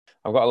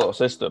I've got a little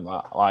system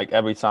that, like,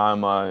 every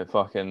time I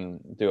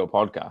fucking do a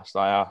podcast,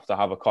 I have to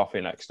have a coffee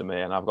next to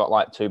me, and I've got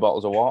like 2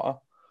 bottles of water.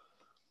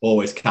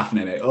 Always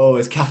caffeinated.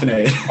 Always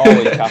caffeinated.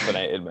 Always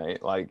caffeinated,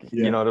 mate. Like,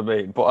 you Yeah. know what I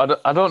mean?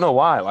 But I don't know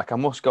why. Like, I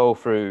must go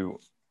through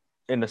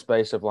in the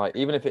space of like,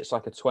 even if it's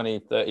like a 20,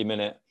 30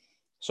 minute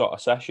sort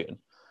of session,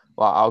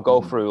 like I'll go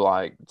Mhm. through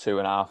like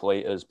 2.5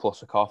 liters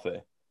plus a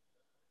coffee.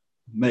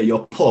 Mate,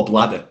 your poor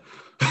bladder.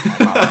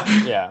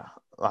 Yeah.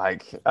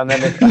 Like, and then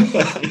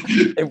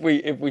if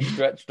we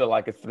stretch to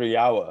like a 3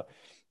 hour,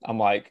 I'm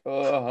like,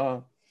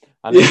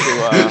 I need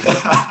to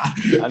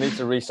I need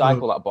to Oh,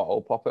 recycle that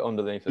bottle, pop it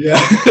underneath the yeah.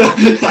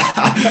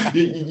 toilet.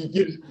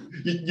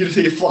 You just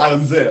see you fly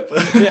on zip.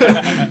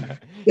 Yeah.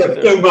 Yeah,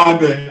 don't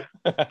mind me.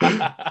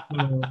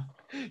 Oh,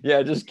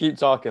 Yeah, just keep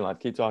talking, lad.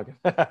 Keep talking.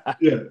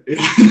 yeah.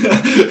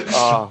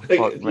 Oh,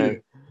 fuck Yeah. me.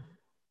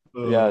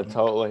 Yeah, Oh,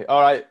 totally.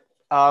 All right.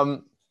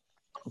 Um,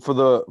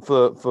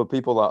 for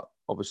people that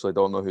obviously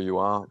don't know who you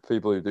are,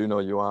 people who do know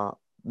you are,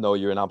 know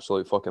you're an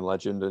absolute fucking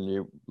legend, and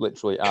you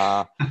literally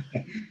are glad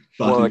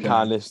one of you the can.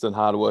 kindest and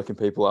hardworking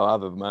people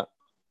I've ever met,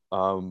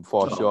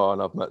 for Oh, sure.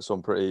 And I've met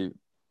some pretty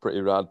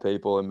rad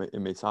people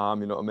in my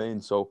time. You know what I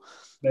mean? So,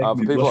 making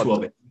for me blush,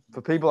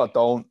 people that Robbie.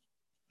 don't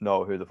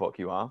know who the fuck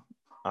you are,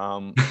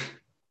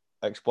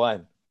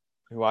 explain.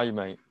 Who are you,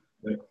 mate?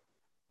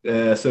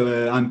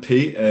 I'm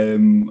Pete.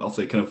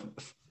 Obviously, kind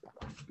of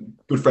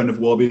good friend of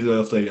Warby's.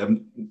 Obviously, I've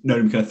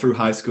known him kind of through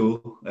high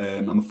school.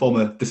 I'm a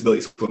former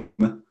disability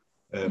swimmer.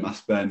 I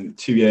spent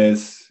 2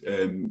 years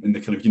in the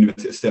kind of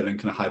University of Stirling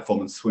kind of high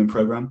performance swim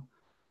program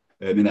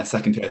in their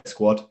second year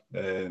squad.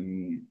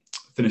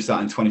 Finished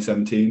that in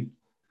 2017.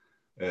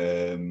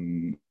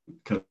 Kind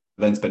of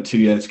then spent 2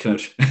 years kind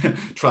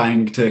of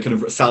trying to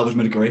kind of salvage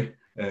my degree.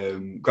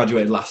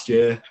 Graduated last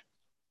year,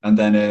 and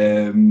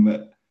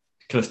then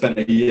kind of spent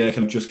a year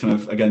kind of just kind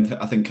of again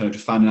I think kind of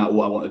just finding out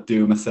what I want to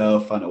do with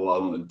myself, finding out what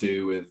I want to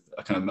do with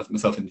kind of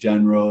myself in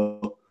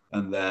general,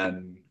 and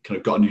then kind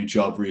of got a new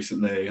job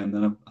recently, and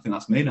then I think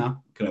that's me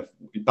now. Kind of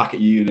back at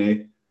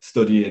uni,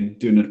 studying,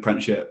 doing an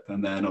apprenticeship,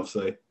 and then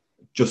obviously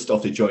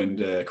joined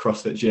a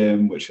CrossFit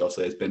gym, which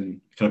obviously has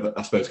been kind of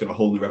I suppose kind of a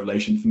whole new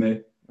revelation for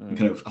me. And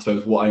kind of I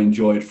suppose what I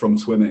enjoyed from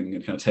swimming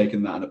and kind of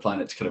taking that and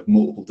applying it to kind of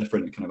multiple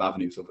different kind of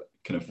avenues of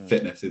kind of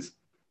fitness has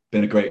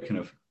been a great kind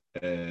of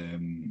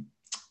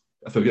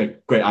I feel like a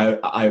great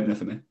eye opener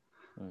for me.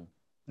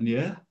 And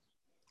yeah,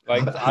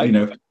 Like, you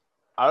know,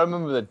 I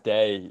remember the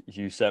day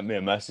you sent me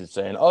a message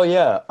saying, "Oh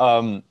yeah,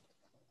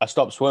 I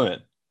stopped swimming,"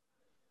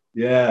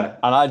 yeah,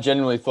 and I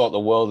genuinely thought the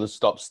world had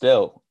stopped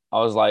still. I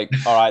was like,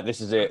 "All right,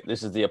 this is it.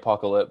 This is the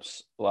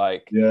apocalypse.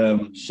 Like, yeah,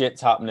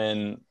 shit's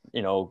happening.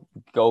 You know,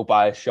 go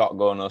buy a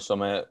shotgun or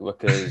something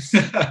because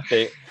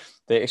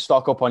they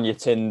stock up on your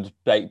tinned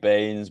baked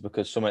beans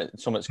because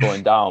something's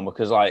going down.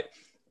 Because like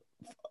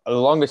the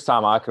longest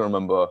time I can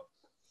remember,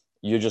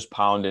 you're just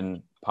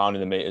pounding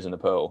the meters in the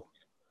pool,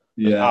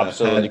 just yeah,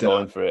 absolutely head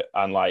going down, for it,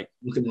 and like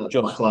looking at that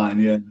just. slack line,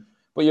 yeah.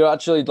 But you're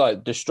actually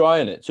like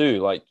destroying it too.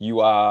 Like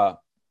you are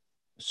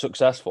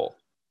successful.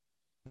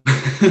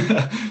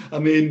 I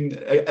mean,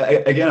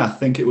 again, I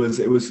think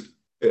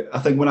I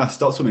think when I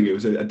stopped swimming, it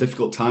was a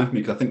difficult time for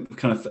me because I think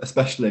kind of,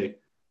 especially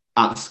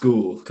at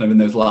school, kind of in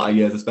those latter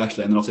years,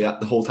 especially, and then obviously at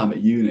the whole time at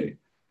uni,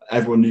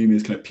 everyone knew me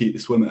as kind of Pete the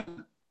swimmer,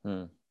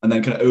 Hmm. and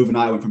then kind of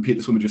overnight I went from Pete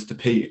the swimmer just to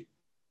Pete.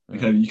 And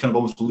Hmm. kind of you kind of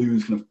almost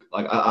lose kind of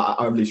like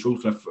I really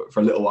struggled kind of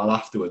for a little while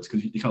afterwards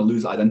because you kind of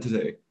lose that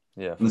identity.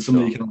 Yeah, And for then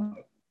suddenly sure. you kind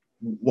of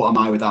what am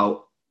I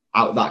without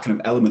out that kind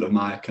of element of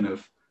my kind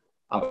of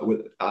kind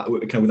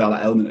of without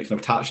that element that kind of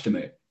attached to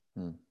me.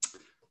 Hmm.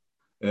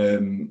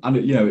 And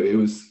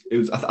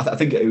I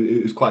think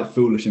it was quite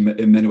foolish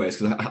in many ways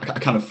because I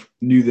kind of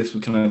knew this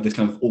kind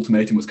of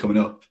ultimatum was coming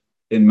up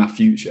in my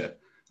future.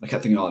 I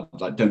kept thinking, oh,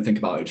 like don't think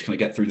about it, just kind of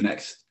get through the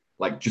next,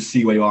 like just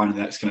see where you are in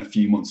the next kind of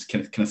few months,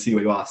 kind of see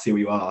where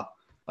you are,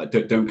 like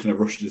don't kind of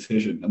rush the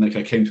decision. And then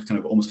I came to kind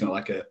of almost kind of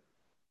like a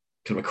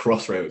kind of a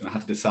crossroads, and I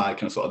had to decide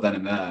kind of sort of then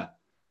and there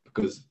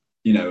because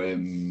with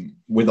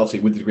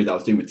the degree that I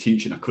was doing with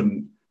teaching, I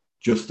couldn't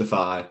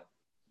justify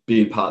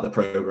being part of the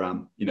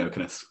program,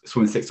 kind of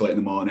swimming 6 to 8 in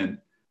the morning,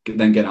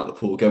 then getting out the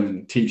pool, going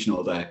and teaching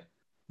all day,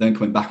 then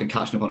coming back and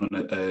catching up on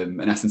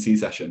an S&C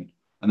session,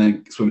 and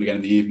then swimming again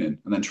in the evening,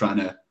 and then trying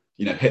to,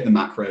 hit the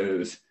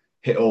macros,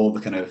 hit all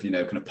the kind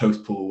of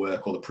post pool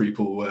work, all the pre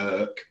pool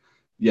work,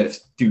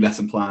 do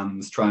lesson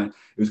plans. It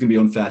was going to be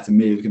unfair to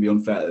me. It was going to be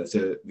unfair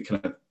to the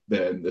kind of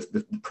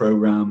the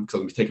program because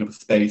I'm going to be taking up a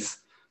space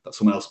that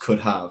someone else could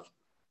have,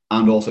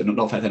 and also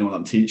not fair to anyone that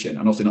I'm teaching,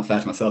 and also not fair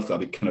to myself because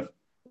I'd be kind of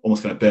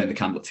almost going to burn the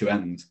candle at two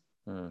ends.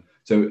 Hmm.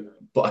 So,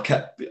 but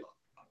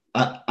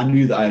I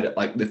knew that I had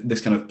like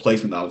this kind of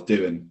placement that I was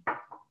doing,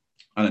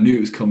 and I knew it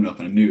was coming up,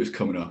 And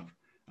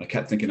I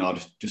kept thinking, I'll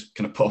just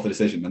kind of put off the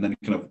decision, and then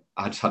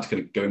I just had to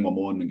kind of go in one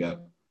morning and go,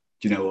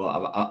 do you know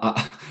what?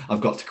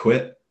 I've got to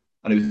quit.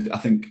 And it was, I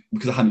think,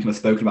 because I hadn't kind of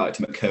spoken about it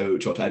to my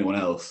coach or to anyone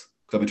else,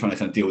 because I've been trying to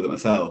kind of deal with it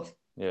myself.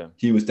 Yeah.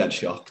 He was dead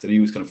shocked, and he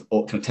was kind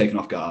of taken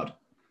off guard.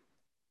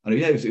 And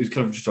yeah, it was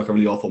kind of just like a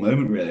really awful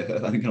moment, really.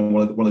 I think kind of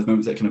one of those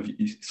moments that kind of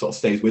sort of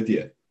stays with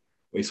you,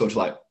 where you sort of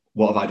like,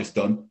 what have I just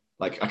done?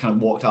 Like I kind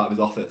of walked out of his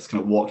office,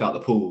 kind of walked out the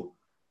pool.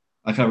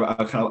 I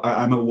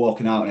remember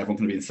walking out and everyone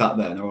kind of being sat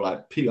there and they were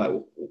like, Pete, like,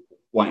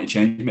 why don't you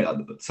change me? Like,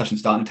 the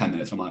session's starting in 10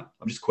 minutes. And I'm like,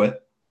 I've just quit.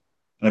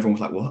 And everyone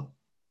was like, what?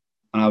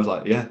 And I was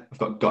like, yeah, I've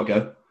got to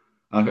go.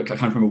 And I kind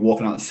of remember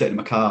walking out and sitting in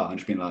my car and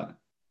just being like,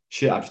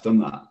 shit, I've just done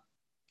that.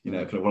 You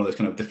know, kind of one of those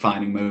kind of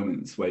defining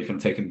moments where you're kind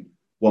of taking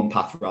one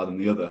path rather than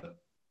the other.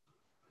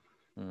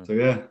 So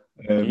yeah.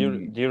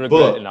 Do you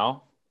regret it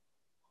now?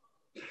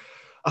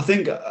 I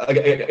think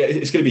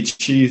it's going to be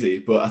cheesy,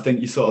 but I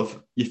think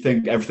you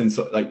think everything's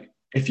sort of like,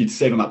 if you'd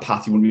stayed on that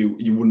path, you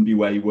wouldn't be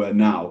where you were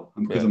now.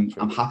 And because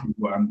I'm happy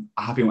where I'm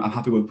happy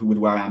with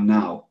where I am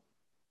now.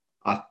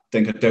 I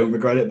think I don't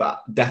regret it,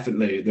 but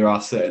definitely there are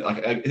certain,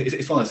 like,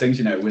 it's one of those things,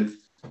 you know,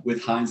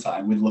 with hindsight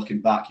and with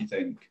looking back, you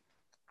think,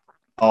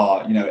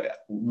 oh, you know,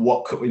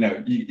 what could, you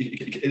know,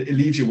 it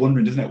leaves you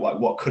wondering, doesn't it?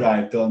 What could I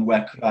have done?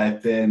 Where could I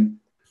have been?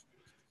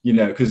 You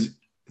know, because,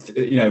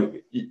 you know,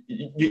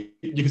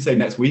 you could say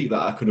next week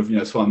that I could have, you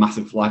know, swum a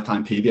massive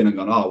lifetime PB and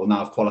gone, oh, well,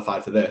 now I've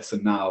qualified for this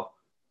and now,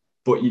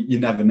 but you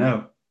never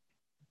know.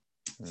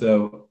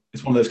 So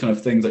it's one of those kind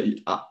of things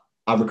that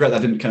I regret that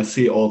I didn't kind of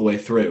see it all the way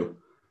through.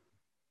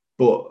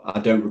 But I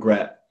don't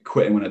regret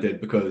quitting when I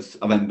did because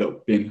I've ended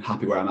up being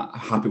happy where I'm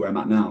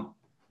at now.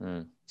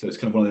 So it's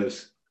kind of one of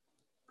those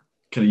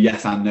kind of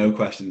yes and no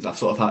questions. I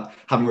sort of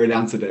haven't really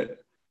answered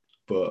it,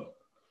 but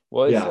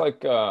it's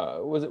like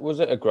was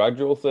it a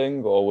gradual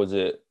thing, or was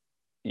it,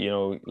 you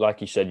know,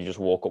 like you said, you just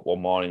woke up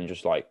one morning and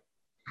just like,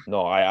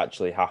 no, I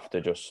actually have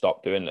to just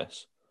stop doing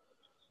this?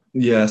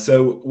 Yeah.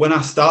 So when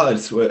I started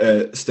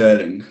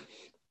Stirling,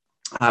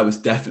 I was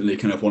definitely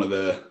kind of one of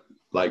the,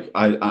 like,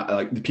 I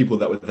like the people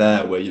that were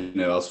there were, you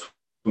know, I was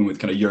swimming with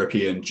kind of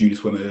European junior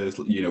swimmers,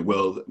 you know,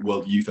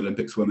 world youth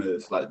Olympic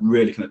swimmers, like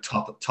really kind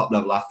of top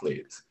level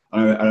athletes.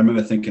 I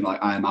remember thinking,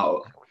 like, I am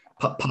out,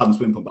 pardon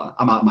swim pump, but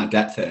I'm out of my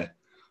depth here.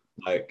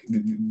 Like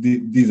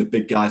these are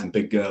big guys and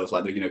big girls,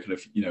 like they're, you know, kind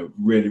of, you know,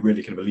 really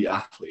kind of elite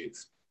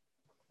athletes.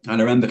 And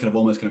I remember kind of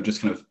almost kind of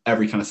just kind of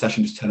every kind of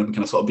session just turn up and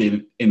kind of sort of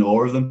being in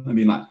awe of them. I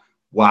mean, like,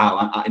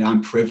 wow,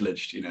 I'm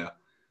privileged, you know,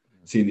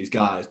 seeing these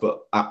guys.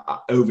 But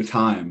over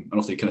time, and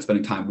also kind of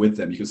spending time with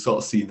them, you can sort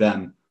of see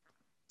them.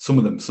 Some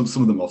of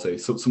them also,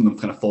 some of them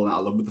kind of falling out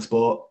of love with the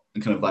sport,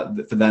 and kind of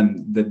like for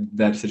them,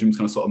 their decision was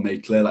kind of sort of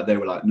made clear. Like they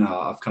were like, no,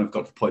 I've kind of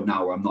got to the point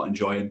now where I'm not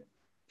enjoying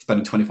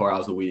spending 24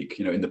 hours a week,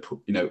 you know, in the,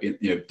 you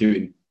know,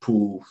 doing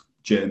pool,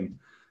 gym,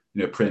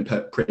 you know, pre and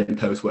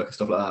post work and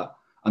stuff like that.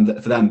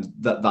 And for them,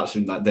 that's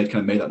like they'd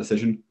kind of made that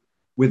decision.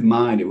 With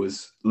mine, it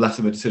was less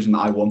of a decision that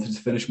I wanted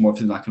to finish, more of a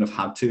decision I kind of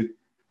had to,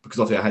 because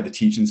obviously I had the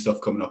teaching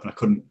stuff coming up and I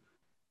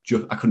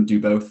couldn't do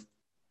both.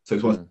 So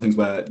it's one of the things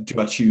where,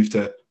 do I choose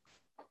to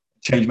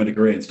change my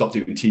degree and stop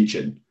doing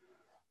teaching,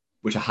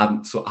 which I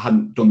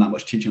hadn't done that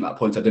much teaching at that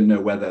point. So I didn't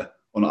know whether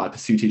or not I'd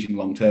pursue teaching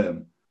long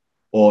term,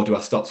 or do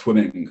I stop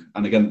swimming?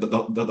 And again,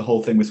 the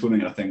whole thing with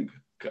swimming, and I think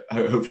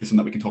hopefully something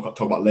that we can talk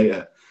about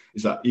later,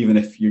 is that even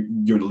if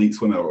you're an elite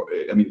swimmer, or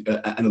I mean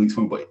an elite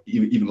swimmer, but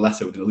even less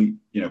so than an elite,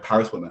 you know,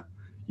 para swimmer,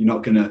 you're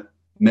not gonna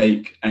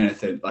make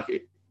anything like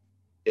it.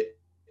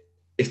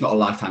 It's not a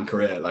lifetime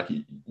career. Like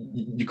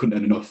you couldn't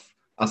earn enough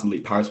as an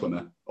elite para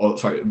swimmer, or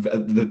sorry,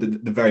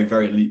 the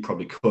very elite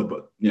probably could,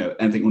 but you know,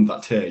 anything under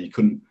that tier, you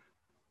couldn't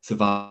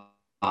survive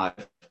kind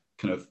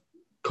of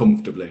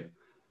comfortably.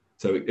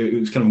 So it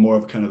was kind of more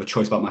of a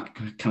choice about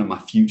my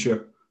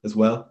future as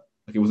well.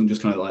 Like it wasn't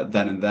just kind of like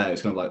then and there.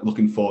 It's kind of like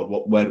looking forward.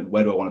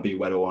 Where do I want to be?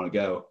 Where do I want to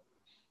go?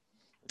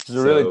 It's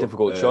a really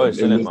difficult choice,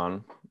 isn't it,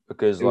 man?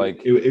 Because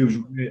like it was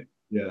really,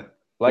 yeah.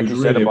 Like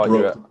you said really about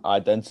abrupt. your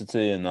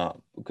identity and that,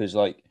 because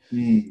like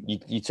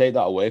you take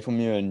that away from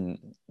you,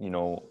 and you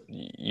know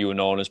you were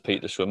known as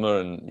Pete the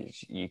swimmer, and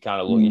you kind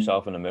of look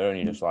yourself in the mirror and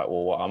you're just like,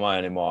 well, what am I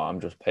anymore? I'm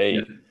just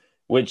Pete. Yeah.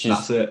 Which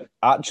is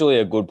actually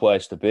a good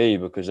place to be,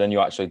 because then you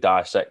actually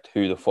dissect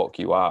who the fuck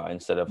you are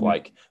instead of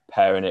like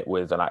pairing it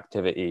with an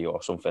activity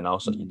or something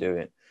else that you're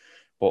doing.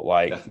 But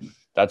like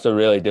that's a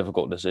really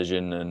difficult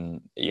decision,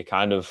 and you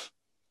kind of,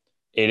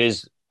 it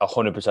is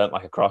 100%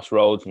 like a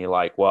crossroads, and you're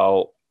like,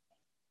 well,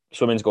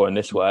 swimming's going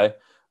this way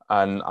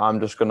and I'm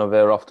just going to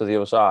veer off to the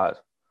other side.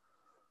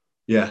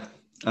 Yeah.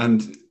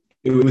 And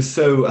it was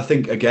so, I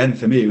think again,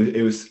 for me,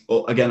 it was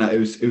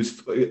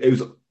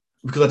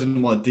because I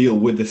didn't want to deal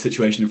with the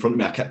situation in front of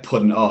me. I kept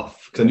putting it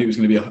off because I knew it was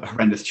going to be a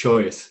horrendous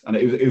choice. And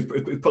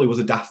it probably was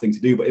a daft thing to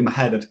do, but in my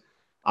head,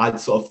 I'd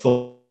sort of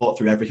thought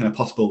through every kind of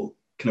possible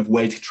kind of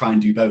way to try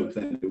and do both.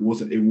 And it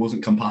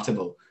wasn't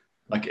compatible.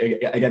 Like,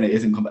 again,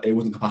 it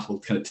wasn't compatible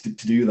kind of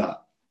to do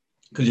that.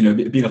 Because, you know,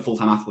 being a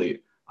full-time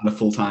athlete and a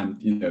full-time,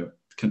 you know,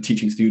 kind of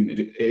teaching student,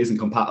 it isn't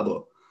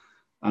compatible.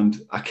 And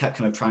I kept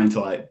kind of trying to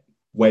like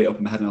weigh it up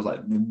in my head, and I was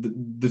like,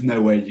 there's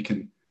no way you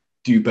can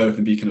do both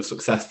and be kind of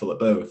successful at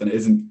both. And it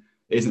isn't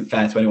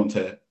fair to anyone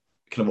to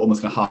kind of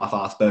almost kind of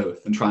half-ass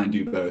both and try and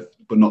do both,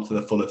 but not to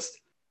the fullest,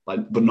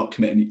 like, but not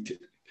committing to,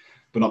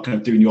 but not kind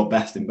of doing your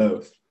best in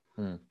both.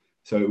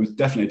 So it was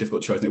definitely a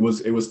difficult choice. And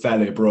it was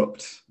fairly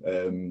abrupt.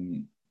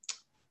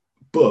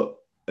 But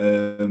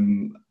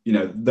you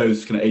know,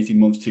 those kind of 18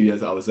 months, 2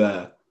 years that I was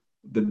there,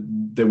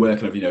 they were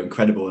kind of, you know,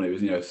 incredible, and it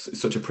was, you know,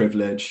 such a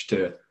privilege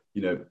to,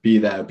 you know, be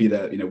there,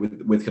 you know,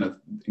 with kind of,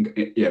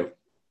 you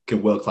know,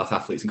 world class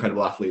athletes,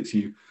 incredible athletes,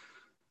 and,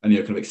 you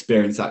know, kind of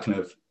experience that kind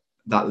of,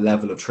 that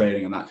level of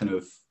training and that kind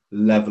of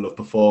level of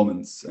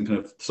performance, and kind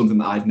of something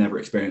that I'd never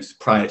experienced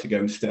prior to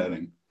going to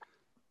Stirling.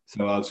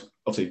 So I was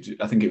obviously,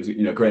 I think it was,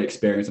 you know, a great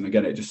experience, and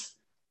again, it just,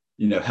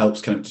 you know,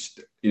 helps kind of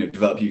just, you know,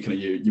 develop you kind of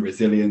your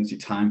resilience, your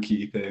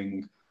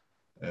timekeeping.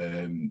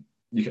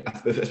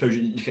 I suppose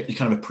you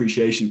kind of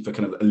appreciation for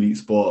kind of elite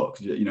sport,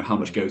 because you know how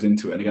much goes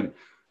into it. And again,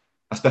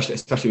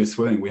 especially with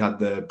swimming, we had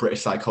the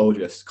British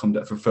psychologist come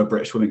for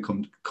British swimming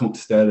come up to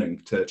Stirling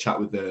to chat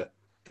with the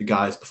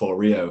guys before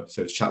Rio.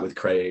 So to chat with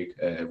Craig,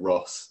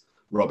 Ross,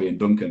 Robbie, and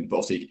Duncan. But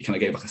also he kind of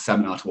gave like a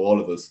seminar to all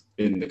of us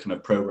in the kind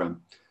of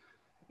program.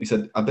 He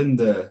said, "I've been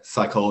the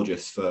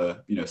psychologist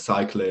for, you know,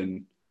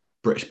 cycling,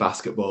 British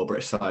basketball,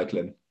 British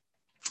cycling,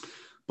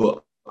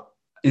 but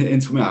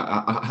in swimming,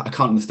 I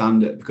can't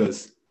understand it,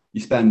 because you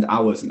spend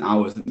hours and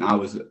hours and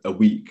hours a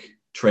week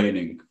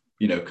training,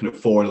 you know, kind of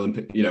 4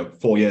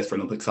 years for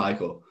an Olympic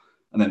cycle.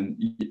 And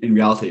then in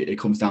reality, it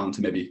comes down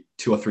to maybe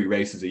 2 or 3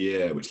 races a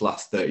year, which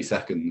last 30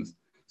 seconds.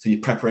 So your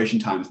preparation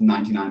time is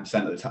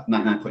 99% of the time,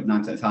 99.9%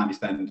 of the time you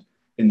spend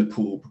in the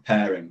pool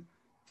preparing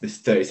for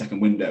this 30-second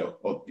window,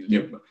 or, you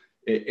know,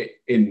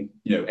 in,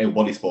 you know, a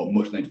body sport,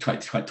 much than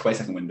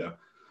 20-second window.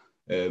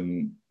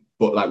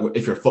 But like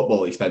if you're a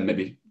footballer, you spend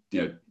maybe,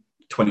 you know,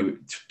 20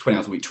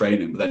 hours a week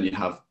training, but then you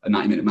have a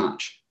 90-minute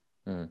match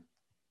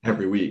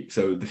every week.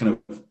 So the kind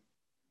of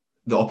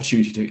the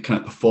opportunity to kind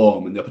of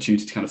perform and the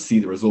opportunity to kind of see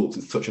the results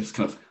in such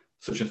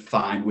a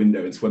fine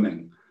window in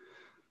swimming.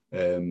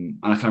 And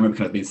I can remember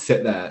kind of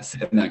sitting there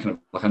kind of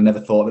like, I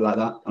never thought of it like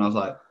that. And I was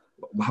like,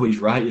 wow, he's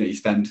right. You know, you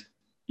spend,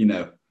 you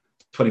know,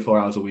 24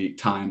 hours a week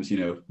times, you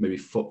know, maybe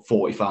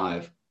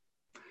 45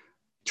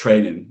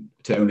 training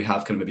to only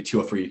have kind of maybe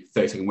 2 or 3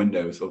 30-second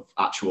windows of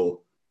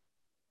actual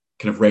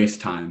kind of race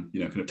time, you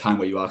know, kind of time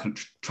where you are kind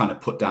of trying to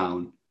put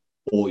down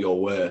all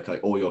your work,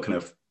 like all your kind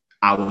of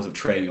hours of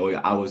training, all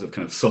your hours of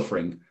kind of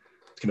suffering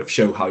to kind of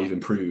show how you've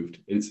improved.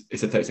 It's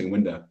a 30-second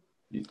window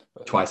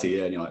twice a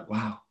year, and you're like,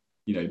 wow,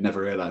 you know,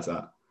 never realized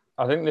that.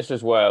 I think this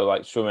is where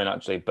like swimming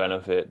actually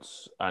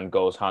benefits and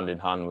goes hand in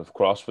hand with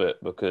CrossFit,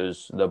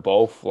 because they're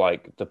both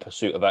like the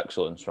pursuit of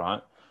excellence,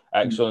 right?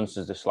 Excellence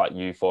is this like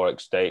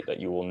euphoric state that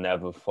you will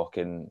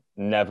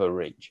never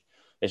reach.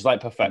 It's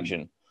like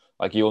perfection.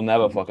 Like you'll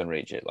never fucking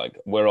reach it. Like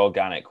we're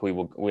organic.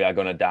 We are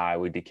going to die.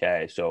 We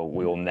decay. So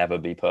we will never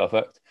be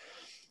perfect.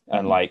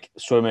 And like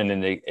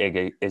swimming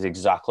is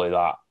exactly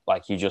that.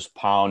 Like you just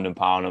pound and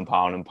pound and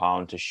pound and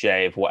pound to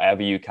shave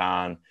whatever you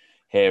can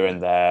here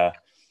and there.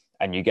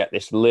 And you get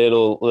this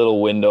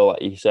little window,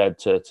 like you said,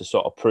 to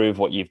sort of prove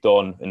what you've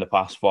done in the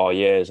past 4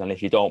 years. And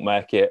if you don't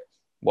make it,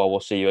 well, we'll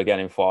see you again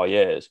in 4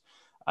 years.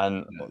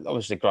 And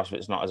obviously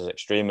CrossFit's not as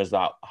extreme as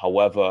that.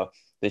 However,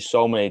 there's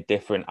so many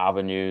different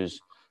avenues.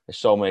 There's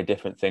so many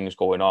different things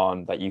going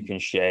on that you can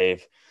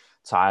shave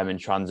time in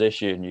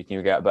transition. You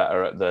can get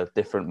better at the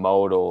different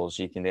modals.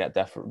 You can get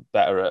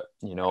better at,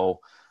 you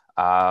know,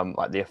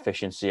 like the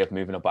efficiency of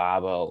moving a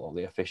barbell, or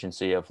the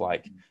efficiency of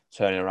like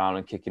turning around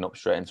and kicking up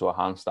straight into a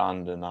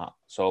handstand and that.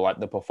 So like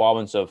the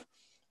performance of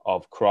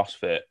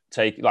CrossFit,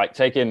 taking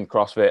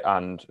CrossFit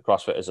and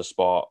CrossFit as a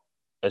sport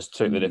as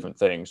two different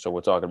things. So we're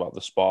talking about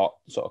the sport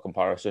sort of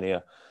comparison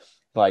here.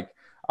 Like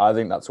I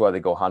think that's where they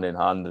go hand in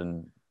hand,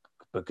 and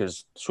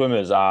because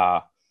swimmers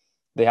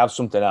they have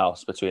something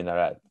else between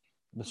their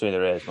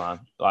ears,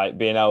 man. Like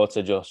being able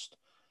to just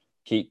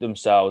keep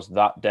themselves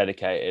that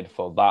dedicated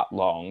for that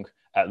long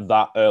at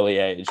that early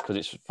age, because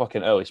it's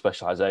fucking early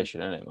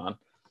specialization, isn't it, man?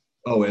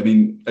 Oh, I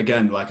mean,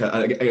 again, like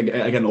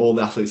again, all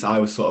the athletes I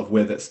was sort of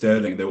with at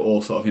Stirling, they were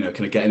all sort of, you know,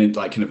 kind of getting in,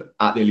 like kind of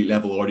at the elite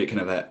level already,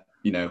 kind of at,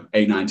 you know,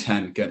 8, 9,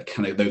 10, get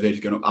kind of those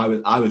ages going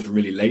up. I was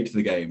really late to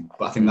the game,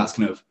 but I think that's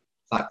kind of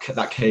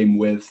that came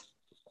with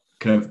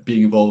kind of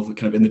being involved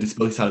kind of in the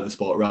disability side of the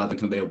sport rather than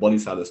kind of the able body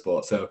side of the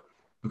sport. So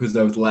because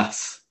there was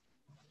less,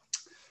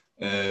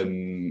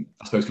 I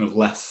suppose, kind of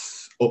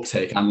less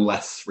uptake and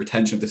less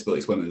retention of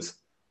disability swimmers,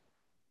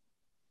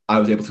 I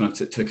was able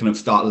to kind of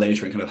start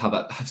later and kind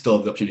of still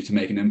have the opportunity to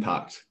make an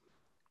impact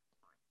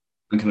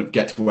and kind of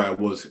get to where I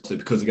was. So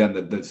because again,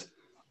 there's,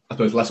 I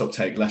suppose, less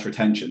uptake, less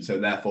retention. So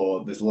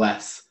therefore there's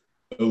less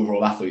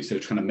overall athletes to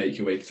kind of make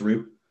your way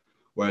through.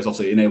 Whereas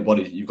obviously in able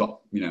body, you've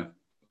got, you know,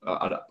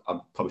 I'd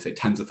probably say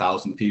tens of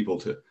thousands of people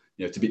to,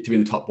 you know, to be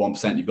in the top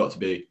 1%, you've got to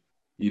be,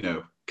 you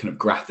know, kind of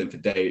grafting for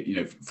days, you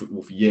know,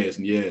 for years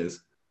and years,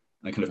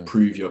 and kind of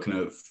prove your kind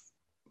of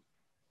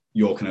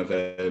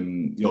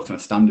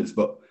standards.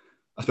 But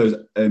I suppose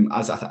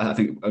as I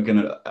think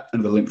again,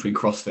 another link between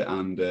CrossFit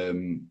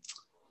and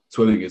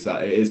swimming is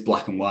that it is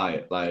black and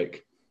white.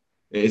 Like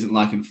it isn't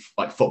like in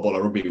like football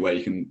or rugby where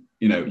you can,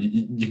 you know,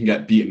 you can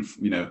get beaten.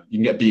 You know, you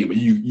can get beaten, but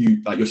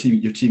you like your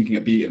team can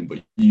get beaten,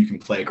 but you can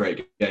play a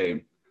great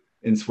game.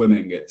 In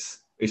swimming,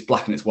 it's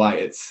black and it's white.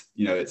 It's,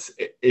 you know,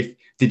 if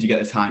did you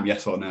get the time,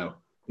 yes or no.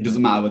 It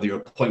doesn't matter whether you're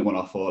a point one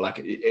off or like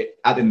at the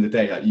end of the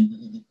day, like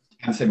you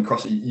can say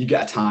across it, you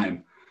get a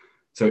time.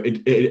 So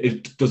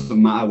it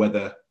doesn't matter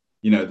whether,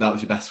 that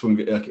was your best swim.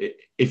 Like,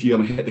 if you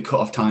only hit the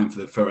cutoff time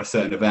for a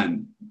certain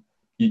event,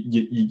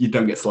 you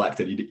don't get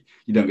selected.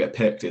 You don't get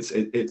picked.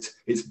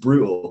 It's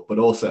brutal, but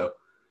also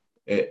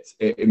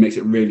it makes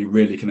it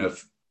really kind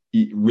of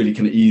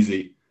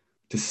easy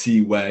to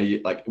see whether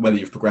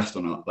you've progressed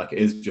or not. Like, it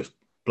is just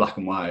black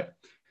and white.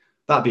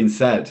 That being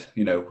said,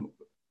 you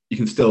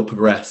can still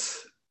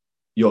progress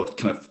your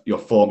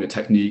form, your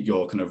technique,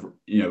 your kind of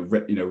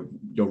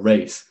your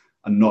race,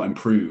 and not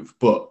improve.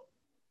 But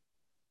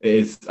it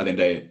is, at the end of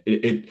the day,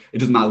 it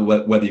doesn't matter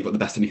whether you've got the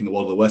best technique in the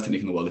world or the worst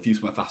technique in the world. If you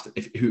swim faster,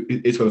 it's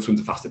whoever swims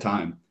a faster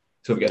time,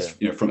 so if it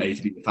gets from A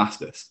to B the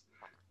fastest,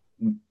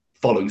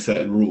 following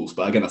certain rules.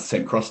 But again, that's the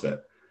same CrossFit.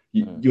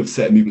 You have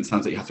certain movement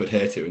standards that you have to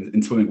adhere to.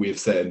 In swimming, we have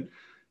certain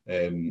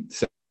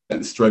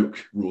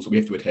stroke rules that we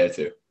have to adhere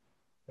to.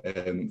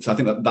 So I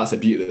think that's the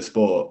beauty of the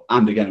sport.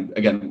 And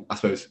again, I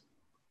suppose,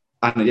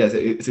 and yeah,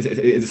 it's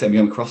the same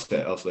again with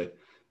CrossFit, obviously.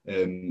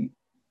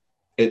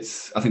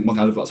 I think one thing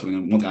I love about swimming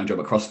and one thing I enjoy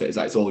about CrossFit is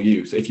that it's all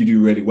you. So if you do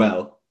really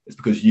well, it's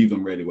because you've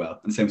done really well.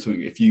 And the same with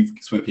swimming. If you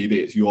swim a PB,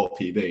 it's your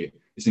PB.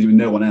 It's even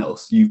no one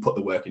else. You've put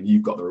the work in,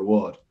 you've got the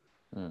reward.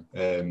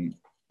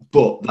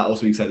 But that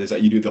also being said is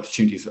that you do have the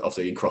opportunities,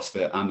 obviously, in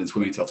CrossFit and in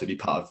swimming to obviously be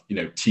part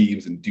of,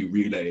 teams and do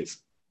relays.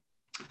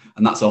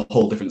 And that's a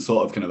whole different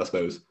sort of kind of, I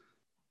suppose,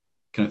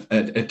 kind of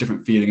a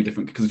different feeling,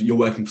 because you're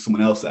working for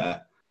someone else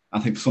there. I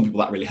think for some people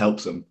that really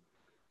helps them.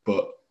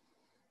 But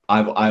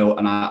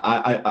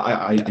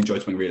I enjoy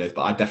swimming relays,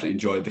 but I definitely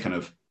enjoyed the kind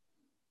of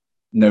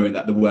knowing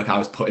that the work I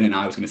was putting in,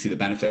 I was going to see the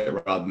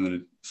benefit, rather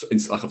than in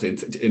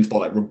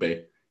sport like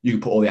rugby, you can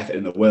put all the effort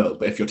in the world,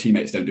 but if your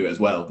teammates don't do it as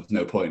well, there's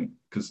no point,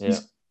 because you've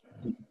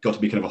got to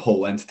be kind of a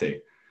whole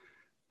entity.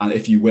 And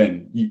if you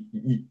win,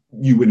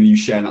 you win and you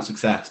share in that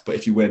success. But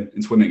if you win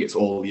in swimming, it's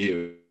all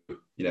you,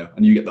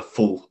 and you get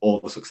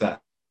all the success,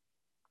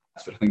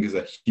 which I think is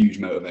a huge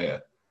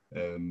motivator.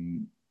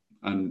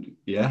 And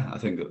yeah, I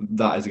think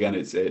that is, again,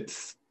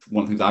 it's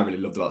one of the things I really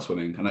loved about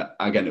swimming,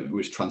 and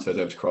which transfers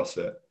over to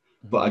CrossFit.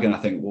 But again, I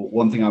think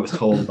one thing I was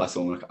told by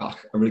someone, I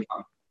really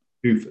can't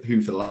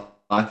who for the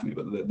life of me,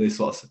 but they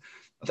sort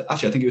of,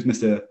 actually, I think it was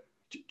Mr.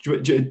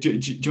 Do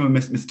you remember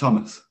Mr.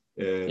 Thomas?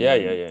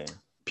 Yeah.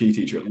 PE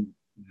teacher.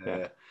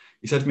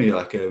 He said to me,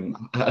 like,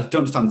 I don't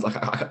understand. Like,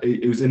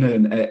 it was in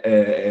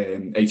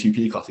an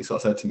ATP class. He sort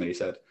of said to me, he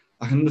said,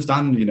 I can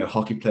understand,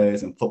 hockey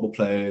players and football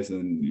players,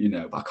 and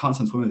but I can't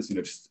stand swimmers,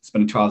 just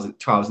spending 2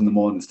 hours in the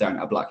morning staring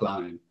at a black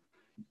line.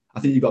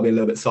 I think you've got to be a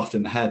little bit soft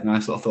in the head. And I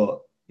sort of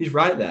thought, he's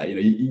right there.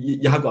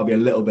 You have got to be a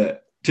little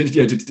bit to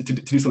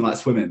do something like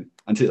swimming,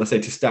 and to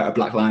stare at a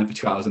black line for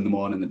 2 hours in the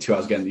morning and 2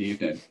 hours again in the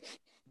evening.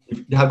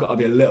 You have got to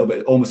be a little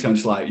bit, almost kind of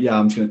just like, yeah,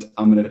 I'm just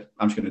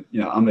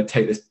gonna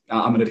take this.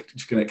 I'm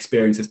just gonna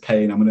experience this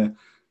pain. I'm gonna,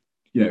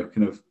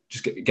 kind of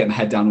just get my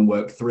head down and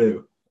work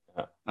through.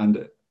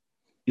 And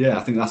yeah,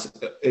 I think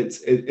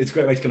it's a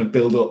great way to kind of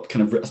build up,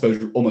 kind of, I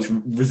suppose, almost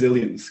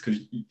resilience, because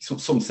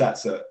some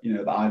sets that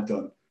that I've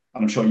done,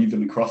 and I'm sure you've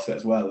done in CrossFit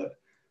as well.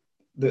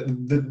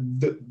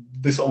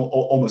 This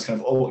almost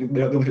kind of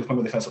the only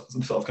point where they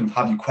sort of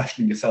have you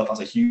questioning yourself as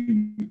a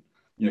human.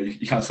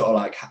 You kind of sort of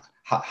like,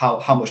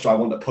 how much do I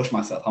want to push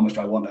myself? How much do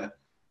I want to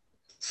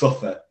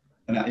suffer?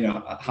 And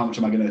how much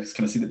am I going to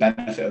kind of see the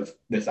benefit of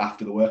this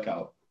after the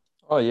workout?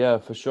 Oh yeah,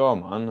 for sure,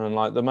 man. And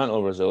like the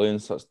mental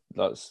resilience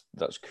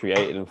that's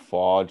created and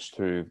forged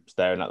through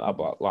staring at that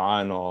black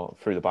line, or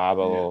through the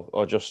barbell,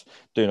 or just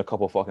doing a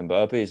couple of fucking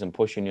burpees and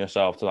pushing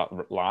yourself to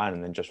that line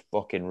and then just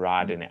fucking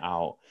riding it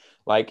out.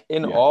 Like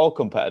in all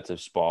competitive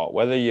sport,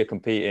 whether you're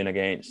competing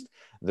against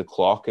the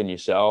clock and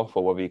yourself,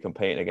 or whether you're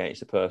competing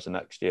against the person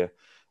next to you,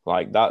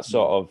 like that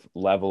sort of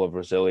level of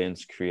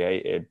resilience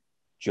created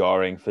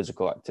during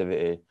physical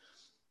activity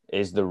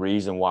is the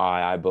reason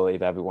why I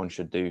believe everyone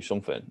should do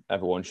something.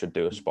 Everyone should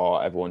do a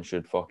sport. Everyone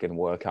should fucking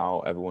work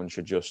out. Everyone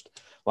should just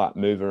like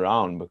move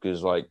around,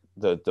 because like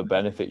the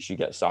benefits you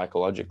get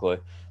psychologically,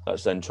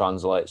 that then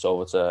translates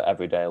over to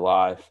everyday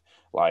life,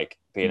 like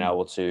being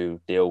able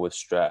to deal with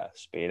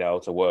stress, being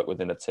able to work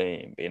within a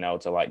team, being able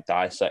to like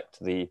dissect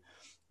the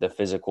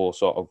physical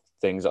sort of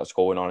things that's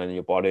going on in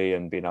your body,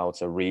 and being able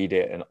to read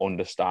it and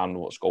understand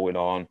what's going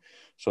on,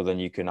 so then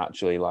you can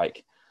actually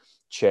like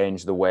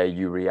change the way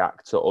you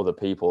react to other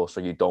people,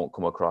 so you don't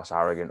come across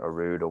arrogant or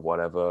rude or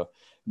whatever.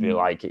 Be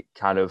like,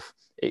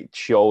 it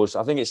shows,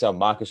 I think it's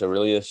Marcus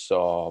Aurelius,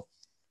 or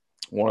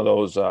one of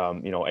those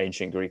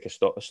ancient Greek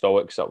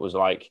Stoics, that was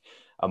like,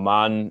 a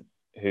man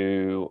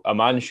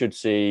should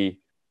see,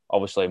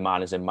 obviously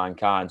man is in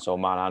mankind, so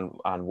man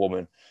and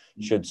woman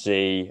should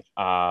see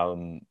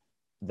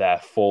their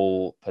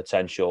full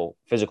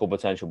physical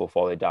potential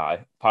before they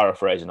die.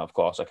 Paraphrasing, of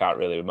course, I can't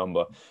really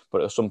remember,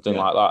 but it was something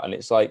like that. And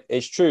it's like,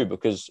 it's true,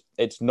 because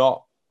it's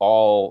not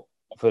all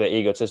for the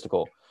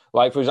egotistical.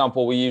 Like, for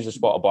example, we use the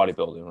sport of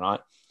bodybuilding, right?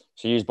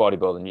 So you use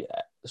bodybuilding.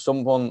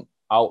 Someone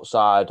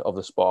outside of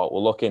the sport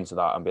will look into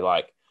that and be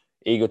like,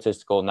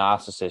 egotistical,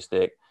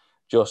 narcissistic,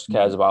 just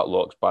cares about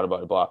looks, blah, blah,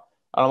 blah, blah.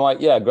 And I'm like,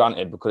 yeah,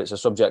 granted, because it's a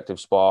subjective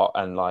sport,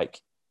 and like,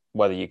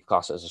 whether you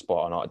class it as a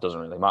sport or not, it doesn't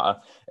really matter.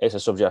 It's a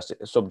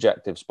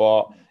subjective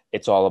sport.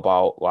 It's all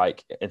about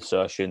like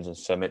insertions and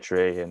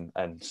symmetry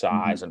and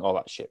size and all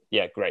that shit.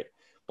 Yeah, great.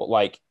 But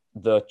like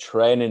the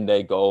training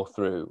they go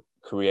through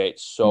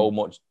creates so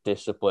much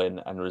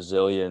discipline and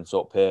resilience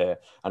up here.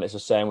 And it's the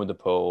same with the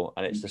pool.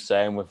 And it's the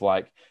same with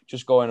like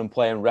just going and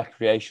playing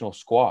recreational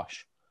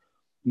squash.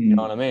 You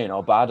know what I mean?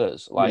 Or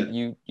batters. Like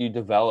you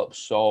develop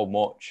so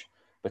much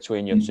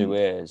between your two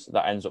ears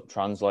that ends up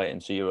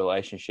translating to your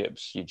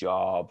relationships, your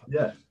job.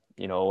 Yeah.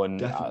 You know,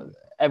 and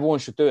everyone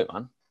should do it,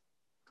 man.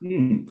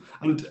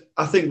 And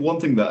I think one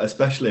thing that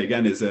especially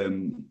again is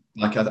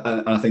like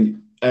I think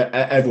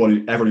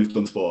everyone who's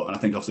done sport, and I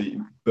think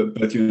obviously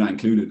both you and I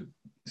included,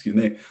 excuse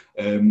me,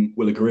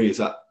 will agree is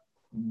that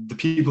the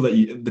people that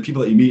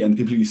you meet and the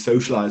people you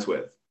socialize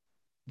with,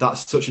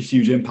 that's such a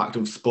huge impact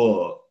of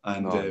sport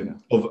and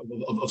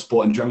of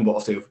sport in general, but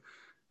also of,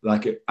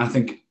 like, I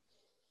think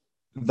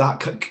that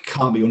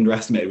can't be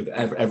underestimated with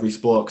every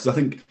sport, because I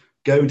think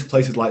going to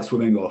places like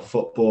swimming or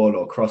football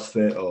or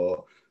CrossFit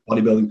or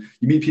bodybuilding,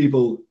 you meet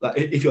people that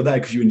if you're there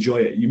because you enjoy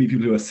it, you meet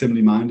people who are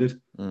similarly minded.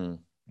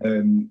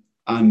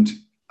 And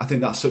I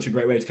think that's such a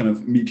great way to kind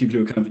of meet people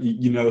who are kind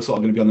of, sort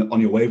of going to be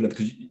on your wavelength,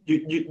 because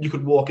you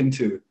could walk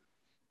into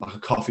like a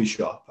coffee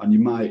shop and you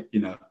might,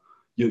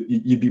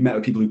 you'd be met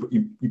with people who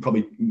you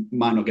probably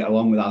might not get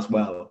along with as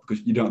well,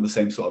 because you don't have the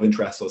same sort of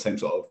interests or same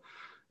sort of,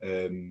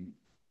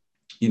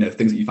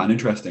 things that you find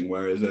interesting.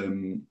 Whereas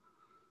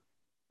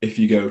if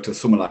you go to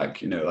somewhere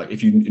like, like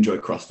if you enjoy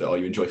CrossFit or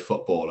you enjoy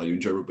football or you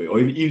enjoy rugby, or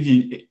even if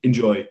you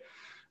enjoy,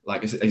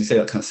 like as you say,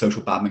 that kind of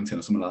social badminton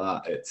or something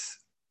like that,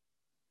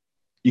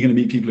 you're going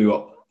to meet people who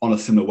are on a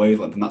similar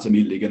wavelength, and that's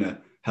immediately going to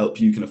help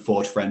you kind of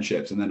forge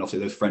friendships. And then obviously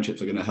those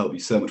friendships are going to help you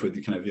so much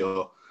with kind of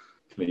your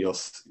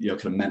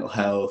kind of mental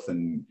health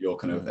and your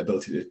kind of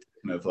ability to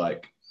kind of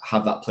like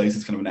have that place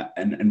as kind of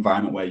an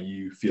environment where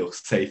you feel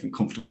safe and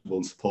comfortable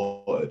and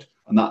supported.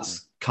 And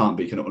that's can't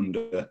be kind of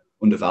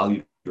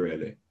undervalued,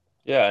 really.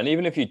 Yeah, and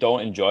even if you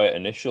don't enjoy it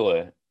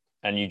initially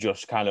and you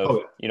just kind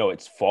of,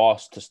 it's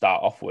forced to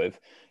start off with,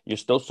 you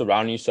still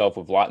surround yourself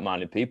with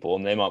like-minded people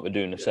and they might be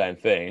doing the same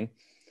thing.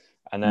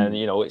 And then,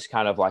 it's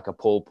kind of like a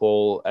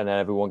pull, and then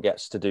everyone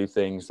gets to do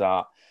things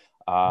that,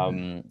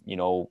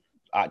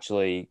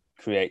 actually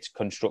creates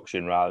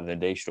construction rather than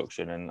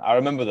destruction. And I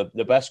remember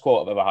the best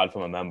quote I've ever had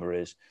from a member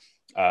is,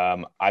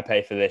 I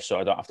pay for this so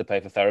I don't have to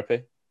pay for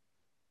therapy.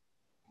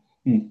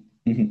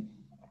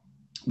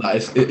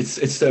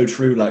 It's so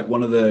true. Like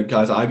one of the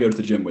guys I go to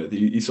the gym with,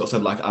 he sort of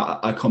said, like,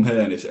 I come here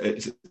and he's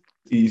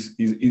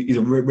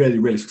a really,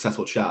 really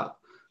successful chap.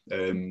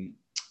 And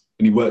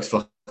he works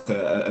for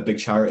a big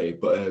charity,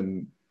 but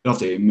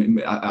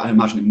obviously I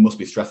imagine it must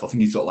be stressful. I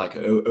think he's got like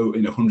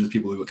hundreds of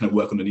people who kind of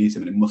work underneath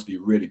him, and it must be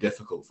really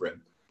difficult for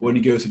him. But when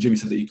he goes to the gym, he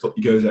said that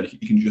he goes there and he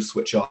can just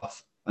switch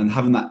off, and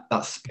having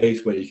that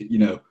space where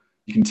you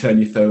can turn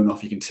your phone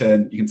off, you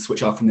can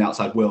switch off from the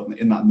outside world.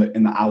 In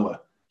that hour,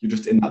 you're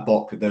just in that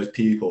box with those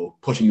people,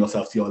 pushing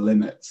yourself to your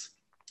limits.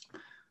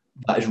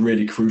 That is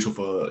really crucial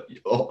for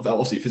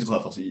obviously physical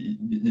health. Obviously,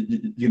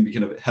 you're going to be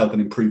kind of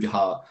helping improve your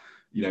heart,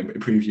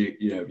 improve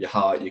your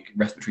heart, your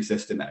respiratory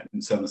system,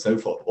 and so on and so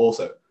forth.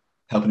 Also,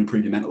 helping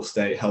improve your mental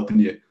state, helping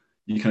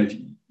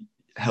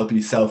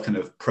yourself kind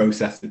of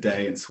process the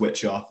day and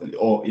switch off,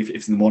 or if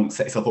it's in the morning,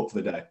 set yourself up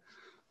for the day.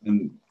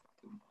 And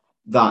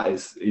that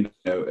is,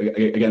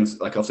 again,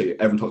 like obviously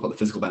everyone talks about the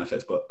physical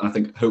benefits, but I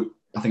think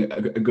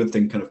a good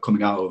thing kind of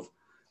coming out of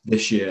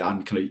this year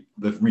and kind of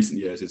the recent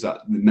years is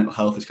that the mental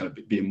health is kind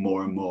of being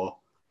more and more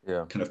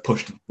kind of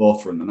pushed to the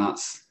forefront, and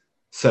that's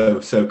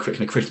so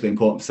critically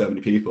important for so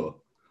many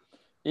people.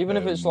 Even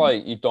if it's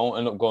like you don't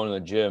end up going to the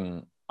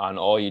gym and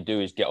all you do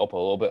is get up a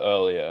little bit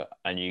earlier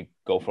and you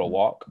go for a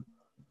walk.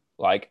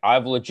 Like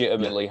I've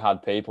legitimately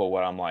had people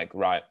where I'm like,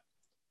 right,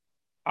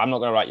 I'm not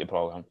going to write your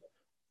program.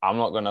 I'm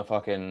not going to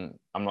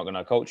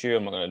coach you.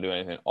 I'm not going to do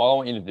anything. All I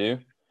want you to do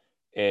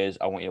is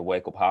I want you to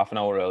wake up half an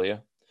hour earlier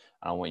and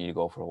I want you to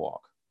go for a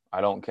walk.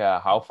 I don't care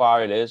how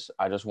far it is.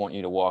 I just want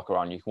you to walk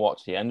around. You can walk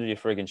to the end of your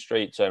frigging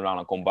street, turn around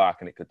and come back,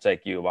 and it could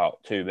take you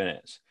about 2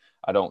 minutes.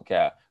 I don't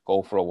care.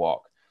 Go for a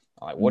walk.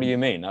 I'm like, what do you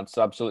mean? That's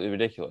absolutely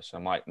ridiculous.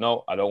 I'm like,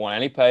 no, I don't want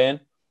any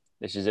paying.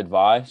 This is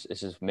advice.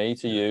 This is me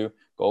to you.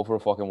 Go for a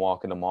fucking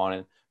walk in the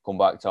morning. Come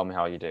back, tell me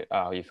how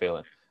you're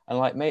feeling. And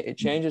like, mate, it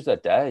changes their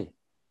day.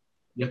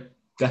 Yeah,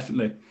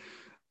 definitely.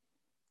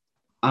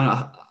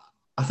 And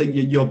I think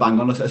you're bang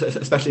on,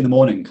 especially in the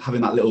morning,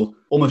 having that little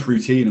almost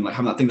routine and like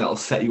having that thing that'll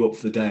set you up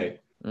for the day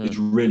is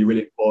really,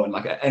 really important.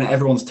 Like, and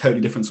everyone's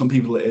totally different. Some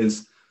people it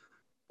is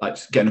like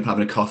just getting up and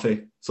having a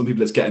coffee. Some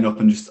people it's getting up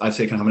and just, I'd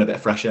say, kind of having a bit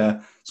of fresh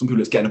air. Some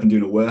people it's getting up and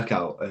doing a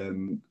workout.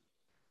 And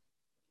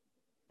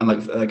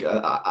like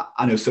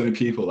I know so many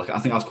people. Like I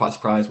think I was quite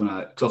surprised when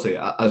because obviously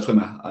as a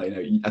swimmer,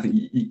 I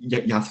think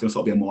you have to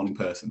sort of be a morning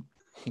person.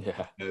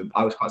 Yeah.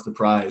 I was quite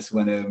surprised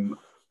when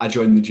I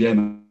joined the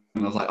gym.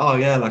 And I was like, oh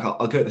yeah, like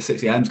I'll go at the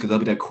 6 a.m. because they'll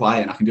be dead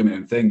quiet and I can do my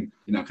own thing,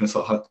 kind of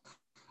sort of.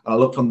 I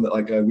looked on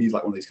we use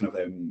like one of these kind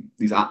of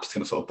these apps to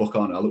kind of sort of book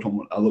on. I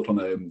looked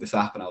on this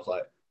app and I was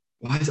like,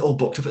 why is it all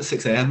booked up at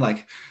 6 a.m.?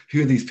 Like,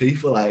 who are these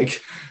people?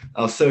 Like,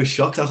 I was so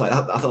shocked. I was like,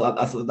 I thought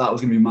that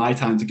was going to be my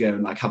time to go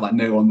and like have like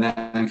no one there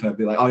and kind of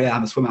be like, oh yeah,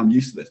 I'm a swimmer, I'm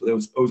used to this. But it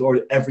was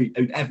already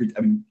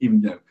even you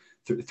know,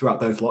 throughout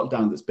those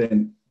lockdowns, it's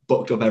been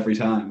booked up every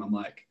time. I'm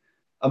like,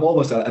 I'm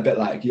almost a bit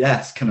like,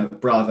 yes, kind of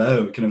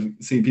bravo, kind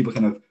of seeing people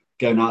kind of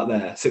going out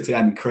there 6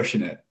 a.m. and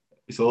crushing it.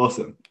 It's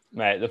awesome.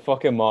 Mate, the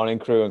fucking morning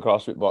crew and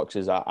CrossFit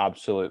boxes are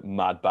absolute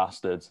mad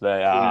bastards.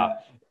 They are Yeah.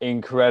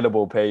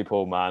 incredible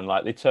people, man.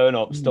 Like they turn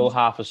up still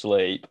half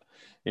asleep.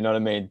 You know what I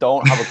mean?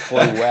 Don't have a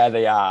clue where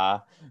they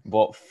are,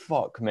 but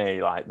fuck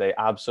me, like they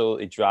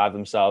absolutely drive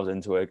themselves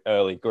into an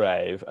early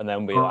grave and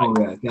then be Oh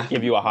like, yeah,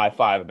 give you a definitely. high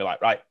five and be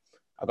like, right,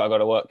 I've got to go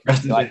to work.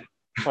 Rest You're of like,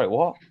 it. sorry,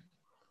 what?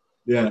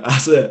 Yeah,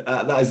 that's it.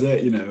 That is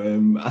it. You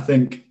know, I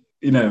think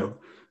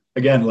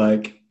again,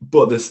 like,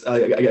 but this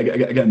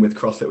again with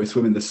CrossFit, with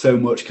swimming, there's so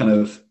much kind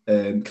of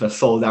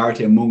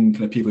solidarity among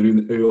kind of people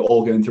who are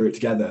all going through it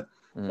together.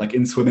 Mm. Like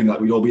in swimming, like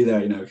we'd all be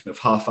there, you know, kind of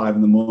 5:30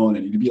 in the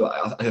morning. You'd be like,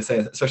 as I say,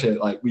 especially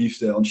like we used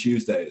to on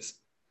Tuesdays,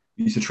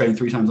 we used to train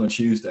 3 times on a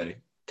Tuesday,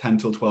 10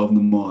 till 12 in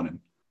the morning,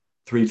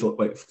 3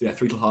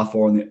 till half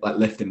 4 in the like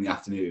lifting in the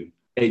afternoon,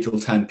 8 till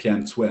 10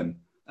 p.m. swim,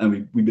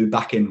 and we'd be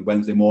back in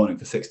Wednesday morning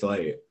for 6 till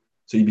 8.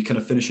 So you'd be kind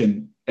of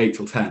finishing 8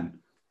 till 10,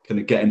 kind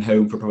of getting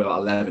home for probably about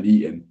 11,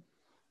 eating,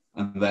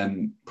 and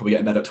then probably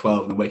getting bed at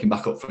 12 and then waking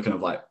back up for kind of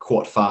like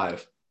quarter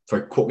past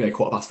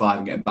 5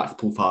 and getting back to the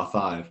pool for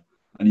 5.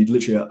 And you'd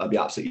literally I'd be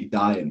absolutely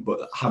dying.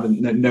 But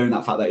knowing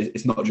that fact that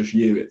it's not just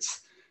you,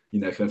 it's, you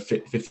know, kind of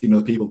 15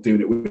 other people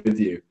doing it with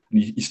you.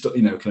 And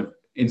you know, kind of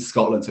in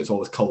Scotland, so it's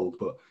always cold,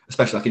 but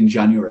especially like in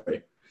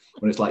January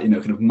when it's like, you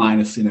know, kind of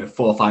minus, you know,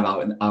 4 or 5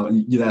 out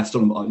and you're there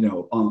stood on, you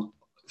know,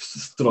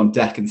 stood on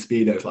deck in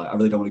speedos, like I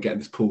really don't want to get in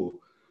this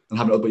pool and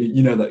have it, but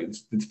you know that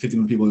it's 15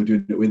 other people who are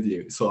doing it with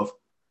you. It's sort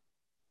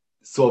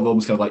of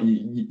almost kind of like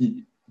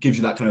gives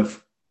you that kind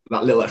of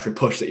that little extra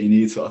push that you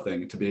need, sort of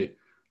thing, to be,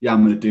 yeah,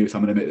 I'm going to do it,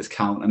 I'm going to make this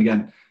count. And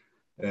again,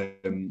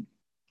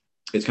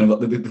 it's kind of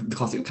like the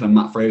classic kind of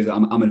Matt Fraser,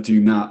 I'm going to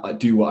do now, like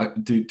do what I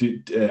do,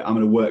 I'm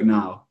going to work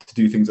now to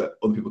do things that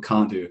other people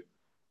can't do.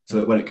 So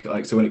that when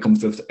it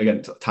comes to,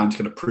 again, time to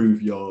kind of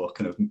prove your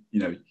kind of,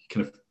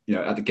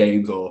 at the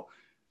games or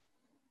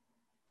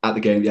at the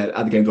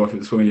games or if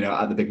it's swimming, you know,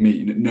 at the big meet,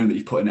 you know that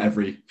you've put in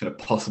every kind of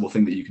possible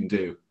thing that you can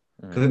do.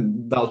 Because I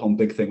think that was one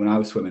big thing when I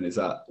was swimming, is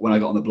that when I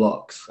got on the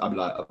blocks, I'd be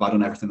like, have I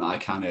done everything that I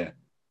can here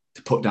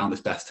to put down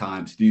this best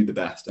time, to do the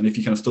best? And if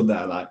you kind of stood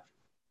there like,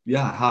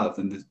 yeah, I have,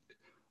 and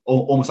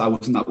almost I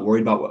wasn't that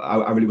worried about.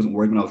 I really wasn't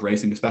worried when I was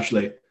racing,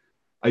 especially.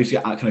 I used to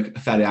get kind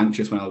of fairly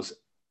anxious when I was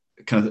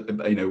kind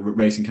of, you know,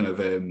 racing kind of,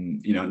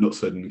 you know,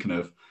 Knutsford and kind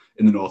of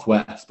in the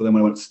northwest. But then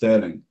when I went to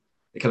Stirling,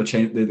 it kind of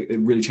changed. It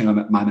really changed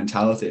my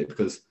mentality,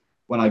 because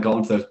when I got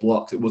onto those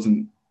blocks, it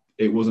wasn't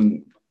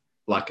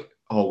like,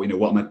 oh, you know,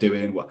 what am I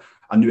doing? What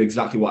I knew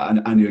exactly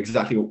I knew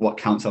exactly what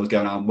counts I was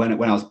going on, when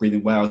I was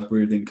breathing, where I was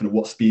breathing, kind of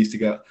what speeds to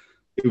go.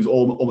 It was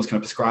almost kind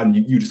of prescribed,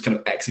 and you just kind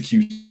of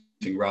executing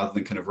rather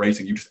than kind of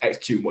racing. You just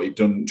execute what you've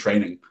done in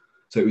training.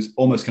 So it was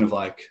almost kind of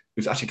like, it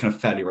was actually kind of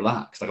fairly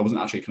relaxed. Like I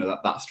wasn't actually kind of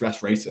that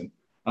stressed racing.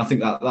 And I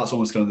think that's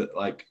almost kind of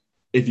like,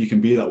 if you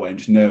can be that way and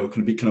just know,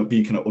 kind of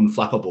be kind of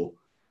unflappable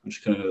and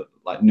just kind of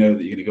like know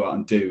that you're going to go out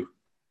and do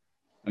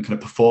and kind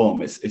of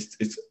perform. It's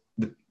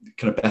the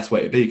kind of best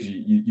way to be, because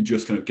you're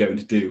just kind of going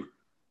to do,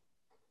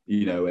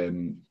 you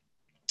know,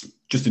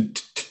 just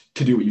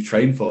to do what you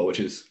train for, which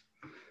is,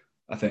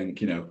 I think,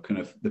 you know, kind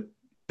of the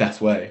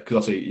best way. Because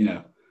obviously, you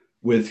know,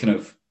 with kind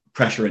of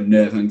pressure and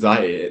nerves and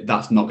anxiety,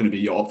 that's not going to be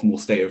your optimal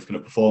state of kind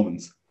of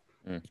performance.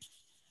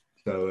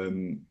 So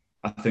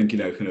I think, you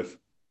know, kind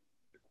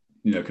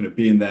of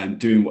being there and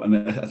doing what,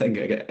 and I think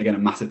again a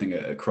massive thing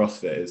at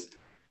CrossFit is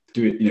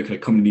do it, you know, kind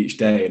of coming in each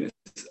day and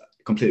it's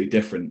completely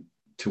different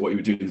to what you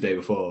were doing the day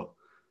before.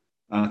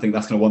 And I think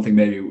that's kind of one thing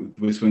maybe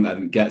with swimming that I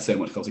didn't get so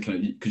much, because kind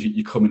of because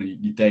you come in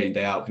and you day in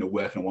day out kind of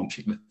working on one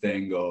particular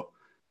thing or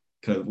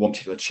kind of one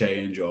particular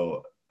change,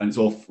 and it's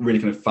all really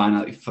kind of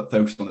finally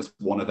focused on this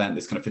one event,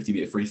 this kind of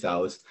 50-meter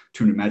freestyle, this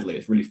 200 medley.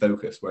 It's really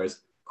focused. Whereas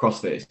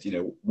CrossFit is, you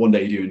know, one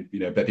day you're doing, you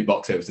know, burpee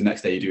box overs, the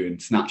next day you're doing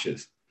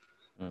snatches.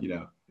 You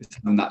know, it's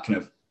having that kind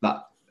of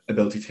that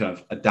ability to kind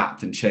of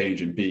adapt and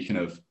change and be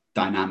kind of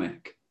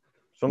dynamic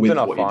Something with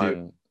I what you do.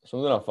 find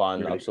something I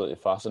find Really. absolutely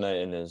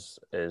fascinating is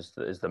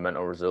the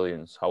mental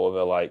resilience.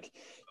 However, like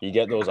you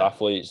get those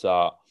athletes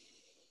that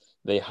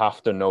they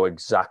have to know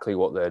exactly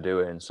what they're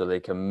doing so they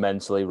can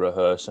mentally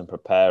rehearse and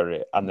prepare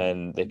it, and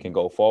then they can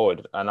go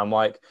forward. And I'm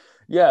like,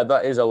 yeah,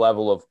 that is a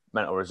level of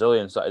mental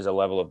resilience. That is a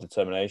level of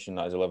determination.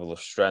 That is a level of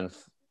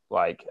strength,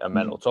 like a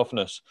mental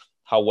toughness.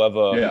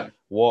 However, Yeah.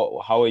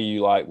 how are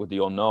you like with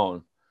the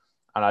unknown?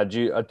 And I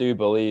do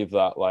believe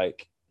that,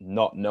 like,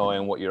 not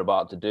knowing what you're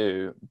about to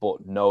do,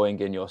 but knowing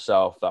in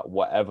yourself that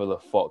whatever the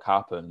fuck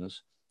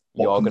happens,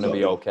 What you're going comes to up, be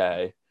yeah.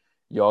 okay.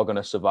 You're going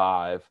to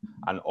survive.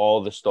 And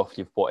all the stuff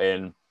you've put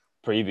in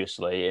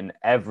previously in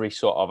every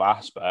sort of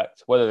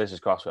aspect, whether this is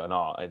CrossFit or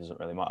not, it doesn't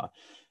really matter.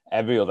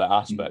 Every other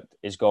aspect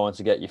is going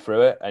to get you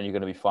through it, and you're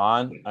going to be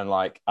fine. And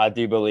like, I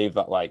do believe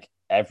that, like,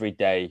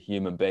 everyday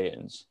human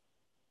beings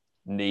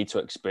need to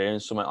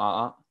experience something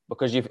like that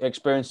because you've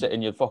experienced it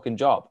in your fucking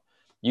job.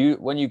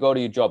 When you go to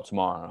your job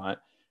tomorrow, right?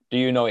 Do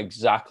you know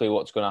exactly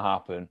what's going to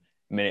happen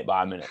minute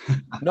by minute?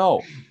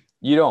 No,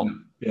 you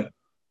don't. Yeah.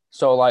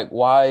 So like,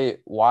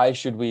 why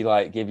should we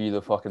like give you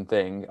the fucking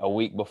thing a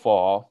week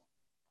before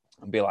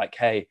and be like,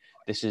 hey,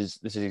 this is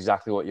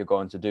exactly what you're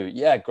going to do?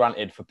 Yeah,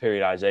 granted, for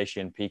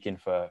periodization, peaking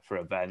for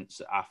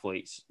events,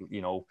 athletes,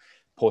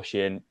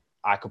 pushing.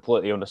 I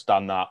completely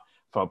understand that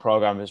from a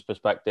programmer's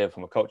perspective,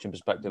 from a coaching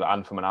perspective,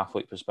 and from an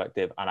athlete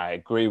perspective, and I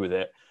agree with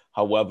it.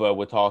 However,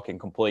 we're talking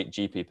complete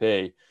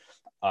GPP,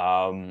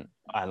 and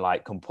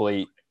like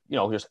complete,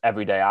 just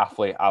everyday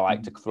athlete. I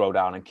like to throw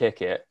down and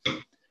kick it,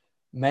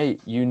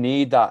 mate. You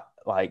need that,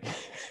 like,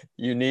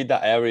 you need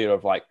that area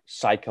of like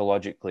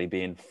psychologically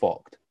being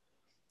fucked.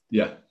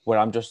 Yeah. Where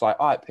I'm just like,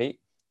 all right, Pete,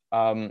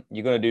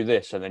 you're gonna do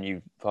this, and then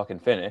you fucking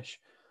finish,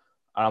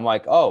 and I'm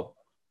like, oh,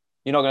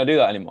 you're not gonna do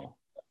that anymore.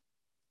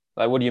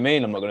 Like, what do you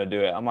mean I'm not going to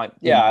do it? I'm like,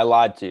 yeah, I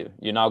lied to you.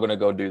 You're now going to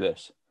go do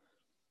this.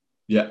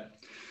 Yeah.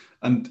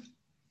 And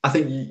I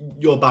think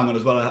you're bang on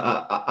as well.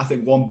 I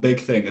think one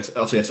big thing,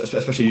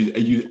 especially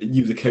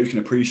you as a coach can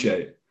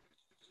appreciate,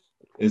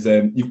 is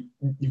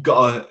you've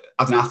got to,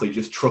 as an athlete,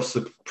 just trust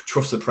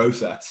the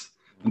process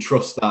and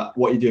trust that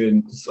what you're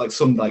doing. Like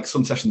some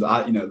sessions that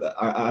I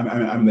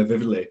remember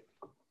vividly,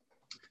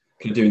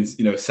 kind of doing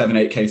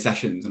 7-8K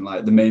sessions, and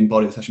like the main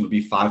body of the session would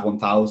be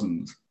 5-1000s,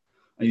 and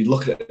you'd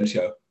look at it and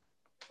go,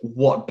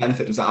 what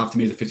benefit does that have to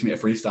me as a 50-meter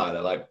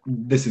freestyler? Like,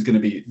 this is going to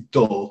be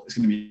dull. It's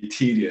going to be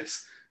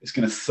tedious. It's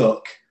going to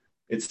suck.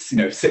 It's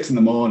 6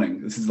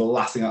 a.m. This is the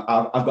last thing I've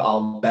got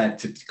out of bed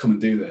to come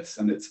and do this,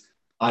 and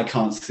I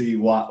can't see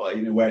where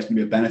it's going to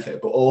be a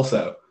benefit. But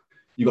also,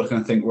 you've got to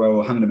kind of think,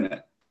 well, hang on a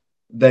minute.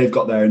 They've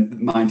got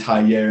my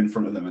entire year in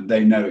front of them, and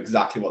they know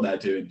exactly what they're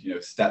doing.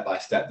 Step by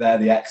step. They're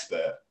the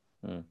expert.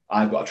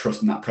 I've got to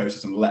trust in that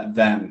process and let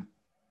them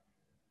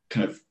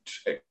kind of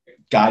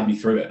guide me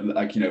through it, and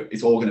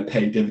it's all going to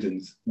pay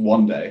dividends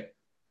one day.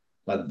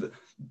 Like,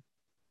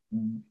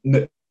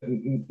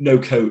 no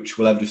coach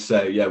will ever just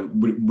say, yeah,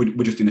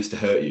 we're just doing this to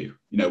hurt you.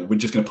 We're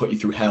just going to put you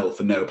through hell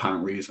for no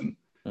apparent reason.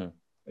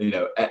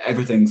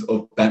 Everything's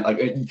up bent. Like,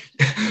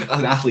 as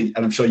an athlete,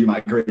 and I'm sure you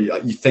might agree,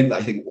 like, you think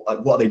like,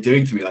 what are they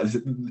doing to me? Like,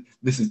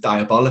 this is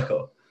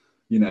diabolical.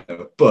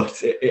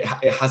 But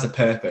it has a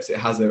purpose. It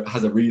has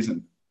a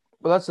reason.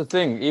 Well, that's the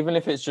thing. Even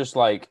if it's just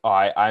like, all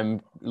right, I'm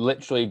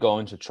literally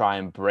going to try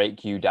and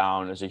break you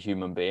down as a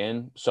human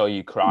being, so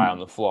you cry on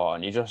the floor,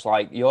 and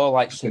you're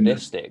like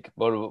sadistic.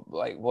 But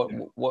like,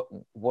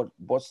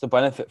 what's the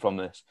benefit from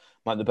this?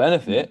 Like, the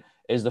benefit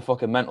is the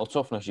fucking mental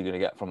toughness you're going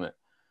to get from it.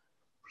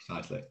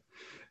 Precisely.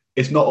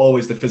 It's not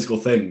always the physical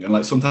thing, and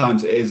like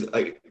sometimes it is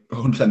like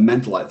 100%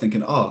 mental. Like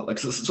thinking, like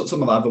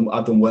some of I've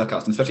done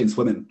workouts, and especially in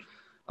swimming,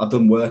 I've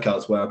done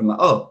workouts where I've been like,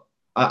 oh,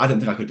 I didn't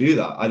think I could do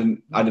that. I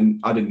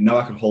didn't know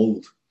I could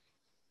hold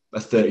a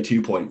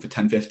 32 point for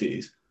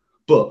 1050s,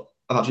 but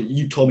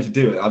you told me to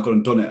do it. I've gone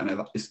and done it,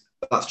 and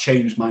that's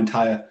changed my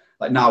entire,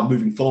 like, now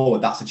moving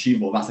forward, that's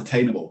achievable, that's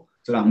attainable.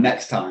 So now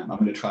next time I'm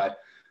going to try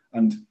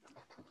and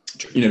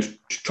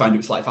try and do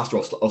it slightly faster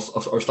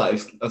or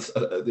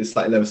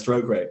slightly lower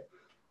stroke rate.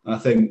 And I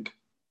think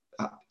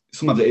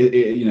sometimes it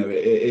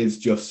is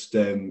just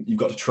you've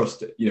got to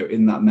trust it,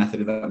 in that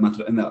method, in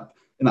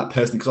that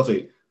person, because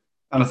obviously,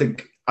 and I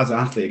think, as an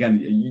athlete, again,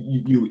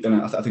 you and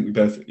I think we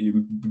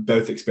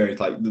both experience,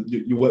 like,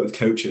 you work with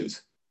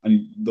coaches,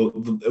 and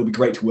it'll be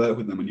great to work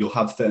with them, and you'll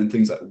have certain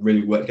things that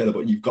really work together,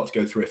 but you've got to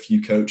go through a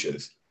few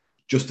coaches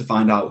just to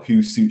find out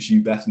who suits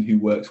you best and who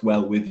works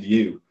well with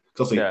you.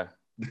 Because obviously,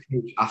 the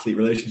coach-athlete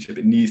relationship,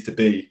 it needs to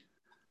be,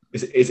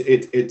 it's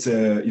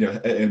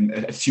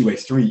a two-way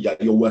street. Yeah,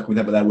 you're working with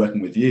them, but they're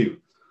working with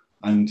you,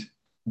 and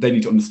they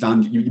need to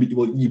understand you.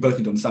 You both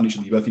need to understand each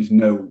other. You both need to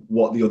know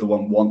what the other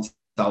one wants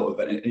out of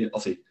it. And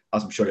obviously,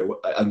 as I'm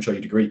sure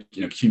you'd agree,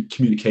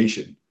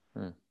 communication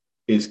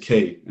is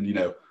key,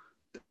 and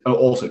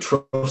also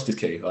trust is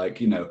key.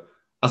 Like,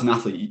 as an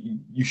athlete,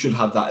 you should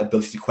have that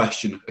ability to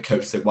question a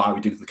coach, say, why are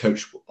we doing this? The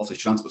coach obviously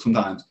should answer, but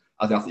sometimes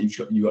as an athlete,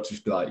 you've got to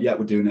just be like, yeah,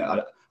 we're doing it.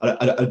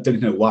 I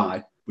don't know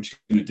why, we're just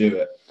going to do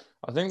it.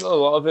 I think a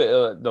lot of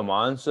it, the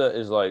mindset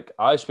is like,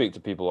 I speak to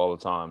people all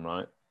the time,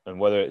 right? And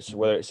whether it's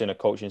in a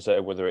coaching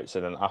setting, whether it's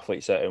in an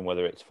athlete setting,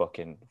 whether it's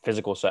fucking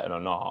physical setting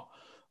or not,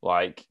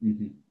 like,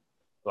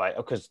 like,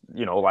 because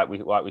like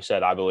we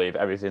said, I believe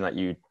everything that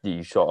you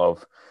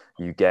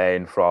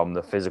gain from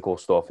the physical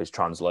stuff is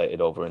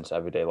translated over into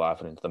everyday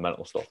life and into the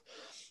mental stuff.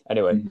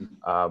 Anyway,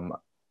 and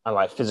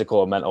like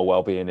physical and mental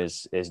well-being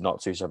is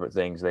not two separate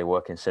things; they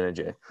work in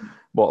synergy.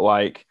 But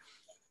like,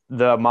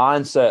 the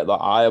mindset that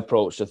I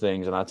approach to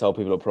things, and I tell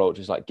people to approach,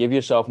 is like, give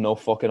yourself no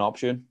fucking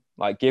option.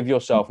 Like, give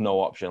yourself no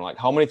option. Like,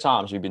 how many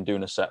times have you been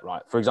doing a set,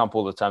 right? For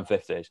example, the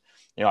 1050s.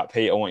 You're like,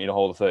 Pete, I want you to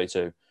hold a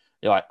 32.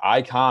 You're like,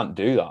 I can't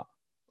do that.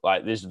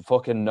 Like, there's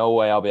fucking no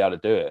way I'll be able to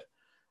do it.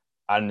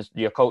 And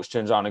your coach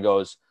turns around and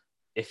goes,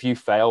 if you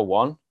fail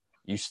one,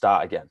 you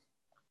start again.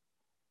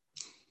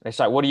 And it's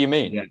like, what do you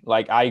mean? Yeah.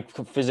 Like, I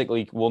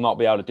physically will not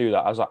be able to do that.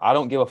 I was like, I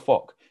don't give a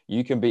fuck.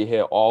 You can be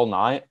here all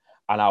night.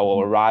 and I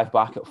will arrive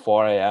back at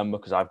 4 a.m.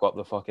 because I've got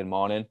the fucking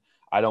morning.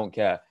 I don't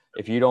care.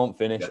 If you don't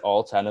finish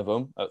all 10 of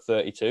them at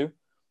 32,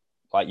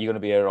 like you're going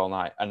to be here all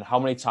night. And how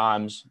many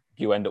times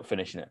do you end up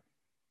finishing it?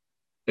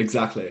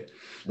 Exactly.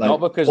 Like, not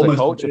because the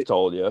coach have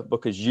told you,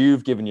 because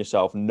you've given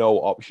yourself no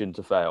option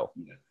to fail.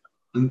 Yeah.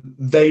 And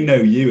they know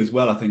you as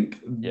well. I think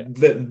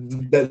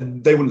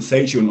they wouldn't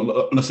say to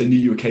you unless they knew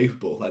you were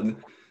capable. Like,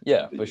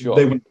 yeah, for sure.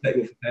 They wouldn't take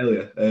it for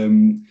failure.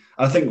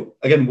 I think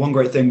again, one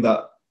great thing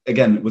that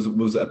again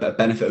was a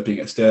benefit of being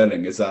at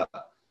Stirling is that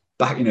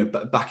back in the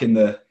back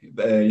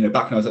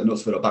when I was at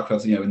Knutsford, or back when I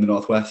was in the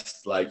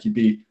Northwest, like you'd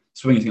be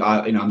swinging.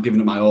 I'm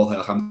giving it my all here.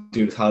 Like, I'm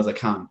doing as hard as I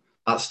can.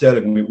 At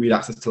Stirling, we had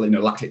access to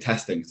lactate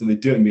testing, so they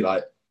do it and be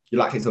like,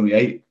 your lactate's only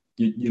 8.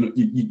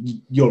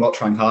 You're not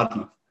trying hard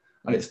enough.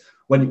 And it's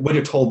when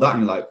you're told that,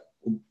 and you're like,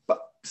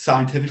 but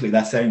scientifically,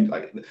 they're saying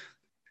like,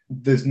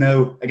 there's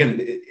no, again,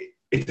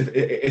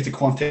 it's a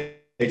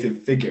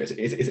quantitative figure.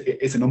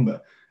 It's a number,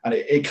 and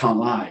it can't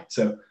lie.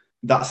 So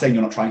that's saying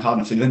you're not trying hard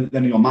enough. So then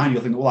in your mind,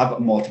 you're thinking, well, I've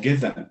got more to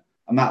give them,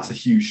 and that's a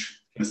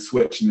huge kind of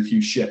switch and a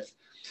huge shift.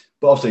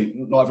 But obviously,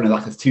 not everyone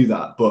has access to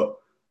that, but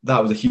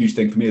that was a huge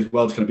thing for me as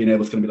well, to kind of being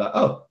able to kind of be like,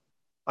 oh,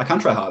 I can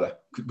try harder,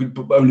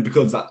 but only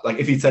because that, like,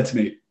 if he'd said to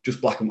me,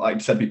 just black and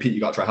white, said to me, Pete, you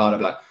got to try harder, I'd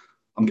be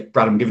like,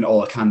 Brad, I'm giving it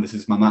all I can. This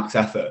is my max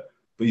effort.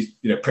 But he's,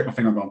 prick my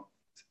finger and gone,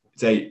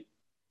 it's 8.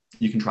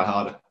 You can try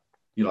harder.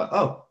 You're like,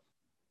 oh,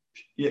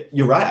 yeah,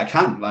 you're right, I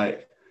can.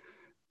 Like,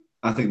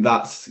 I think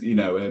that's,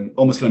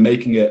 almost kind of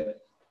making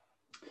it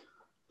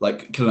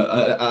like, kind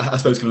of, I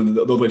suppose kind of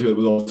the other way to do it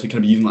was also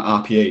kind of using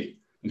like RPE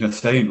and kind of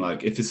saying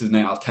like, if this is an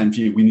 8 out of 10 for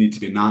you, we need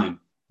to be a 9.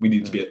 We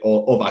need to be,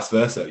 or vice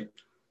versa.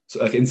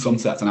 So like in some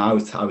sets, and I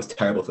was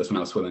terrible for this when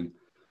I was swimming.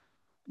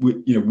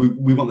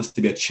 We want this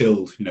to be a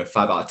chilled, 5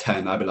 out of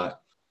 10. I'd be like,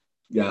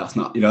 yeah, that's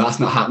not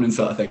happening,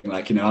 sort of thing.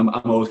 Like, I'm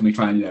always going to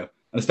try and, and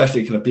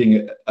especially kind of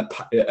being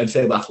a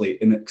disabled athlete,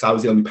 because I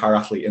was the only para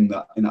athlete in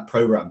that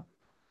program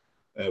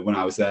when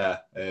I was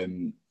there.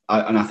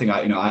 I think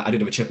I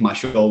did have a chip on my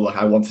shoulder. Like,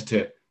 I wanted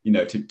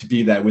to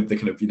be there with the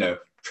kind of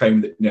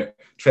train with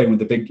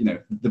the big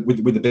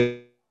with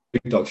the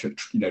big dogs,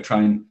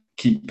 try and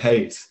keep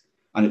pace.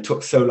 And it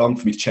took so long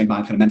for me to change my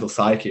kind of mental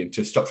psyche and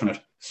to stop trying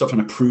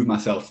to prove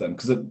myself to them,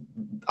 because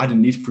I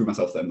didn't need to prove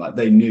myself to them. Like,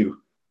 they knew,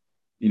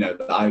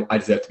 that I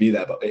deserved to be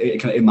there. But it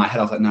kind of in my head,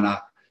 I was like, no,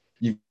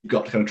 you've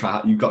got to kind of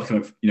try. You've got to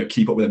kind of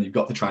keep up with them. You've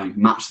got to try and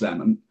match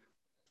them. And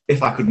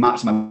if I could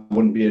match them, I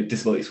wouldn't be a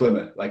disability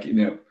swimmer. Like,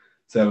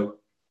 so,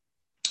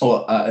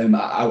 or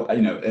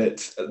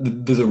it's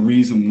there's a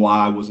reason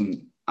why I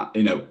wasn't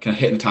kind of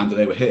hitting the times that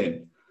they were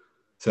hitting.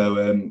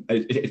 So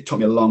it took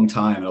me a long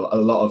time, a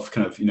lot of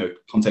kind of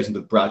conversations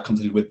with Brad,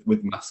 conversations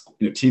with my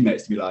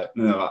teammates to be like,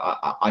 no,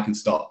 I can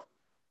stop,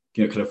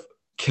 kind of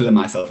killing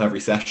myself every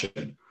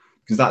session,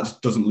 because that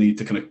just doesn't lead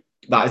to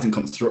that isn't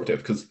constructive,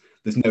 because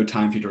there's no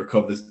time for you to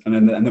recover. And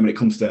then when it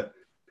comes to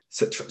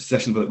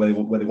sessions where they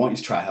want you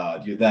to try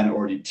hard, you're then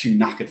already too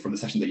knackered from the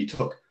session that you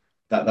took.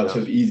 That was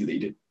so easy that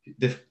you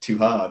did too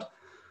hard.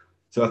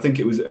 So I think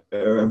it was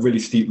a really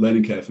steep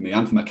learning curve for me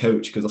and for my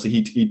coach, because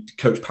obviously he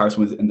coached Paris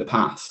swimmers in the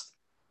past,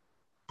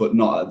 but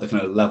not at the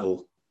kind of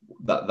level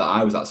that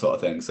I was at, sort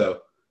of thing.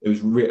 So it was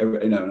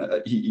really,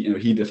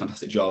 he did a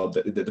fantastic job.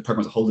 The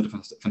program as a whole did a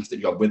fantastic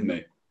job with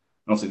me.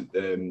 And obviously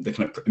the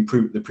kind of the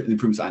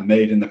improvements that I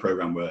made in the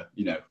program were,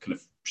 kind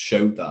of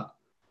showed that.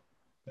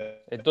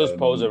 It does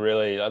pose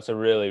that's a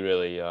really,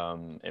 really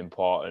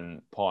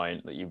important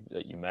point that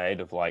you made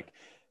of like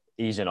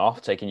easing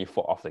off, taking your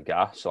foot off the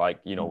gas. Like,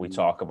 we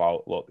talk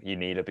about, look, you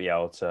need to be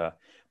able to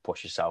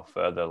push yourself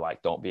further.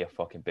 Like, don't be a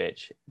fucking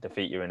bitch,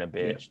 defeat your inner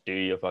bitch, do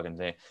your fucking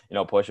thing,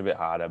 push a bit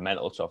harder,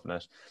 mental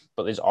toughness.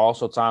 But there's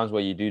also times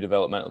where you do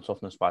develop mental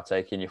toughness by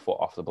taking your foot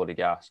off the bloody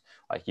gas.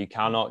 Like, you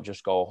cannot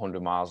just go 100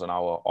 miles an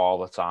hour all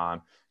the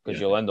time, because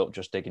you'll end up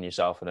just digging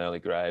yourself an early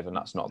grave, and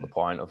that's not the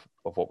point of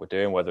what we're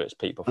doing, whether it's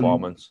peak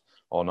performance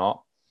or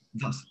not.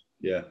 That's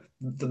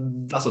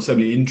why so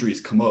many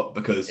injuries come up,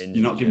 because you're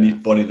not giving your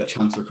body that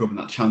chance to recover and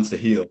that chance to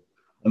heal.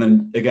 And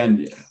then again,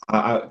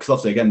 because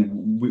obviously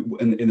again, we,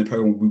 in the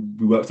program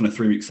we worked on a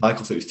 3-week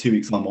cycle, so it was 2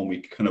 weeks on, 1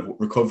 week kind of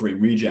recovery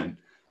and regen.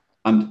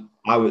 And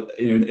I was,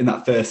 in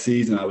that first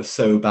season, I was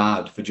so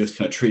bad for just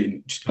kind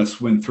of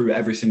swim through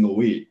every single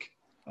week.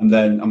 And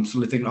then I'm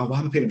suddenly thinking, oh, why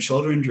am I picking up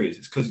shoulder injuries?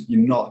 It's because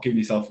you're not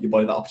giving your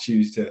body that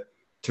opportunity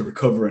to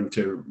recover and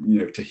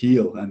to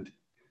heal. And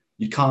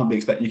you can't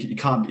expect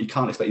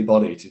your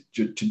body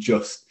to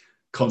just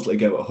constantly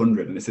go at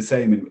 100. And it's the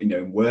same in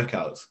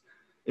workouts.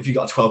 If you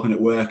got a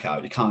 12-minute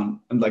workout, you can't.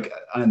 And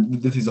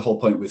this is the whole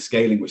point with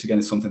scaling, which again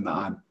is something that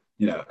I'm,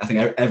 I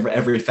think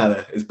every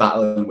fella is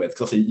battling with.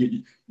 Because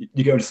you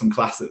go into some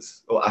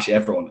classes, or actually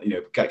everyone,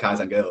 guys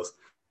and girls,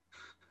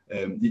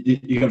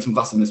 you go into some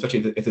classes, and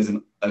especially if there's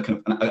an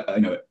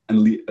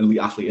elite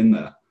athlete in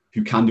there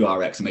who can do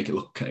RX and make it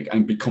look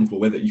and be comfortable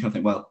with it, you kind of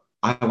think, well,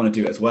 I want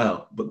to do it as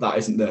well, but that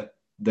isn't the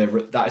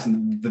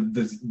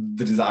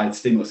desired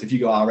stimulus. If you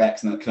go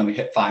RX and can only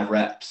hit 5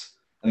 reps,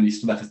 and then you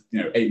still left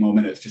 8 more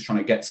minutes just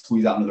trying to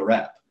squeeze out another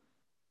rep,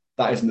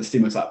 that isn't the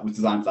stimulus that was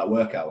designed for that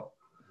workout.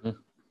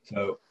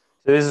 So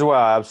This is why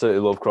I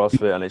absolutely love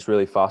CrossFit, and it's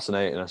really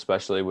fascinating,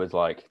 especially with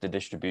like the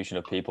distribution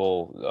of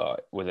people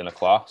within a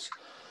class.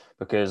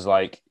 Because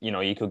like, you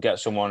know, you could get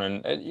someone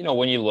and, you know,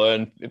 when you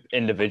learn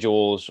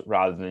individuals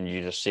rather than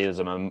you just see as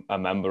a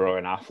member or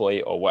an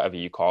athlete or whatever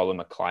you call them,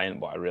 a client,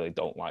 but I really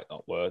don't like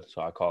that word.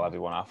 So I call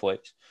everyone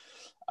athletes.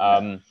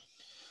 Yeah.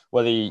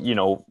 Whether, you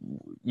know,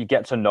 you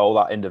get to know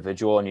that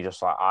individual and you're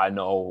just like, I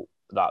know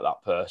that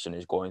that person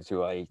is going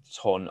through a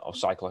ton of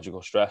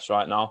psychological stress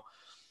right now.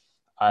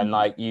 And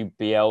like you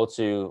be able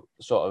to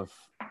sort of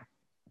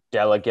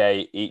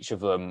delegate each of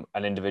them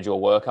an individual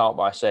workout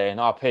by saying,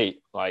 oh,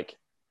 Pete, like,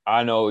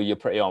 I know you're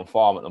pretty on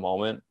form at the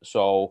moment.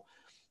 So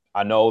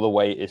I know the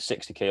weight is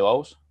 60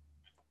 kilos.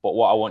 But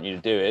what I want you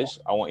to do is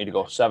I want you to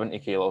go 70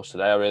 kilos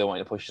today. I really want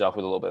you to push yourself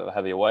with a little bit of a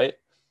heavier weight.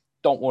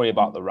 Don't worry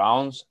about the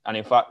rounds. And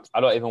in fact,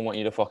 I don't even want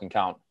you to fucking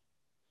count.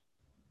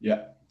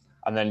 Yeah.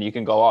 And then you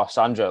can go, oh,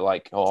 Sandra,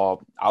 like, or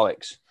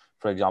Alex,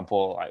 for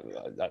example,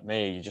 like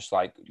me, you're just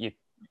like,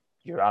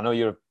 I know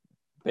you're a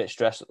bit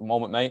stressed at the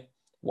moment, mate.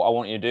 What I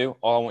want you to do,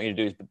 all I want you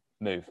to do is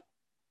move.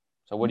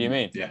 So what do you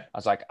mean? Yeah. I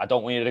was like, I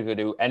don't want you to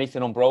do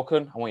anything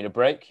unbroken. I want you to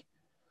break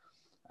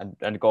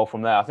and go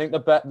from there. I think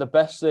the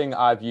best thing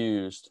I've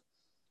used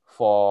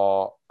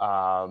for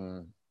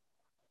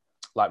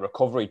like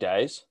recovery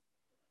days,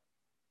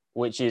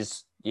 which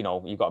is, you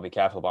know, you've got to be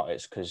careful about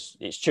it because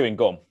it's chewing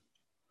gum,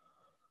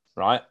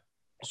 right?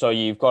 So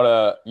you've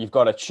got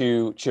to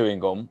chew chewing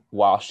gum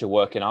whilst you're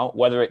working out,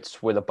 whether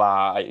it's with a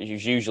bar.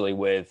 It's usually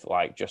with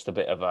like just a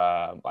bit of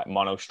a like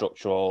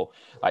monostructural,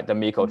 like the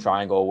Miko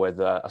triangle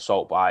with a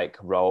assault bike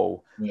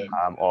row,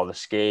 or the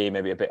ski,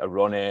 maybe a bit of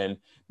running,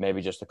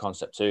 maybe just a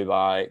Concept 2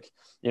 bike,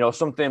 you know,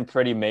 something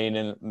pretty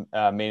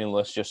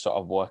meaningless, just sort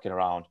of working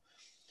around.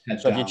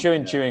 Head So if you're down.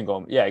 chewing chewing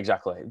gum, yeah,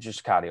 exactly,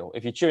 just cardio.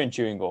 If you're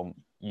chewing gum,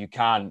 you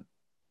can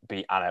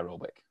be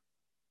anaerobic.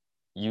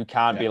 You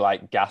can't be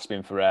like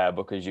gasping for air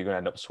because you're going to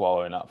end up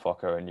swallowing that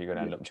fucker and you're going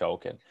to end up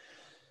choking.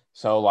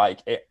 So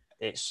like it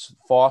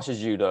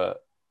forces you to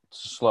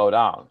slow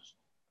down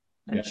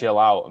and chill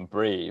out and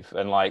breathe.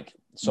 And like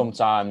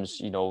sometimes,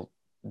 you know,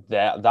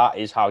 that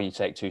is how you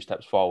take 2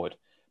 steps forward,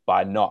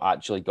 by not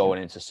actually going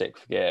into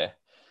 6th gear.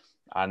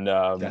 And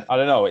I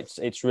don't know,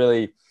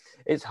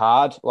 it's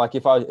hard. Like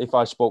if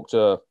I spoke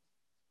to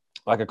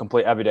like a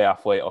complete everyday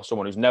athlete or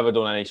someone who's never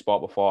done any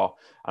sport before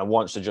and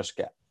wants to just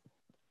get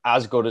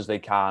as good as they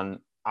can,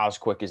 as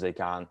quick as they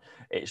can,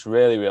 it's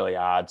really, really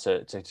hard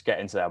to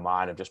get into their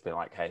mind of just being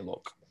like, hey,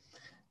 look,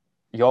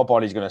 your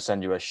body's going to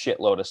send you a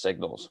shitload of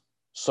signals.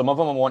 Some of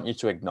them I want you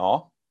to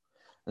ignore,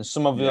 and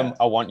some of them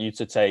I want you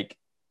to take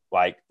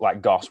like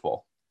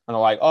gospel. And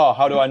they're like, oh,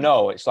 how do I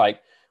know? It's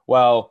like,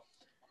 well,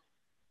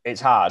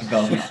 it's hard.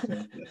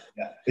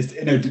 It's,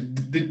 you know,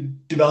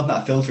 developing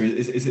that filter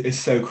is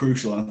so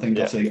crucial. And I think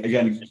obviously,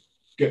 again,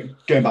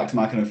 going back to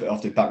my kind of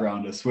obviously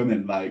background of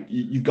swimming, like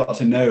you've got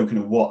to know kind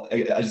of what,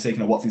 as you say,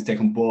 kind of what things to take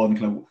on board and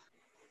kind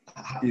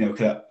of, you know,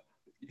 kind of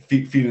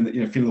feeling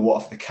the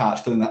water for the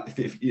catch, feeling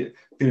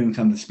kind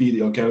of the speed that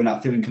you're going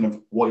at, feeling kind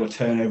of what your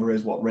turnover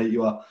is, what rate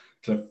you are,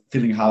 kind of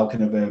feeling how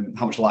kind of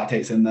how much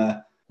lactate's in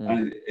there.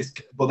 And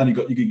but then you've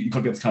got to be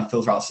able to kind of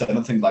filter out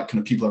certain things like kind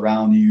of people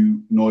around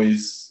you,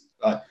 noise.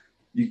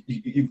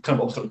 You kind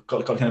of also got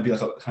to kind of be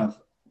like a kind of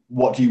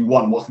what do you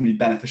want, what's going to be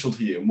beneficial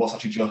to you, and what's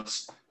actually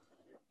just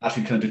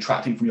actually kind of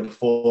detracting from your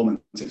performance.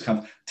 It's kind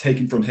of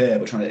taking from here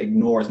but trying to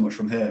ignore as much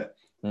from here.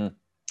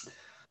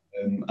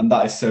 And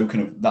that is so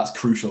kind of, that's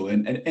crucial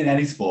in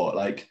any sport.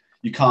 Like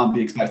you can't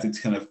be expected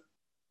to kind of,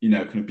 you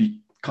know, kind of be,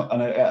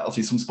 and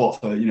obviously some sports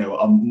are, you know,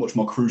 are much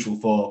more crucial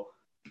for,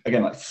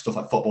 again, like stuff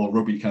like football,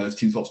 rugby, kind of those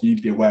team sports. You need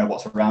to be aware of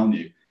what's around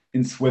you.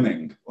 In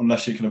swimming,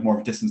 unless you're kind of more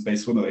of a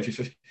distance-based swimmer, if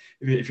you're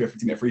a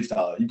 50-meter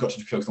freestyler, you've got to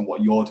focus on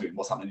what you're doing,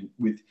 what's happening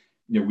with,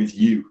 you know, with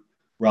you,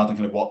 rather than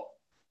kind of what,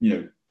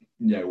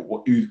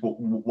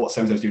 what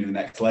so-and-so's doing in the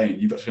next lane.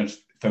 You've got to kind of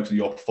focus on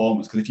your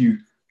performance, because if you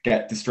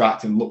get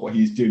distracted and look what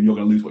he's doing, you're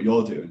going to lose what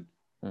you're doing.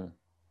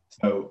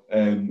 So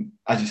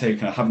as you say,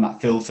 kind of having that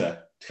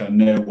filter to kind of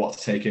know what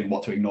to take in,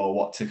 what to ignore,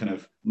 what to kind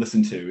of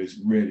listen to is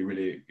really,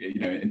 really,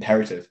 you know,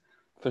 imperative.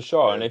 For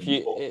sure. And if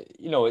you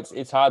know,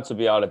 it's hard to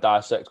be able to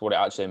dissect what it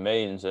actually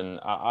means.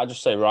 And I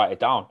just say, write it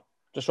down.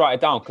 Just write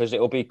it down, because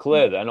it'll be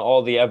clear then.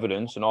 All the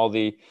evidence and all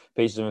the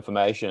pieces of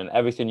information and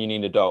everything you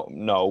need to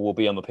know will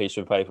be on the piece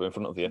of paper in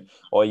front of you.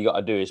 All you got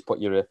to do is put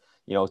your,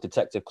 you know,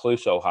 Detective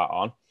Clouseau hat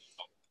on,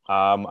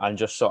 and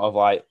just sort of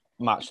like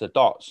match the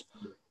dots.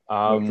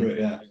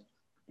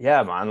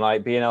 Yeah, man.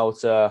 Like being able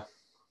to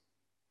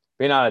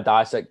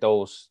dissect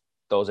those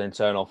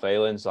internal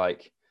feelings,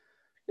 like,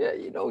 yeah,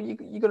 you know, you're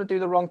going to do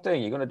the wrong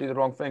thing. You're going to do the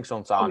wrong thing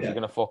sometimes. You're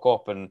going to fuck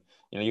up and,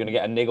 you know, you're going to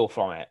get a niggle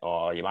from it,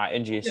 or you might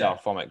injure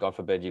yourself from it. God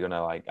forbid, you're going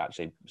to like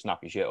actually snap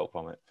your shit up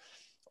from it.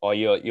 Or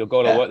you'll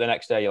go to work the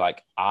next day, you're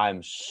like,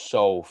 I'm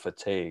so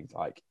fatigued.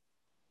 Like,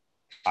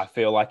 I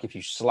feel like if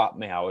you slapped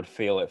me, I would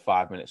feel it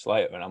 5 minutes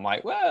later. And I'm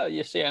like, well,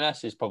 your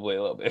CNS is probably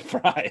a little bit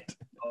fried.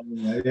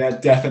 Yeah,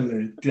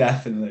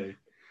 definitely.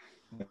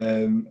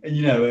 And,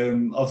 you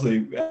know,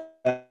 obviously,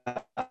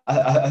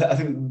 I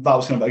think that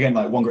was kind of, again,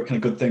 like one kind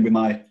of good thing with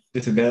my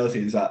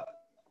disability is that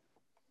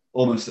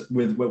almost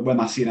with when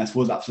my CNS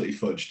was absolutely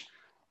fudged,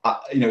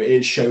 it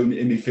is shown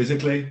in me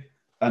physically.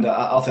 And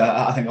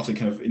I think obviously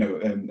kind of,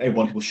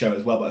 everyone people show it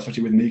as well, but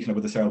especially with me kind of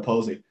with the cerebral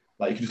palsy,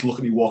 like you can just look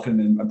at me walking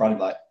in and Bradley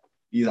like,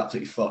 he's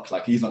absolutely fucked.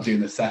 Like he's not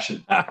doing this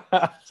session.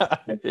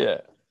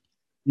 Yeah.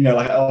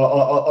 Like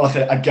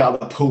I'd get out of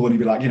the pool and he'd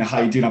be like,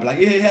 how you doing? I'd be like,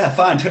 yeah,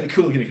 fine, totally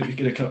cool.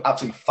 Kind of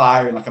absolutely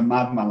firing like a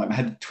madman, like my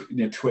head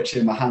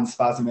twitching, my hands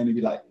spasming, and he'd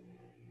be like,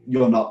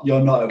 you're not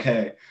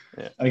okay.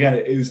 Yeah. And again,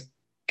 it was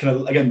kind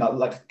of, again, that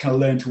like kind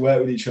of learn to work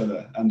with each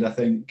other. And I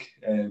think,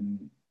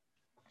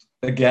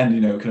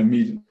 again, kind of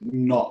me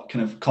not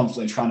kind of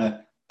constantly trying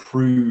to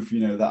prove,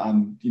 that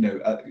I'm,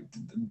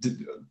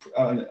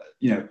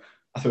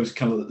 I suppose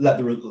kind of let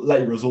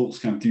your results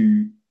kind of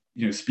do,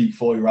 speak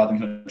for you rather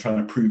than kind of trying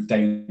to prove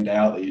day in, day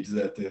out that you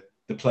deserve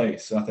the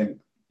place. So I think,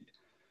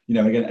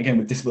 again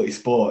with disability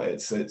sport,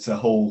 it's a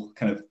whole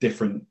kind of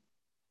different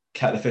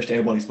kettle of fish to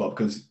able-bodied sport,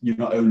 because you're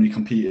not only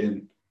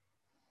competing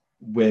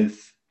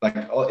with like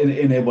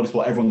in able-bodied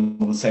sport,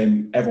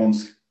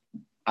 everyone's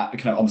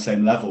kind of on the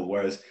same level,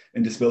 whereas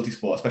in disability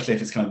sport, especially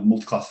if it's kind of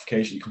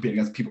multi-classification, you compete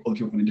against other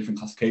people in different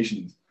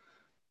classifications.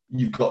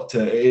 You've got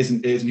to, it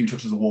isn't who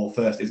touches the wall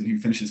first, it isn't who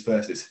finishes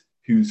first, it's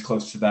who's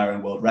closest to their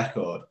own world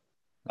record.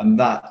 And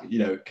that,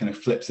 kind of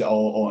flips it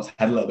all on its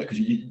head a little bit, because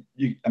you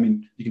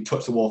can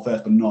touch the wall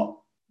first but not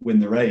win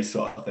the race,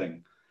 sort of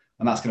thing.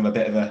 And that's kind of a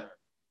bit of a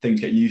thing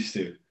to get used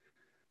to.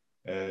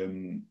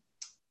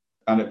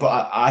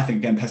 But I think,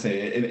 again, personally,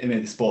 it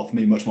made the sport for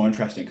me much more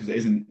interesting, because it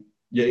isn't,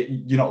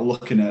 you're not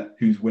looking at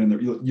who's winning,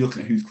 you're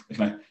looking at who's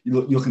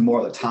you're looking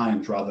more at the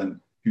times rather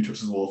than who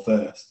touches the wall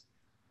first.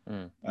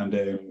 And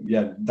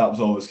that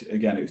was always,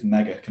 again, it was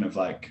mega kind of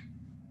like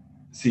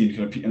seeing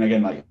kind of, and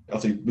again, like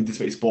obviously with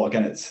disability sport,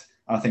 again, it's,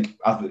 I think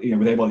with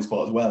able-bodied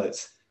sport as well,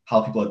 it's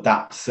how people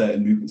adapt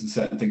certain movements and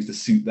certain things to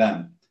suit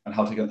them and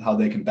how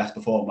they can best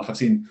perform. Like I've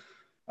seen,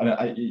 and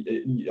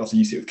also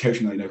you see it with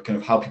coaching, kind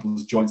of how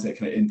people's joints they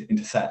kind of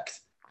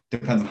intersect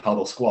depends on how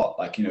they'll squat.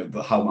 Like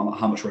how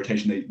much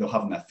rotation they'll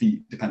have on their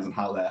feet depends on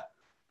how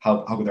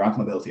good their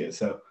ankle mobility is.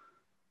 So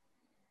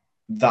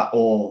that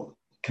all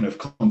kind of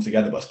comes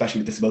together, but especially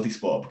with disability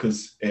sport,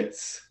 because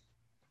it's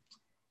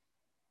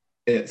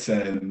a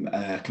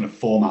kind of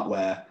format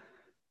where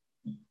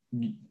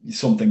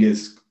something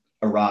is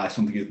awry,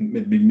 something is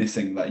maybe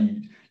missing, that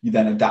you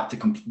then adapt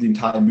to the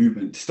entire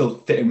movement to still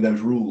fit in with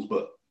those rules,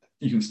 but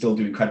you can still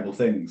do incredible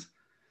things.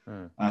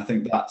 And I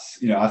think that's,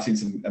 I've seen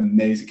some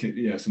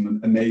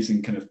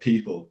amazing kind of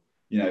people,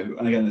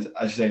 and again,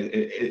 as you say,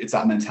 it's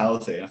that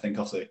mentality. And I think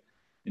also,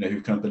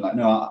 who've kind of been like,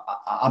 no,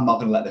 I'm not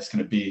going to let this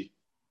kind of be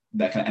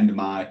that kind of end of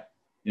my,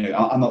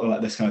 I'm not going to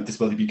let this kind of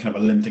disability be kind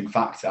of a limiting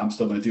factor. I'm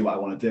still going to do what I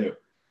want to do.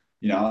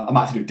 I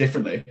might have to do it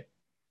differently,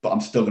 but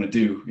I'm still going to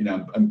do,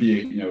 and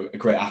be, a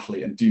great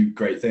athlete and do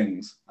great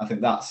things. I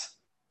think that's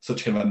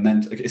such kind of a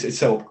mental, it's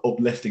so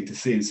uplifting to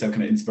see and so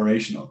kind of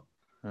inspirational.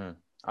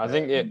 I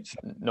think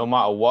no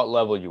matter what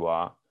level you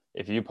are,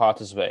 if you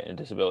participate in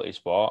disability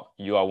sport,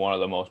 you are one of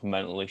the most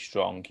mentally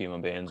strong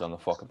human beings on the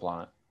fucking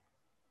planet.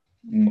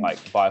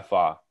 Like by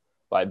far,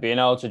 like being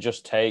able to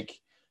just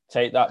take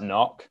that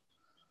knock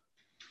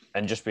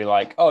and just be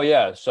like, oh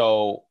yeah,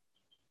 so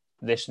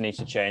this needs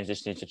to change.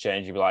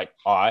 You'd be like,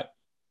 all right,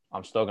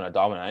 I'm still going to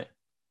dominate.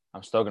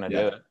 I'm still going to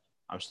do it.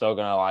 I'm still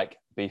going to like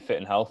be fit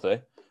and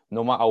healthy.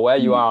 No matter where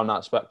you are on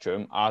that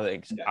spectrum, I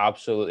think it's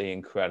absolutely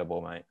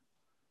incredible, mate.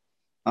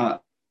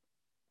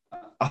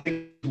 I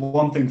think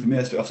one thing for me,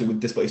 obviously with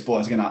disability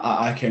sports, again,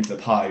 I came to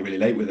the party really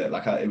late with it.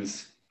 Like I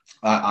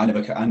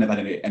never had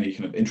any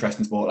kind of interest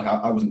in sport. Like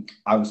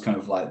I was kind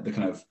of like the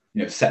kind of,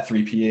 set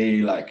 3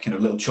 PE, like kind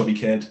of little chubby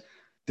kid,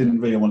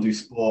 didn't really want to do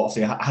sport.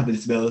 Obviously I had the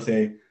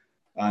disability,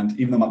 and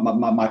even though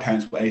my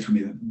parents were ace with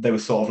me, they were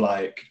sort of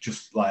like,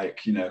 just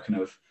like, kind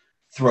of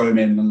throw him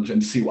in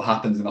and see what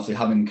happens. And obviously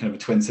having kind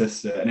of a twin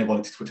sister, an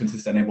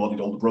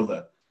able-bodied older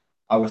brother,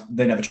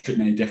 they never treated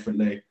me any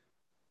differently.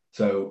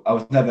 So I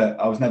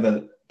was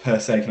never per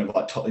se kind of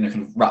like kind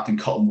of wrapped in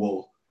cotton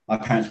wool. My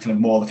parents were kind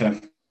of more the kind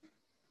of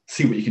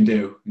see what you can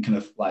do and kind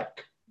of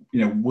like,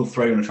 we'll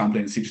throw you on a trampoline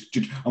and see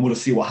and we'll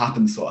just see what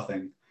happens, sort of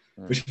thing.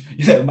 Which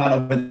might not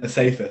have been the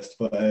safest,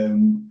 but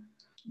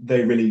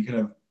they really kind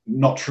of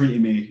not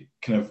treating me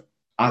kind of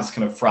as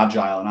kind of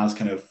fragile and as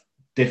kind of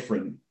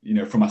different,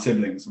 from my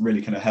siblings,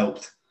 really kind of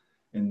helped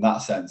in that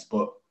sense.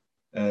 But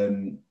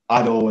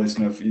I'd always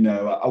kind of,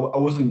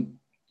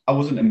 I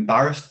wasn't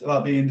embarrassed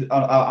about being.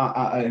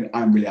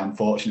 I'm really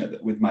unfortunate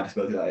that with my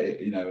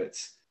disability,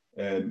 it's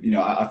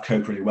I've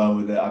coped really well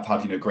with it. I've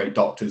had great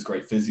doctors,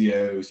 great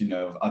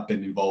physios. I've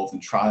been involved in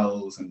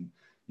trials and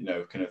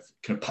kind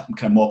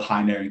of more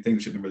pioneering things,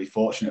 which have been really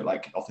fortunate,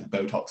 like off the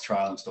Botox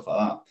trial and stuff like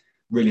that.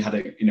 Really had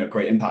a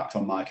great impact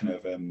on my kind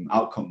of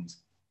outcomes.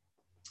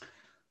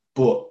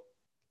 But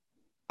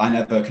I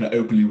never kind of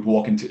openly would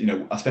walk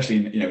into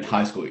especially in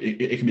high school,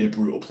 it can be a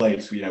brutal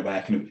place where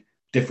kind of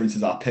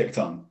differences are picked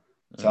on.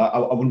 So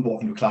I wouldn't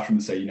walk into a classroom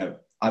and say,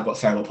 I've got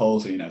cerebral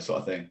palsy,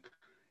 sort of thing.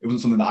 It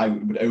wasn't something that I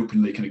would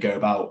openly kind of go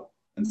about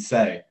and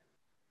say.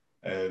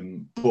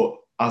 But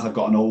as I've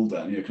gotten older,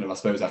 kind of, I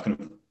suppose I've kind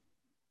of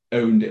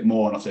owned it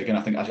more. And also, again,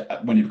 I think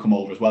when you become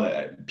older as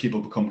well,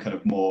 people become kind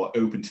of more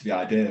open to the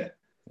idea.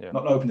 Yeah.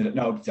 Not open to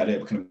the idea,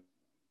 but kind of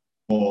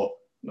more,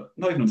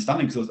 not even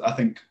understanding, because I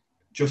think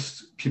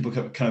just people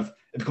kind of,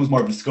 it becomes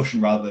more of a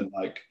discussion rather than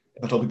like,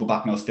 if I told people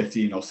back when I was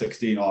 15 or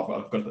 16, or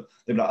I've got,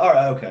 they'd be like, all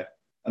right, okay.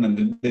 And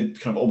then they'd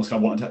kind of almost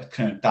kind of want to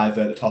kind of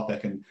divert the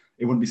topic, and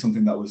it wouldn't be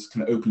something that was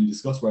kind of openly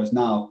discussed. Whereas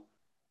now,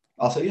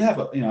 I'll say, yeah, I've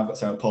got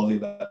cerebral palsy,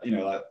 but,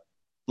 like,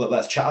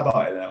 let's chat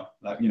about it now.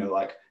 Like,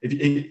 like if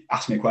you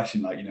ask me a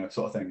question, like,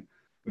 sort of thing,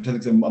 which I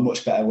think is a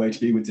much better way to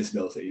be with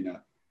disability,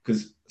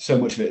 because so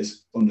much of it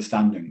is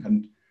understanding.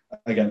 And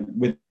again,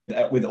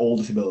 with all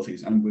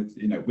disabilities and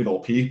with all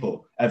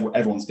people,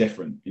 everyone's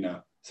different,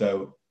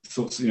 so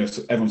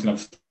everyone's going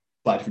to have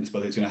slightly different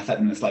disabilities. It's going to affect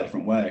them in a slightly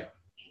different way.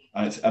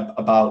 And it's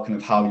about kind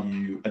of how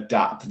you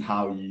adapt and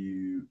how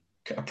you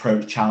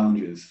approach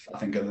challenges, I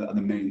think, are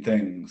the main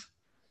things.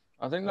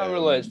 I think that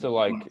relates to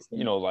like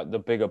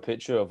the bigger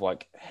picture of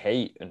like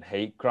hate and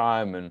hate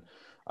crime and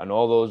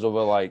all those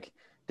other like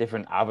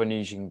different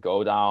avenues you can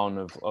go down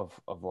of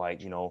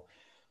like,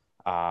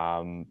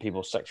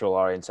 people's sexual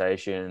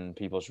orientation,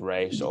 people's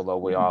race, although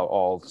we are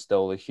all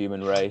still the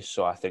human race.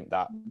 So I think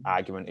that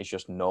argument is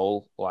just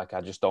null. Like,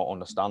 I just don't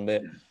understand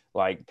it.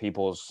 Like,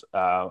 people's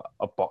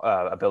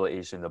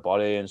abilities in the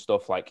body and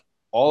stuff, like,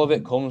 all of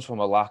it comes from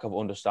a lack of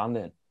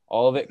understanding.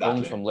 All of it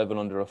comes from living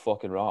under a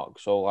fucking rock.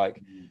 So, like,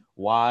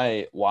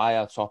 why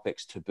are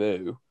topics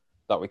taboo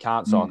that we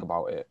can't talk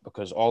about it?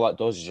 Because all that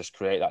does is just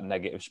create that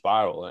negative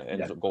spiral, and it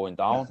ends up going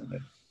down. Definitely.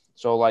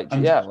 So, like,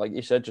 like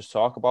you said, just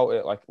talk about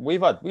it. Like,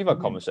 we've had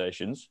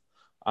conversations,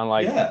 and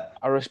like,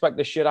 I respect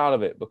the shit out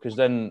of it, because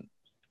then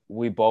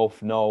we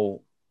both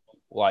know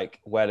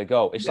like where to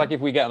go. It's like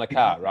if we get in a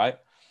car, right,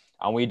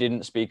 and we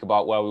didn't speak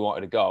about where we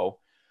wanted to go,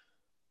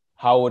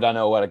 how would I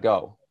know where to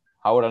go?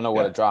 How would I know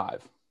where to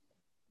drive?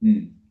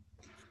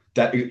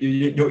 That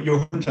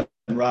you're 100%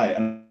 right,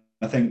 and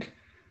I think,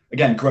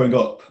 again, growing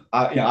up,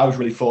 I was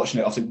really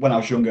fortunate. Obviously, when I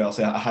was younger,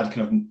 I had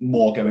kind of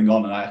more going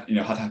on, and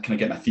I had to kind of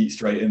get my feet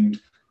straightened,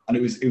 and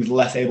it was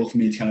less able for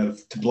me to kind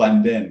of to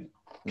blend in,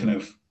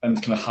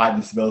 and kind of hide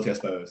the disability, I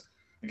suppose.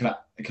 Kind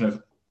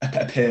of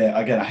appear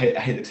again. I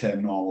hate the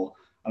term normal,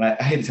 and I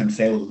hate the term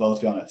disabled as well,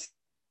 to be honest.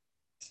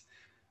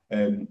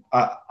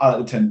 I like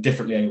the term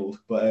differently abled,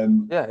 but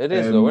yeah, it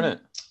is though, isn't it?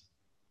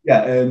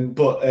 Yeah,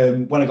 but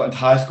when I got into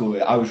high school,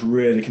 I was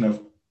really kind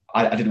of,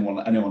 I didn't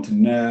want anyone to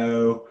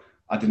know.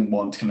 I didn't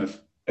want to kind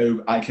of,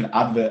 I can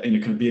advert,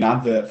 kind of be an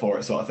advert for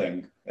it, sort of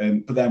thing.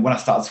 But then when I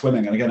started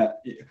swimming, and again,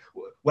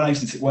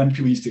 when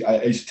people used to,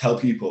 I used to tell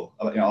people,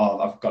 oh,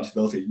 I've got a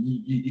disability.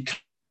 You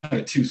kind of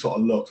get two sort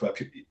of looks where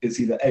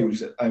it's either A,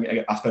 which is,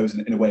 I suppose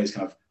in a way is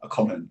kind of a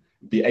common,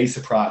 be a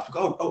surprise. Like,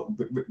 oh,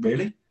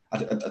 really? I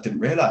didn't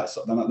realise.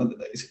 So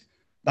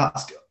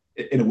that's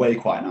in a way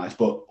quite nice,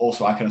 but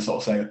also I kind of sort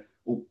of say,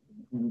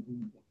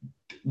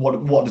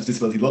 what does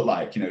disability look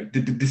like?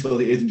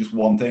 Disability isn't just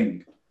one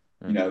thing.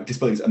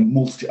 Disability is a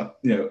multitude,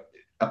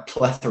 a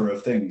plethora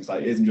of things.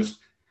 Like, it isn't just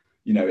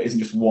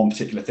one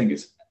particular thing.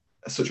 It's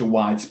such a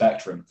wide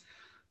spectrum.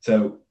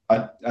 So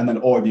and then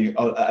already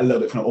a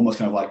little bit kind of almost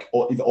kind of like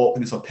either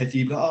awkwardness or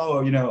pity. But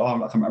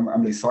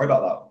I'm really sorry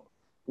about that.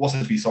 What's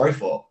there to be sorry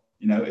for?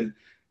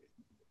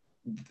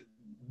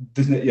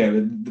 There's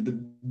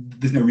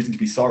no reason to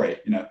be sorry.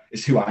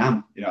 It's who I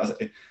am.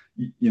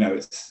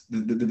 It's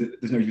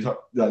there's no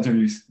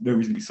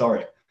reason to be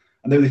sorry.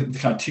 And those are the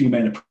kind of two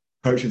main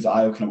approaches that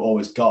I kind of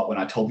always got when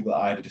I told people that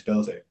I had a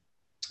disability.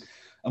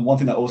 And one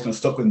thing that always kind of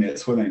stuck with me at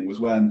swimming was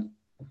when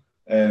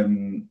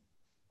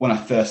I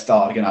first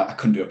started. Again, I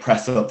couldn't do a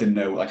press up, didn't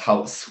know like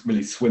how to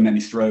really swim any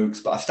strokes,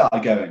 but I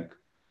started going.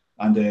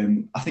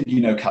 And I think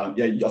Callum.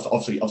 Yeah,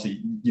 obviously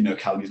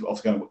Callum. He's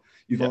obviously going.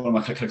 He's one of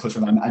my kind of close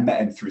friends. I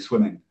met him through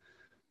swimming.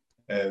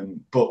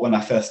 But when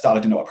I first started,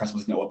 I didn't know what press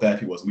was, didn't know what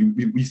burpee was. And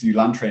we used to do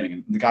land training,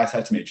 and the guy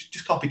said to me,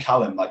 just copy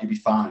Callum, like, you'll be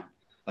fine.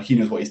 Like, he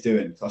knows what he's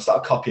doing. So I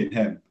started copying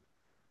him.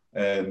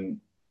 But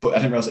I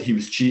didn't realize that he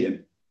was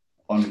cheating.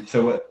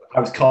 So I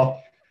was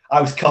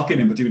copying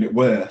him, but doing it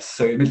worse.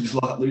 So it made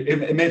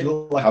it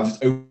look like I was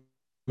just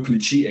openly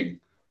cheating.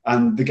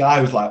 And the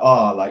guy was like,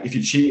 oh, like, if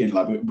you're cheating,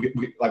 like,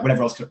 like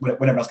whenever else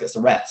gets the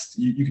rest,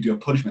 you can do a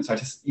punishment. So I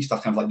just used to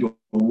have kind of like do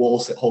a wall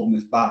sit holding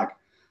this bag.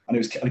 And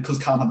because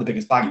Callum had the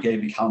biggest bag, he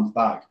gave me Callum's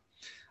bag.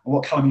 And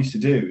what Callum used to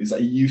do is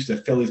that he used to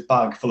fill his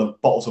bag full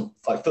of bottles of,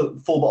 like,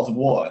 full bottles of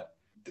water,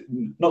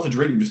 not to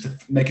drink, just to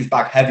make his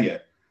bag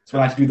heavier. So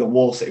when I had to do the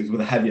wall sit, it was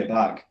with a heavier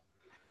bag.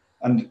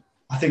 And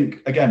I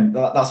think, again,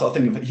 that sort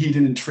of thing, he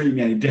didn't treat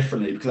me any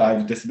differently because I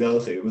had a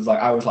disability. It was like,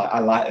 I was like, I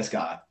like this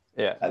guy.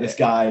 Yeah. Like, this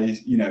guy,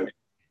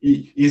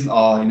 he isn't,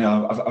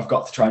 I've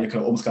got to try and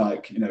kind of almost kind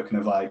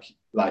of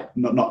like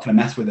not kind of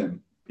mess with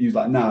him. He was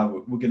like,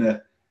 no, we're going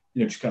to,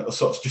 just kind of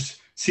sort of just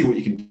see what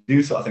you can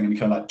do, sort of thing, and you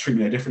kind of like treat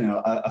me differently.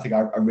 I think I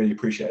really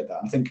appreciate that.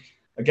 And I think,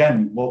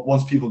 again,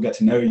 once people get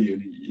to know you,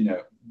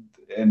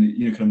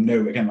 and kind of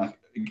know, again, like,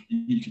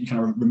 you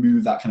kind of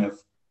remove that kind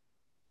of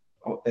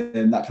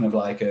that kind of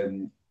like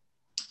that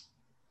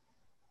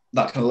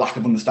kind of lack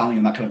of understanding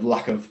and that kind of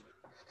lack of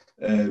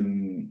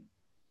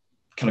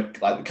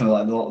like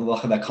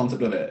their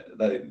concept of it.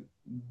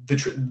 They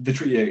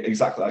treat you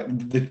exactly like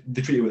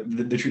they treat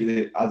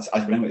you as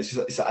anyway.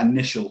 It's that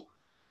initial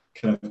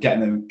kind of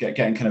getting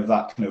kind of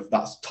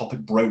that topic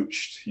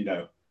broached, you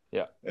know.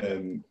 Yeah.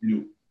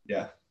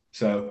 Yeah.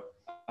 So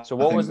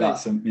what was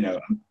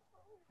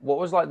what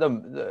was like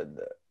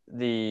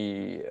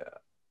the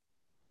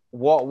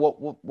what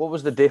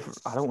was the difference?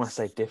 I don't want to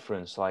say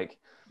difference. Like,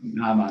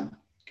 nah, man.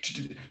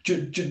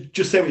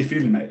 Just say what you're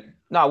feeling, mate.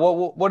 No,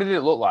 what did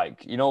it look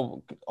like? You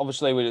know,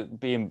 obviously with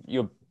being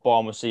you're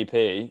born with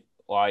CP,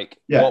 like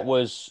what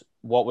was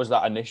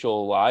that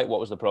initial like? What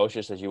was the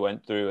process as you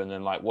went through, and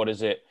then like what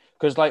is it?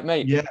 Because like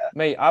mate,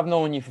 I've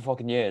known you for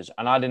fucking years,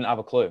 and I didn't have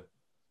a clue.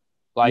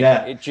 Like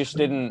it just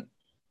didn't.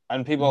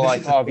 And people are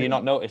like, "Oh, have you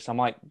not noticed?" I'm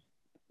like,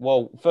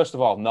 "Well, first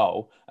of all,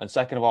 no, and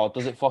second of all,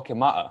 does it fucking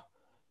matter?"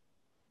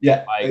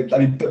 Yeah, like, I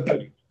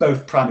mean,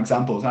 both prime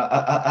examples.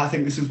 I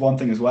think this is one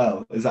thing as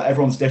well, is that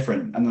everyone's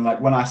different. And then like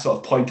when I sort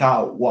of point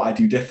out what I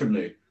do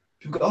differently,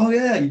 people go, oh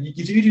yeah,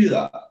 you do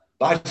that.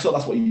 But I just thought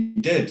that's what you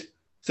did.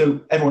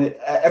 So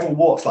everyone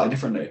walks slightly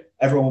differently.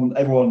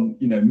 Everyone,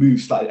 you know,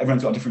 moves slightly.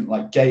 Everyone's got a different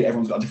like gait.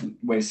 Everyone's got a different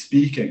way of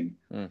speaking.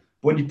 But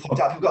when you point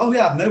out, people go, oh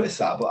yeah, I've noticed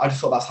that. But I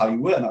just thought that's how you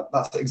were. And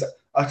that's exactly,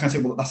 I can say,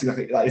 well,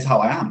 that is how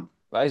I am.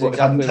 That is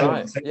exactly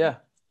right. Yeah.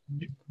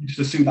 You just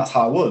assume that's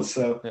how I was.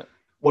 So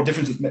what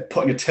difference does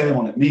putting a term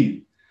on it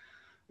mean?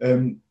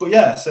 But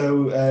yeah,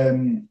 so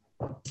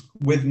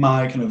with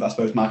my kind of, I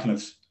suppose, my kind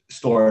of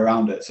story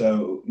around it.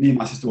 So me and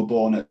my sister were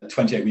born at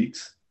 28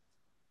 weeks.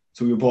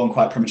 So we were born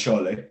quite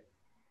prematurely.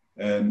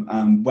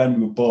 And when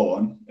we were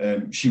born,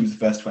 she was the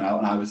first twin out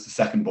and I was the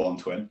second born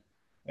twin.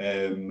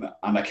 And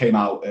I came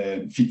out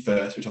feet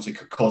first, which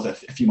obviously caused a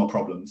few more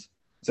problems.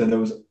 So there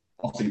was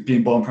obviously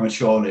being born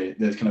prematurely,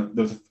 there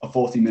was a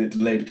 40-minute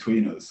delay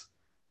between us.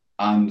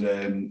 And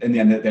in the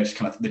end, they just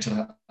had to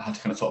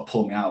kind of sort of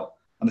pull me out.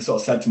 And they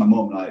sort of said to my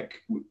mum,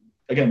 like,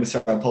 again, with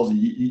cerebral palsy,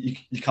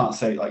 you can't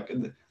say, like,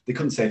 they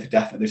couldn't say for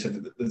definite. They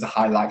said that there's a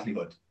high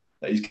likelihood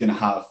that he's going to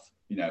have,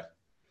 you know,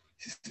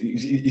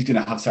 he's going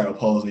to have cerebral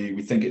palsy.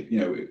 We think it, you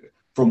know,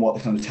 from what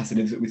the kind of tested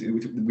is, we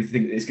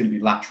think it's going to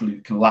be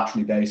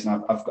laterally based.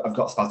 And I've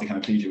got spastic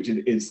hemiplegia, which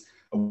is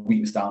a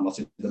weakness down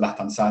the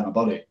left-hand side of my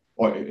body,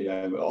 or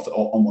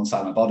on one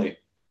side of my body.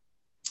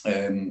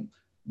 The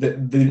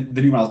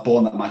new when I was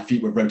born, that my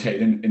feet were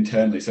rotated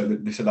internally, so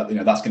they said that, you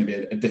know, that's going to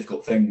be a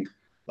difficult thing.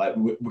 Like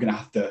we're going to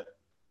have to,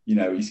 you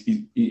know,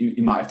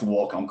 he might have to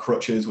walk on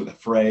crutches with a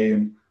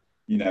frame,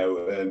 you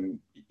know.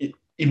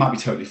 He might be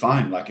totally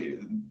fine. Like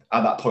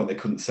at that point, they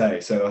couldn't say.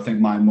 So I think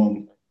my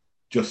mum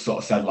just sort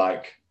of said,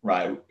 like,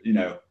 right, you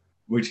know,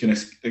 we're gonna,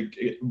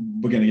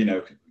 you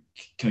know,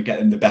 kind of get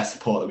him the best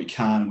support that we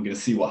can. We're going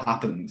to see what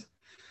happens.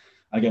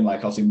 Again,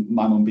 like obviously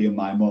my mum being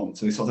my mum,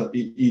 so he's going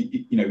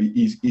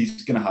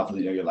to have,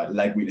 you know, like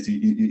leg weakness.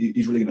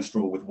 He's really going to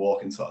struggle with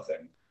walking, sort of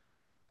thing.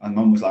 And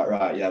mum was like,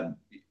 right, yeah.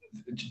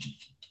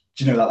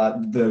 Do you know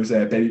that those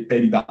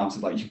baby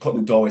bouncers, like you can put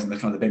in the doorways and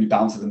there's kind of the baby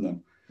bouncers in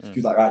them. She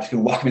was like, right, just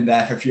going to whack him in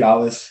there for a few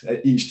hours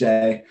each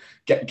day,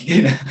 get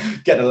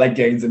the leg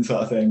gains in,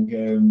 sort of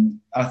thing.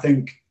 I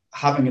think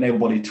having an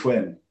able-bodied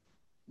twin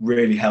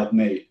really helped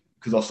me,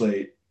 because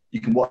obviously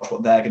you can watch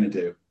what they're going to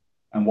do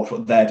and watch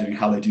what they're doing,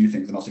 how they do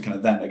things, and also kind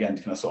of then again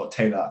to kind of sort of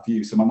tailor that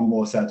view. So my mum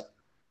always said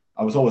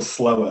I was always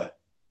slower,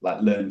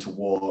 like learn to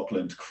walk,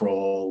 learn to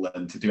crawl,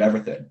 learn to do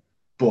everything,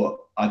 but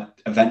I'd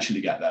eventually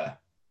get there.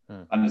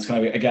 And it's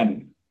kind of,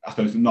 again, I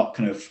suppose not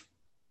kind of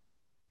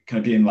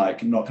being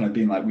like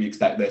we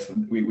expect this,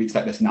 we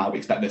expect this now, we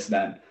expect this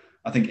then.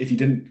 I think if you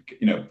didn't,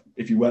 you know,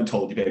 if you weren't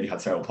told your baby had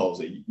cerebral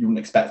palsy, you wouldn't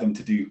expect them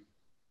to do,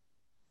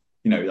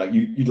 you know, like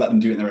you'd let them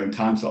do it in their own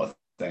time, sort of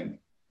thing.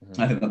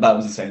 I think that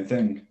was the same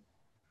thing.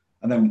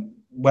 And then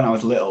when I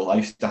was little, I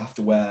used to have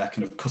to wear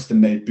kind of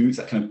custom-made boots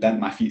that kind of bent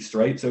my feet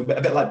straight. So a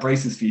bit like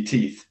braces for your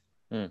teeth,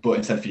 but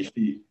instead for your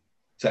feet.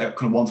 So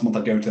kind of once a month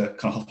I'd go to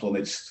kind of hospital and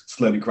they'd just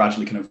slowly,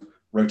 gradually kind of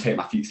rotate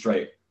my feet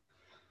straight.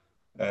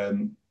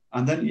 And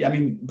then, yeah, I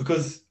mean,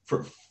 because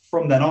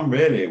from then on,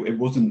 really, it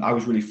wasn't, I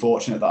was really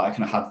fortunate that I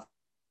kind of had,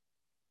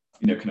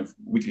 you know, kind of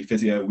weekly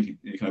physio,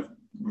 kind of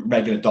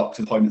regular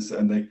doctor's appointments,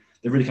 and they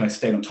really kind of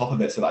stayed on top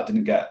of it so that I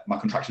didn't get, my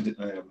contractions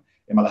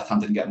in my left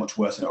hand didn't get much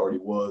worse than it already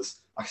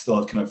was. I still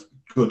had kind of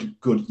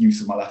good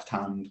use of my left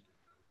hand.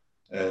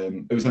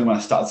 It was only when I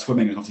started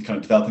swimming and obviously kind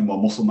of developing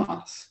more muscle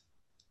mass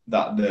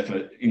that the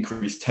kind of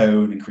increased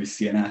tone, increased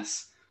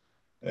CNS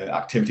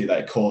activity, that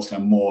it caused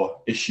kind of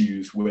more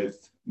issues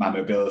with my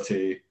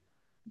mobility,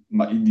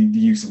 the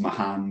use of my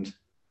hand.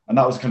 And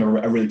that was kind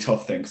of a really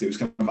tough thing, because it was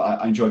kind of,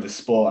 I enjoyed the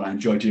sport and I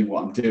enjoyed doing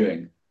what I'm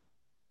doing,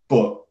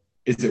 but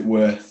is it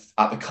worth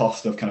at the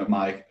cost of kind of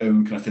my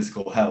own kind of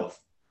physical health?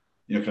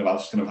 You know, kind of I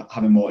was kind of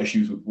having more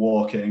issues with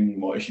walking,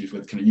 more issues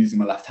with kind of using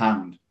my left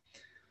hand.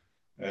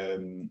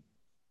 And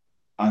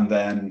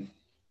then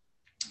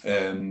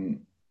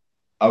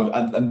I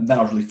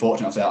was really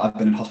fortunate. I've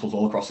been in hospitals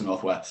all across the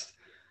Northwest.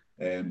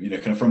 You know,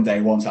 kind of from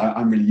day one. So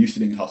I'm really used to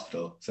being in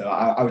hospital. So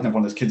I was never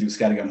one of those kids who was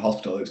scared to go in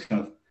hospital. It was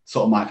kind of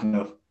sort of my kind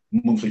of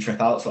monthly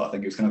trip out sort of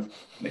thing. It was kind of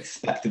an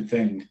expected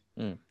thing.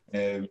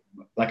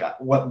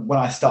 when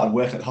I started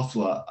working at the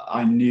hospital,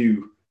 I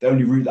knew the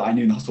only route that I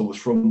knew in the hospital was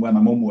from where my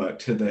mum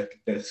worked to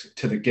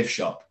the gift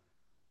shop.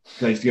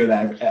 I used to go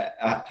there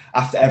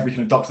after every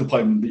kind of doctor's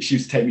appointment. She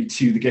used to take me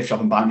to the gift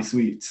shop and buy me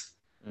sweets.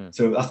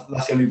 So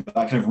that's the only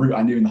kind of route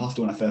I knew in the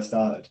hospital when I first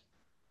started.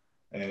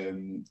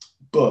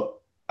 But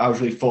I was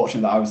really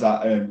fortunate that I was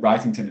at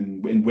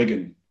Wrightington in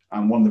Wigan,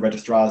 and one of the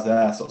registrars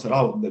there sort of said,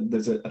 "Oh,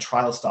 there's a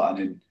trial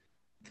starting in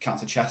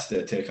Cancer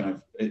Chester to kind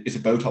of, it's a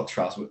Botox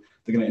trial, so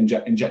they're going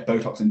to inject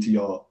Botox into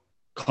your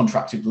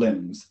contracted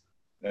limbs,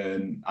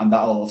 and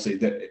that'll obviously,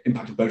 the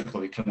impact of Botox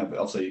will kind of,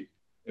 obviously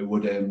it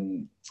would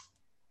kind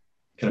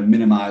of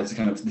minimize the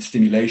kind of the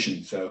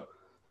stimulation, so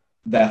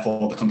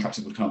therefore the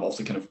contractions would kind of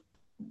obviously kind of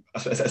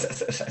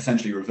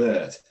essentially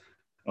revert.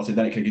 Obviously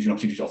then it can give you an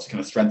opportunity to obviously kind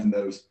of strengthen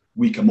those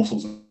weaker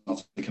muscles and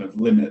obviously kind of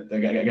limit,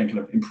 again, kind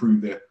of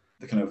improve the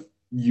kind of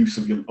use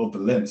of the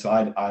limb. So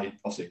I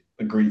obviously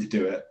agreed to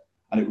do it,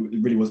 and it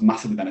really was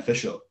massively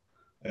beneficial.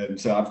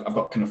 So I've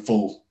got kind of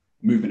full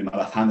movement in my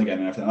left hand again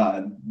and everything like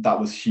that, and that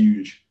was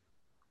huge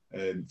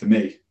for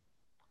me.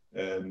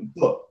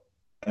 But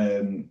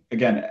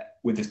again,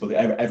 with disability,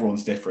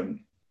 everyone's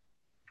different.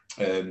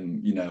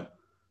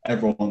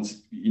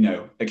 Everyone's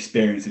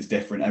experience is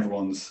different.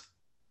 Everyone's,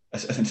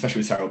 especially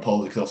with cerebral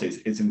palsy, because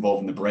obviously it's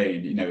involved in the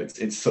brain.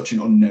 It's such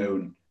an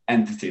unknown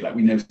entity. Like,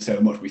 we know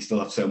so much, we still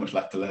have so much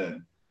left to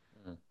learn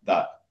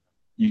that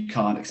you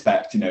can't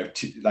expect, no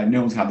one's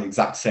gonna have the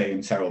exact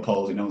same cerebral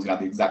palsy, no one's gonna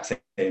have the exact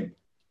same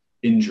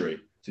injury,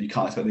 so you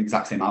can't expect the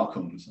exact same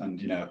outcomes. And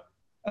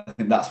I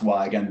think that's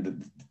why,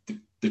 again,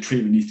 the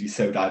treatment needs to be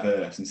so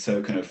diverse and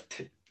so kind of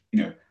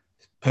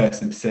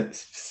person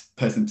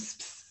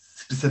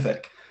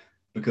specific,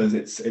 because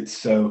it's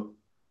so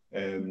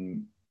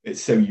unique and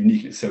it's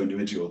so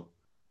individual.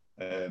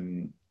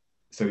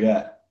 So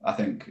yeah, I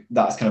think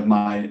that's kind of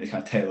my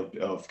kind of tale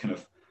of kind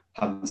of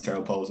having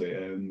cerebral palsy.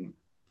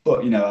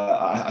 But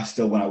I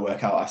still, when I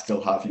work out, I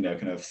still have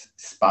kind of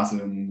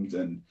spasms,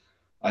 and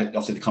I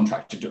obviously the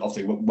contracture,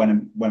 obviously when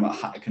I'm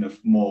kind of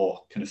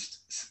more kind of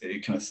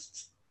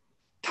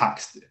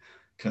taxed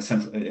kind of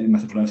central in my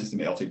nervous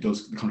system, it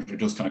obviously the contracture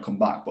does kind of come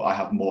back, but I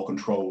have more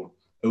control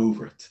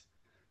over it,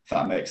 if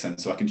that makes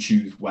sense. So I can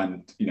choose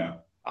when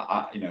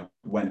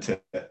when to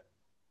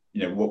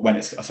when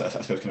it's, I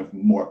suppose, kind of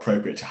more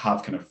appropriate to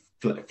have kind of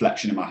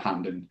flexion in my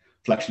hand and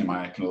flexion in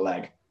my kind of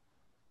leg.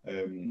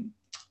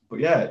 But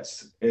yeah,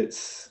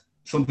 it's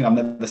something I've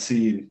never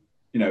seen.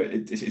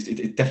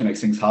 It definitely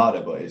makes things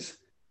harder, but it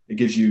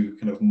gives you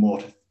kind of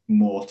more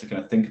to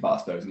kind of think about, I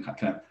suppose, and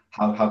kind of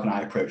how can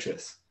I approach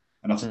this?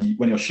 And also,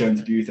 when you're shown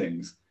to do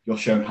things, you're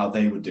shown how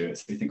they would do it.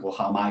 So you think, well,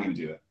 how am I going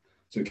to do it?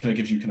 So it kind of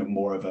gives you kind of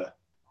more of a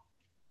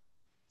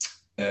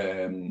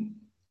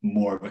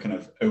kind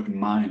of open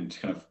mind,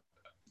 kind of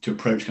to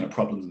approach kind of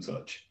problems and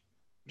such,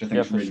 which I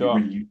think is really, sure.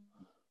 really.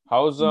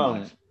 How's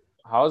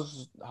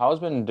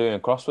been doing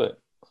CrossFit?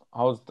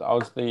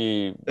 What's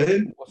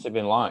it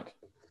been like?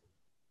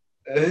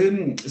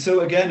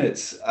 So again,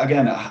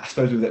 I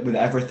suppose with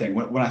everything,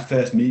 when I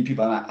first meet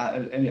people,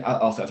 and I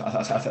also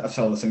I've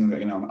told this thing that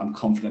I'm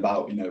confident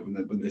about,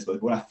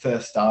 when I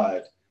first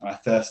started,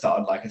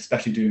 like,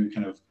 especially doing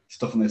kind of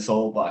stuff on the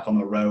assault bike, on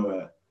the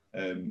rower,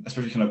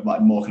 especially kind of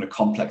like more kind of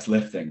complex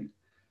lifting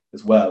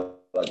as well,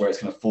 like where it's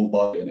kind of full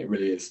body and it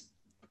really is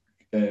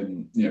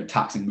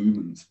taxing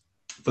movements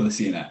for the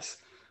CNS.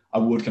 I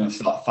would kind of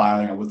start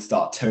firing. I would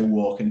start toe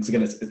walking, because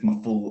again, it's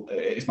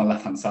my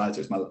left hand side,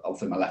 so it's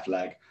obviously my left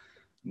leg,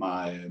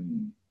 my like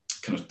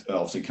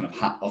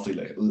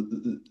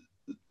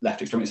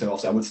left extremity. So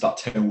obviously I would start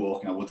toe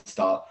walking. I would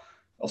start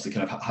obviously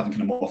kind of having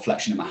kind of more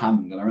flexion in my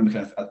hand. And I remember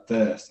kind of at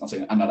first,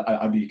 obviously, and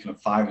I'd be kind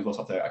of firing as well.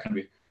 So I kind of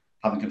be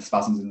having kind of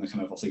spasms in the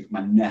kind of obviously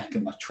my neck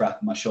and my trap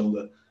and my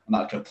shoulder, and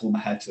I'd kind of pull my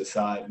head to the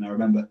side. And I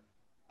remember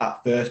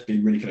at first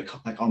being really kind of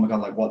like, oh my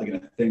God, like, what are they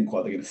going to think? What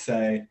are they going to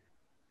say?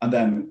 And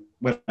then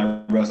when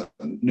I realized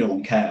that no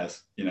one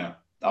cares, I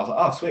was like,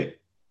 oh, sweet.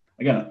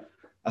 Again,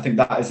 I think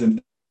that is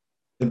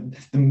the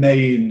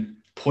main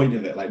point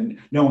of it. Like,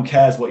 no one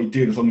cares what you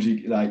do as long as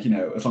you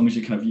as long as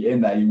you kind of, you're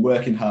in there, you're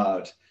working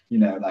hard,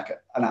 like,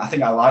 and I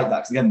think I like that,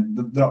 because again,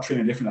 they're not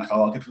treating it different. Like, a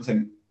lot of people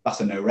saying that's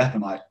a no rep.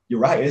 I'm like, you're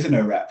right, it is a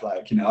no rep.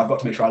 Like, I've got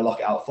to make sure I lock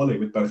it out fully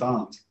with both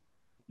arms,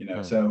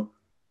 So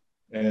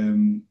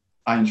I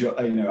enjoy,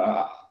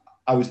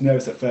 I was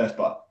nervous at first,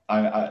 but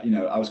I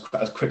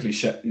was quickly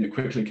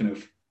kind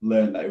of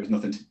learned that it was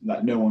nothing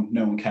that no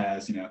one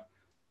cares. You're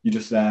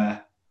just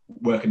there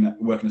working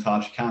as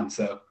hard as you can.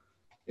 So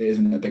it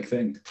isn't a big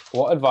thing.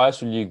 What advice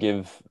would you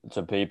give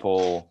to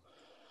people,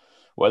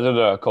 whether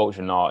they're a coach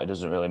or not? It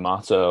doesn't really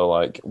matter.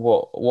 Like,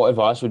 what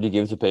advice would you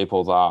give to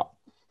people that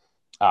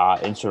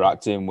are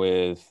interacting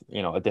with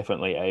a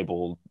differently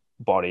able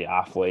body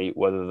athlete,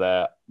 whether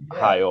they're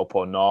high up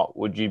or not?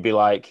 Would you be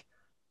like,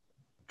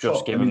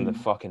 just give them the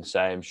fucking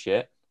same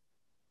shit?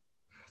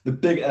 I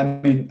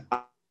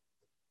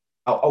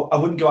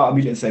wouldn't go out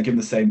immediately and say give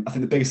them the same. I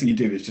think the biggest thing you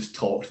do is just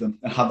talk to them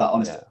and have that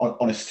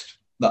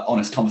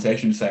honest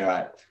conversation and say, all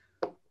right,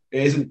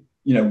 it isn't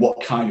what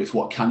can you do, it's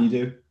what can you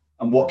do,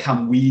 and what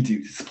can we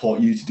do to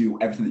support you to do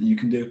everything that you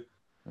can do.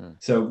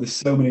 So there's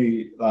so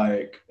many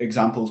like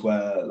examples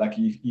where like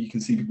you can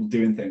see people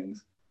doing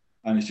things,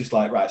 and it's just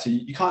like, right, so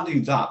you can't do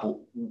that, but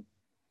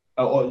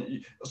or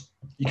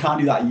you can't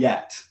do that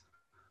yet.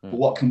 But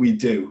what can we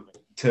do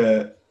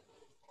to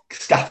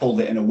scaffold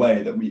it in a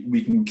way that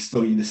we can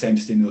still get the same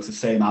stimulus, the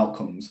same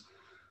outcomes?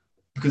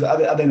 Because at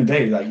the end of the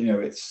day, like, you know,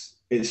 it's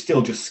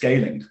still just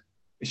scaling.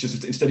 It's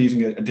just, instead of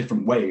using a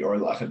different way or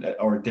like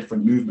or a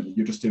different movement,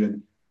 you're just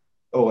doing,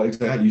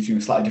 exactly, you're doing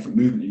a slightly different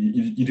movement.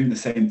 You're doing the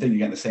same thing, you're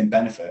getting the same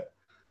benefit.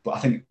 But I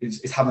think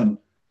it's having,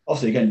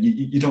 obviously, again,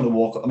 you don't want to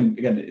walk. I mean,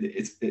 again,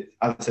 as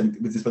I said,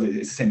 with disability,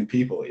 it's the same with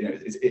people. You know,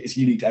 it's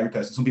unique to every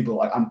person. Some people,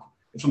 like,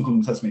 if someone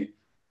comes and says to me,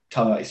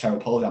 tell me about your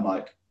cerebral palsy, I'm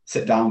like,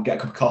 sit down, get a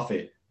cup of coffee.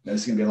 You know,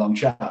 this is going to be a long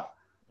chat.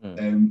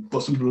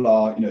 But some people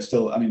are, you know,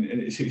 still, I mean,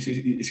 it's who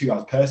you are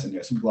as a person. You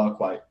know, some people are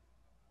quite,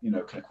 you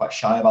know, kind of quite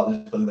shy about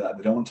this, that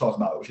they don't want to talk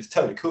about it, which is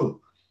totally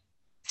cool.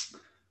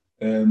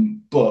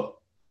 But,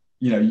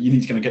 you know, you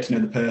need to kind of get to know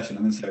the person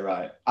and then say,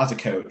 right, as a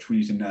coach, we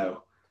need to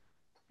know,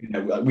 you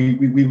know, we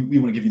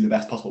want to give you the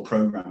best possible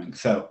programming.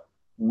 So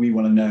we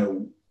want to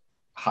know,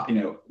 how, you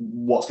know,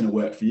 what's going to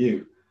work for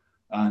you,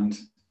 and,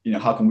 you know,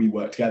 how can we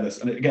work together?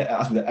 And again,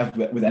 as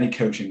with any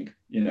coaching,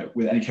 you know,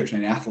 with any coaching,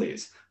 any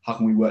athletes, how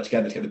can we work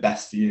together to get the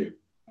best for you?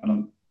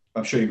 And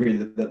I'm sure you agree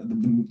that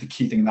the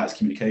key thing in that is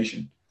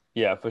communication.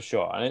 Yeah, for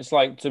sure. And it's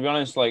like, to be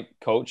honest, like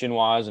coaching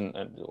wise and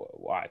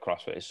why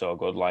CrossFit is so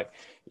good. Like,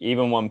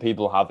 even when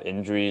people have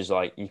injuries,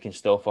 like, you can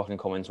still fucking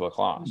come into a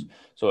class.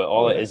 So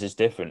all it is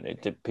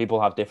different.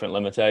 People have different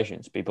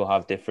limitations. People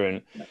have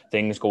different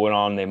things going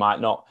on. They might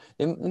not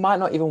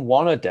even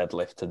want to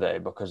deadlift today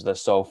because they're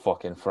so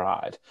fucking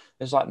fried.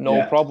 It's like,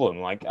 no problem.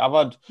 Like, I've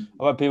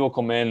had people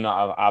come in that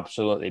are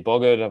absolutely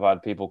buggered. I've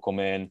had people come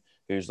in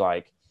who's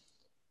like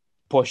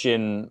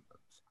pushing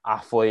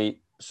athlete,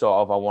 sort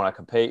of, I want to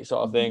compete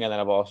sort of thing. And then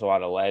I've also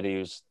had a lady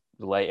who's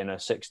late in her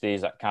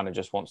 60s that kind of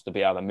just wants to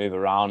be able to move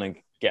around and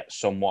get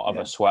somewhat of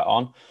a sweat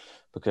on,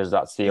 because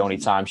that's the only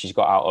time she's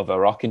got out of her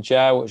rocking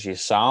chair, which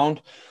is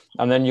sound.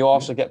 And then you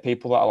also get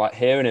people that are like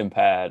hearing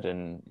impaired,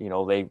 and, you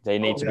know, they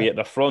need to be at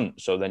the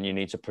front. So then you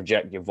need to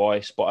project your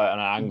voice, but at an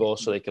angle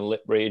so they can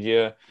lip read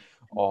you.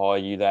 Or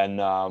you then,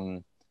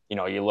 you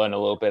know, you learn a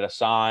little bit of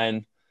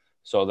sign.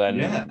 So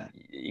then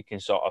you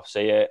can sort of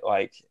see it.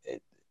 Like,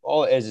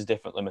 all it is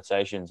different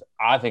limitations.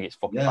 I think it's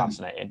fucking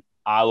fascinating.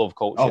 I love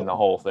coaching the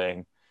whole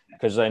thing,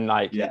 because then,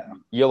 like,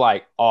 you're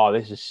like, oh,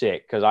 this is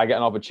sick, because I get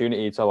an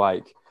opportunity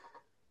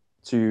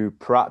to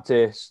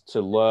practice, to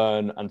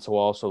learn, and to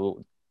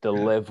also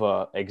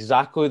deliver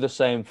exactly the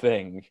same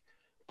thing,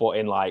 but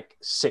in like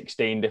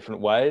 16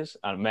 different ways.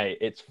 And mate,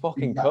 it's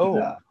fucking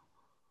cool.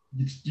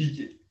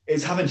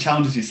 It's having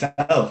challenges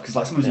yourself, because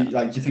like sometimes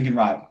you're thinking,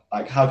 right,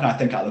 like, how can I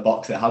think out of the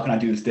box there? How can I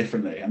do this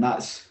differently? And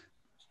that's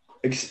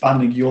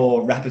expanding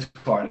your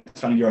repertoire and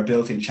expanding your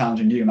ability and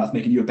challenging you, and that's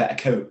making you a better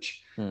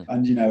coach.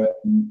 And, you know,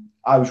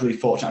 I was really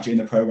fortunate actually in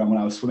the program when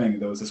I was swimming.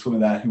 There was a swimmer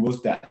there who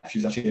was deaf. She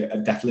was actually a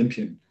deaf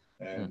Olympian,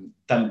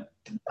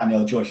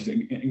 Danielle Joy. She's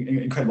an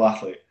incredible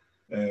athlete,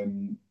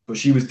 but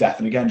she was deaf.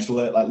 And again, just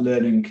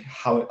learning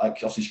how it, like,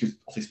 obviously she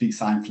could speak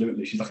sign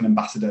fluently. She's like an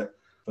ambassador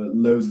for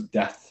loads of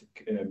deaf,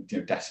 you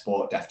know, deaf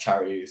sport, deaf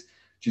charities.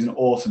 She's an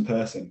awesome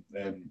person,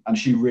 and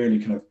she really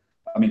kind of,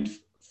 I mean,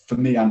 for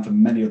me and for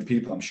many other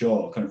people, I'm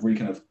sure, kind of really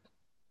kind of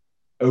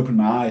opened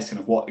my eyes, kind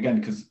of what, again,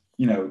 because,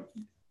 you know,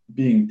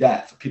 being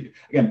deaf,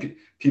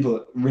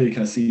 people really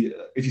kind of see,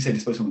 if you say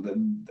disability, the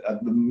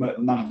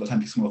 9 out of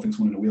 10 people think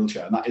someone in a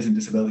wheelchair, and that isn't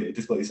disability.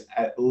 Disability is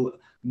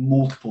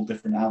multiple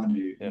different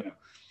avenues, you know.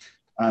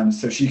 And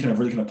so she kind of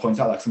really kind of points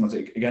out, like, sometimes,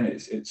 again,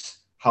 it's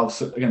how,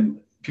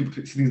 again,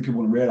 things that people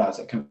want to realize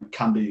that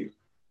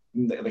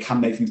they can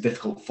make things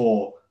difficult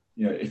for,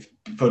 you know,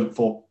 for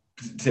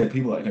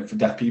people, like, you know, for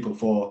deaf people,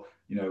 for,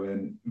 you know,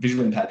 and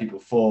visually impaired people,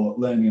 for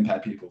learning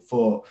impaired people,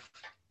 for,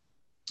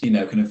 you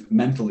know, kind of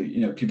mentally,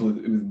 you know, people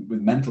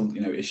with mental, you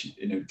know, issues,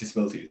 you know,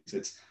 disabilities.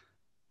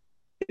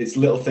 It's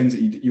little things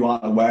that you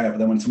aren't aware of. But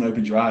then when someone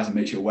opens your eyes and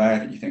makes you aware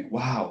of it, you think,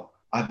 wow,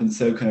 I've been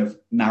so kind of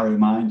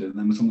narrow-minded. And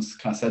then when someone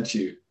kind of said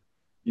to you,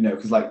 you know,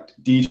 because like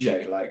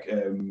DJ, like,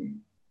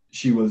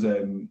 she was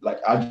like,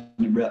 I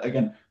didn't really,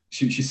 again,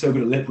 she's so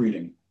good at lip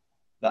reading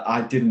that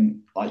I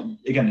didn't, like,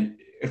 again,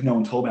 if no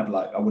one told me, I'd be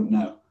like, I wouldn't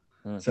know.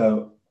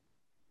 So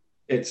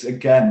it's,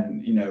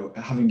 again, you know,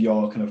 having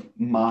your kind of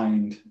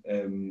mind,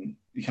 kind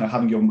of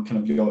having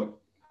your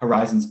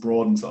horizons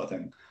broadened, sort of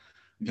thing.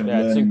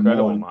 It's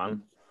incredible,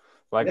 man.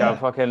 Like,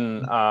 I've got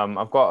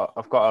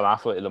an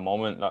athlete at the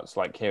moment that's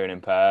like hearing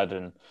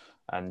impaired,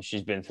 and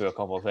she's been through a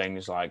couple of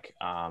things, like,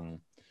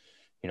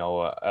 you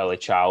know, early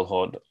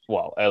childhood,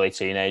 early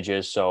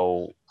teenagers.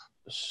 So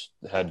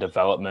her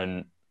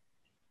development,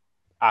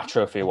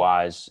 atrophy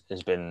wise,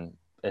 has been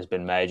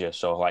major.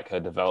 So like her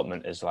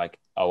development is like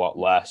a lot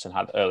less, and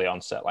had early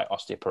onset like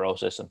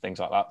osteoporosis and things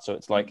like that. So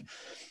it's like,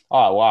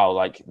 oh wow,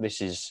 like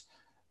this is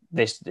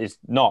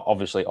not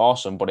obviously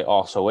awesome, but it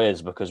also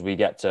is, because we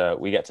get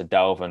to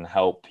delve and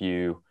help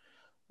you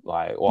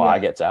Like, well, I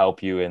get to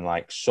help you in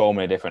like so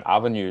many different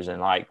avenues.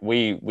 And like,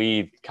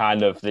 we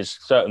kind of, there's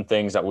certain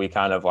things that we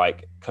kind of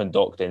like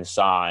conduct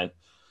inside.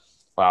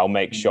 But I'll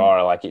make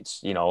sure like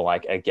it's, you know,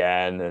 like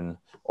again and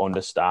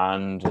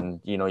understand.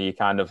 And, you know, you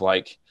kind of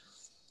like,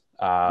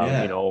 you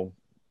know,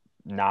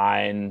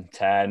 9,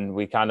 10,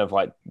 we kind of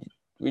like,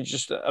 we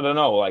just, I don't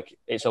know, like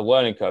it's a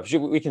learning curve.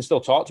 We can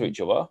still talk to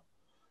each other.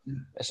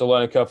 It's a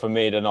learning curve for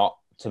me to not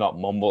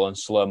mumble and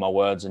slur my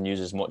words and use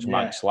as much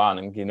Manx slang,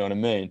 and you know what I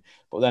mean.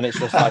 But then it's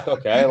just like,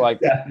 okay, like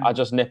I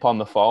just nip on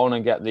the phone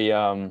and get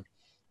the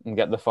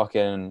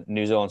fucking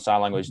New Zealand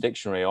Sign Language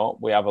dictionary up.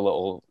 We have a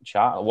little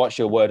chat. What's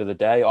your word of the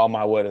day? Oh,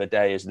 my word of the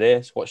day is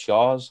this. What's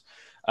yours?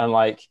 And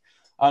like,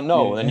 I don't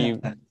know. And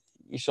then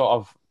you sort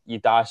of you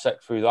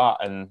dissect through that.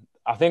 And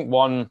I think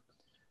one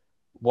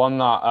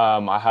that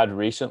I had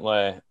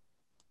recently,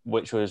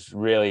 which was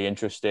really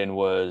interesting,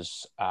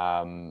 was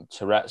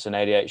Tourette's and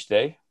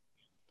ADHD.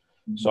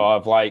 So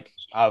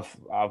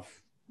I've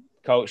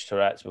coached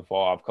Tourette's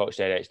before, I've coached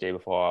ADHD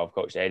before, I've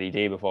coached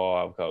ADD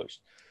before, I've coached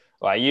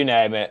like you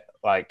name it.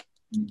 Like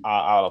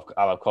I'll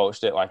have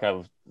coached it. Like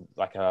I've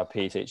like a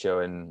PE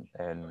teacher in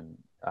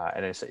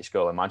a city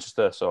school in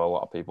Manchester. So a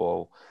lot of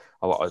people,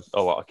 a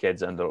lot of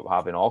kids ended up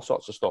having all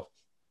sorts of stuff.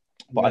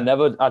 But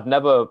I'd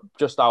never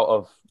just out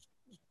of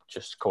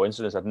just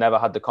coincidence, I'd never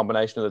had the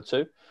combination of the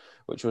two,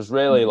 which was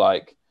really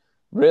like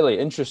really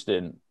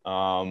interesting.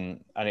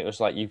 And it was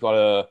like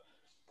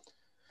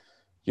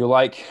you're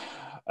like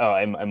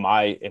in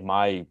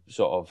my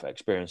sort of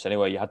experience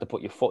anyway, you had to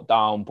put your foot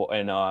down, but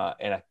in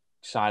a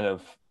kind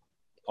of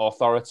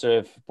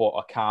authoritative but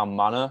a calm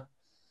manner.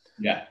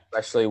 Yeah.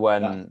 Especially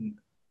when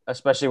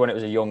it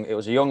was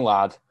a young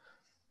lad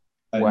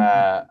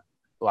where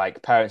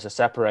like parents are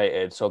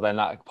separated, so then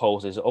that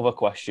poses other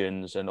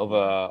questions and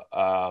other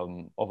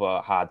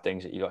hard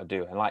things that you got to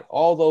do, and like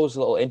all those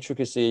little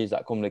intricacies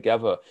that come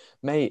together,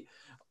 mate.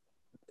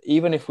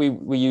 Even if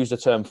we use the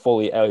term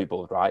fully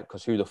abled, right?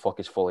 Because who the fuck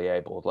is fully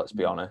abled? Let's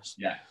be honest.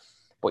 Yeah.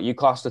 But you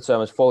class the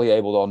term as fully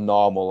abled or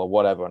normal or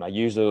whatever, and I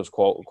use those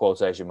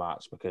quotation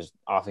marks because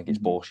I think it's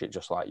bullshit,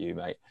 just like you,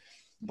 mate.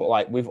 But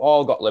like we've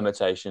all got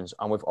limitations,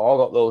 and we've all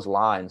got those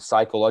lines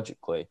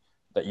psychologically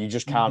that you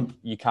just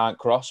can't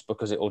cross,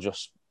 because it'll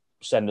just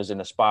send us in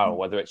a spiral.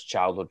 Whether it's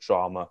childhood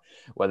trauma,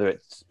 whether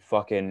it's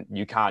fucking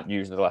you can't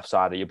use the left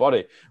side of your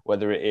body,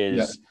 whether it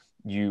is.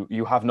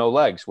 You have no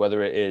legs,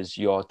 whether it is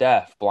you're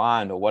deaf,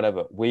 blind, or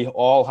whatever. We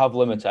all have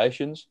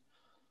limitations.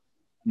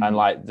 And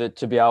like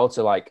to be able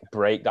to like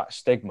break that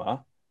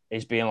stigma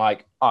is being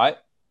like, all right,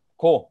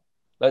 cool.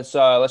 Let's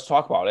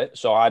talk about it.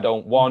 So I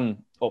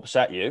don't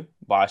upset you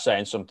by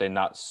saying something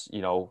that's,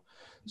 you know,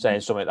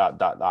 saying something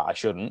that I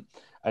shouldn't.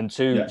 And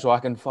two, so I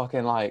can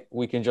fucking like,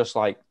 we can just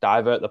like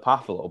divert the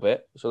path a little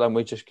bit. So then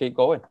we just keep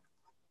going.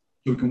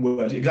 We can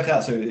work exactly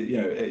that. So, you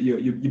know,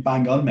 you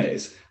bang on, mate.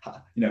 It's,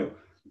 you know,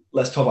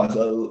 let's talk about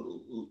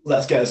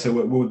let's get us so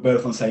we're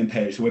both on the same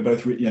page. So we're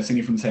both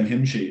singing from the same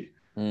hymn sheet.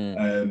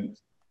 And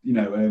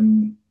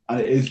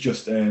it is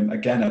just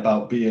again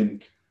about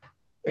being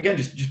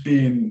just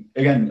being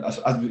again as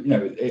you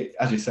know,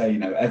 as you say, you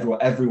know,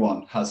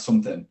 everyone has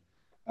something,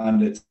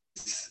 and it's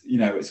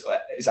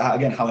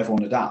again how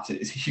everyone adapts.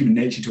 It's human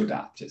nature to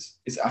adapt. It's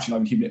actually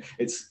not even human.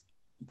 It's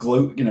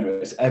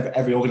it's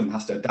every organism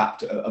has to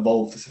adapt,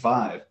 evolve to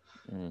survive.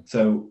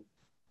 So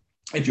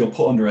if you're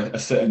put under a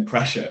certain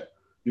pressure,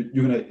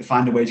 you're going to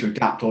find a way to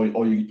adapt, or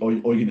you're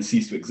going to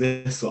cease to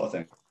exist, sort of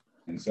thing.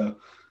 And so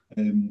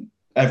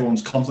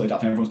everyone's constantly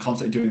adapting, everyone's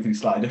constantly doing things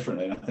slightly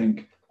differently. And I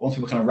think once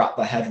people kind of wrap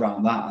their head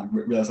around that and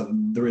realize that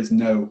there is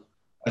no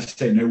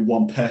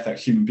one perfect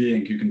human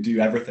being who can do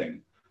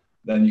everything,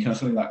 then you kind of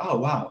something like, oh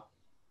wow,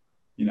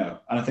 you know.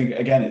 And I think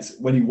again, it's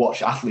when you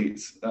watch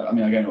athletes. I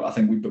mean, again, I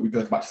think we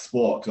go back to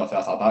sport because I think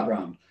that's our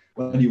background.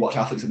 When you watch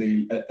athletes at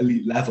the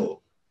elite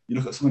level, you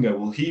look at someone and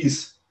go, well,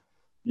 he's,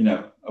 you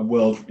know, a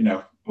world, you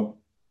know,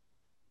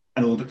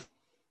 an Olympic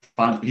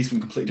finalist, but he's from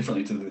completely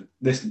differently to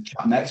this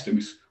chap next to him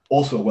who's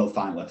also a world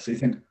finalist. So you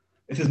think,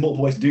 if there's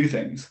multiple ways to do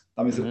things,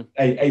 that means that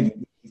there's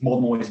more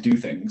than one way to do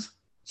things.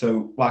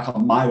 So why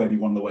can't my way be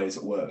one of the ways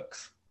it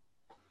works?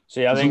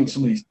 See, I think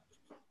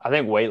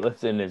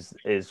weightlifting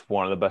is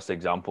one of the best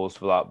examples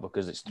for that,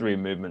 because it's 3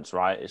 movements,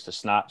 right? It's the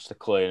snatch, the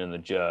clean, and the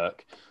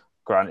jerk.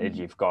 Granted,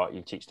 you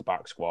teach the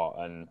back squat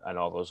and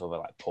all those other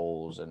like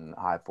pulls and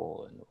high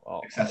pull and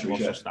accessory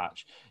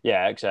snatch.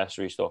 Yeah,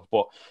 accessory stuff.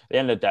 But at the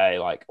end of the day,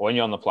 like when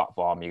you're on the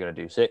platform, you're going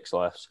to do 6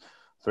 lifts.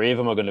 3 of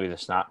them are going to be the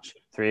snatch.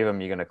 3 of them,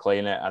 you're going to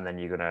clean it, and then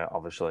you're going to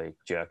obviously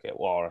jerk it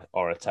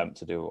or attempt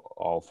to do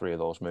all 3 of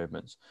those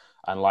movements.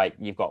 And like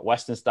you've got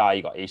Western style,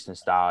 you've got Eastern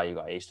style, you've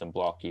got Eastern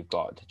block, you've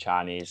got the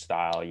Chinese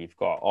style, you've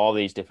got all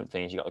these different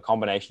things. You've got the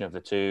combination of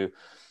the two.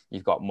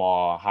 You've got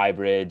more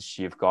hybrids,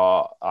 you've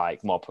got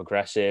like more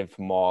progressive,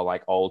 more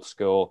like old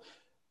school,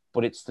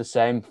 but it's the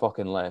same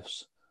fucking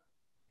lifts.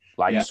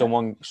 Like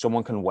someone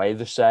can weigh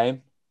the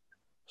same.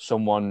 They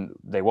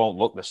won't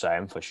look the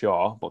same for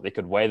sure, but they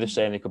could weigh the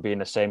same. They could be in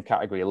the same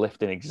category,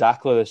 lifting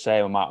exactly the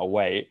same amount of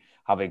weight,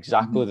 have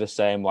exactly the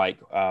same like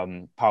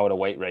power to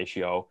weight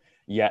ratio,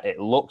 yet it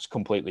looks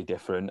completely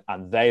different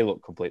and they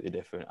look completely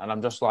different. And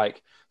I'm just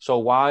like, so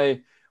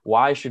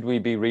why should we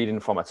be reading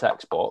from a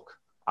textbook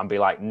and be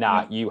like,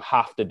 nah, you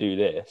have to do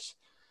this?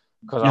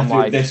 Because I'm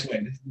like, this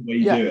way. This is the way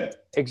you do it.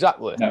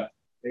 Exactly. No,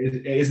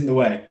 it isn't the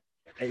way.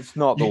 It's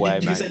not the way,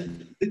 mate.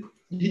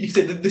 You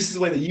said that this is the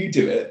way that you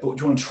do it, but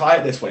do you want to try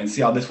it this way and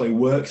see how this way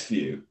works for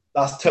you?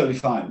 That's totally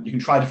fine. You can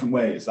try different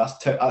ways.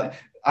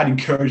 I'd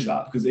encourage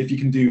that, because if you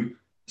can do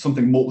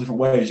something multiple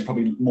different ways, you're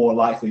probably more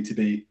likely to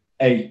be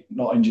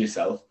not injure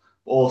yourself,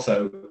 but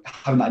also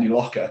having that in your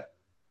locker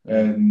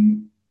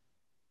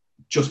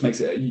just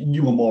makes it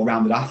you a more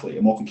rounded athlete,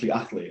 a more complete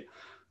athlete.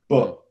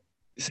 But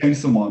saying to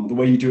someone the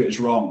way you do it is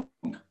wrong,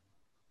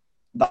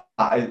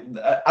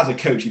 as a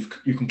coach, you've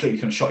completely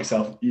kind of shot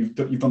yourself. You've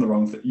done the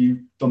wrong thing.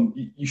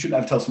 You shouldn't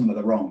ever tell someone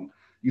that they're wrong.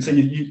 You can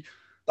say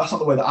that's not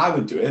the way that I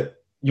would do it.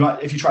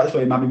 If you try this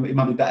way, it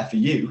might be better for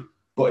you.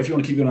 But if you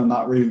want to keep going on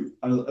that route,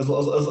 and as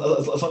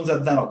long as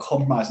they're not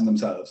compromising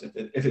themselves,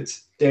 if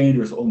it's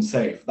dangerous or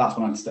unsafe, that's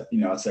when I'd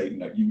say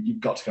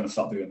you've got to kind of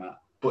stop doing that.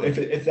 But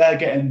if they're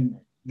getting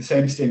the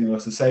same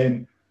stimulus, the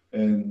same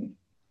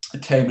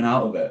attainment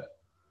out of it,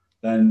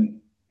 then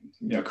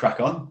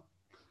crack on.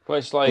 But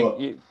it's like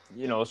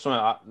something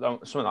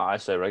that I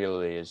say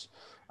regularly is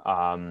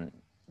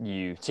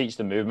you teach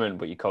the movement,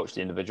 but you coach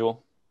the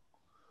individual.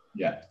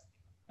 Yeah,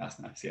 that's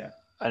nice. Yeah,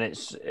 and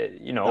it's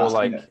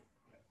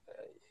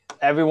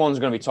everyone's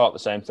going to be taught the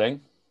same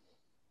thing.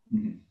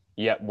 Mm-hmm.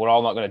 Yet we're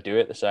all not going to do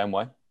it the same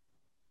way.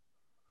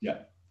 Yeah,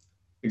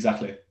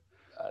 exactly.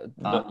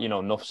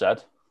 Enough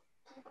said.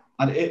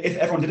 And if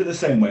everyone did it the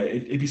same way,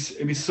 it'd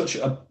be such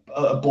a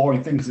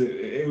boring thing, because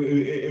it would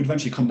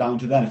eventually come down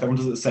to then. If everyone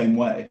does it the same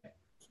way,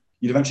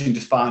 you'd eventually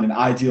just find an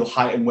ideal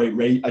height and weight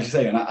rate, as you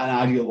say, an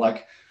ideal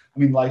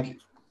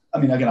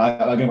again,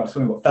 I go back to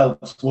swimming, but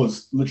Phelps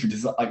was literally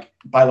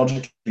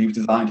biologically he was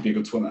designed to be a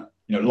good swimmer.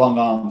 Long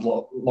arms,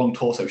 long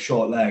torso,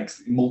 short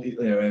legs,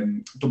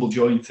 double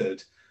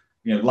jointed,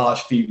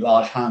 large feet,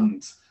 large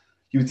hands.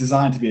 He was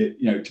designed to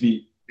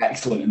be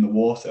excellent in the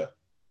water.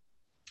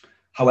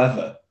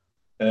 However,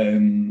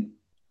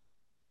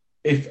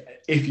 if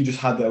you just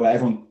had where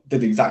everyone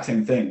did the exact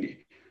same thing,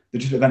 there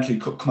just eventually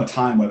could come a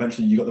time where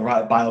eventually you got the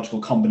right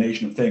biological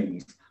combination of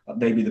things that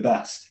may be the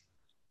best.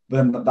 But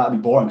then that'd be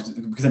boring,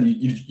 because then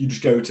you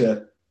just go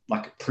to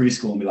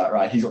preschool and be like,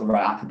 right, he's got the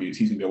right attributes,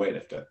 he's gonna be a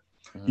weightlifter.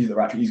 Mm-hmm.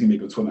 He's gonna be a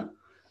good swimmer.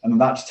 And then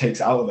that just takes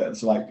it out of it.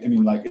 So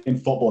in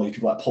football, you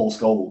people like Paul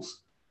Scholes,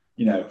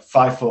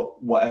 5 foot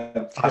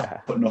whatever,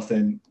 5 foot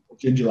nothing,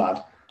 ginger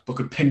lad, but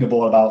could ping the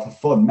ball about for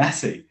fun.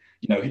 Messi,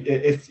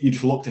 if you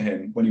just looked at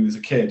him when he was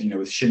a kid,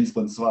 with shin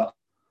splints as well,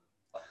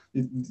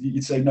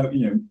 you'd say no,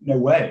 no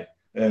way.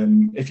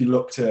 If you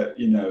looked at,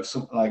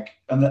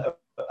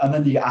 and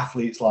then you get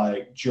athletes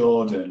like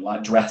Jordan,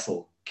 like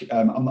Dressel.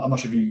 I'm not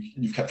sure if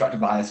you've kept track of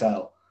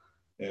ISL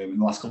in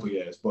the last couple of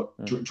years, but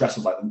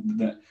Dressel's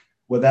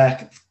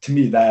to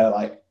me, they're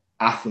like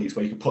athletes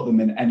where you can put them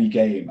in any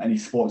game, any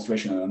sport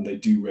situation, and they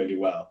do really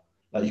well.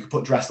 Like you could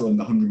put Dressel in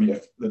the 100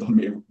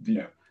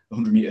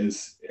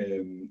 meters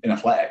in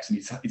athletics, and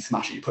he'd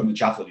smash it. You put him in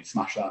javelin, he'd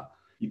smash that.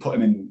 You put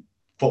him in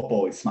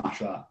football, he'd smash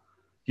that.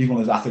 He's one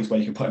of those athletes where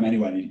you can put him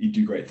anywhere and he'd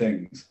do great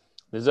things.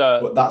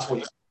 But that's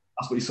what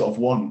you sort of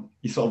want.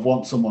 You sort of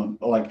want someone,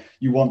 or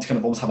you want to kind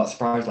of almost have that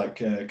surprise, like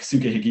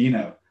Kasuke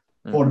Higino,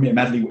 400 meter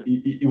medley.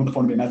 He won the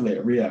 400 meter medley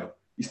at Rio.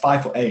 He's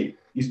 5'8".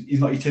 He's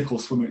not your typical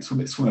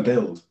swimmer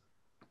build,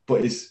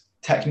 but his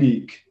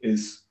technique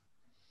is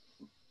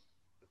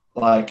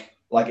like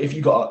if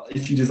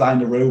you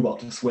designed a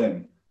robot to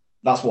swim,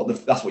 that's what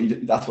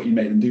you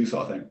made them do,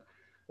 sort of thing.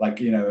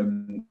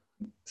 And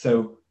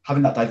so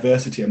having that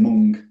diversity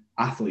among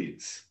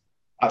athletes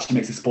actually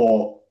makes the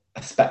sport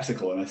a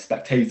spectacle and a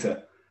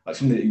spectator,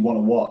 something that you want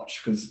to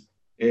watch, because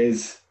it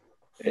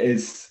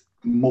is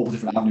multiple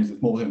different avenues,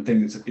 it's multiple different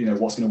things. It's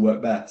what's going to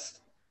work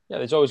best. Yeah,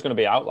 there's always going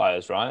to be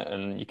outliers, right?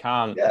 And you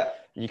can't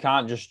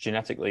just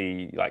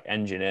genetically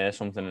engineer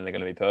something and they're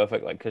going to be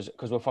perfect, because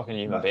we're fucking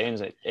human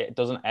beings. It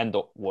doesn't end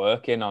up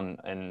working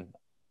and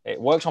it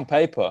works on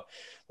paper,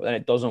 but then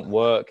it doesn't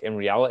work in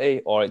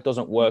reality, or it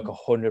doesn't work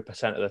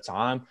 100% of the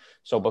time.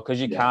 So because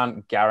you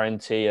can't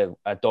guarantee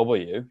a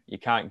W, you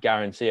can't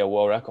guarantee a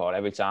world record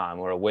every time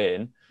or a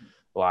win,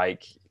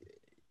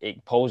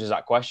 it poses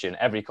that question.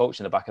 Every coach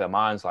in the back of their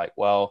mind's like,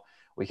 well,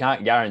 we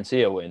can't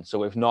guarantee a win, so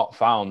we've not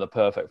found the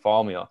perfect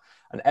formula.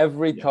 And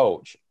every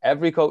coach in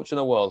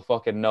the world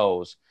fucking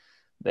knows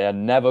they are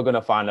never going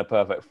to find a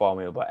perfect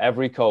formula, but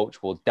every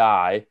coach will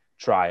die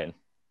trying.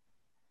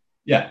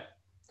 Yeah.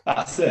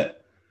 That's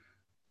it.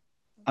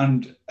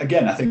 And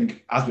again, I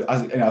think as we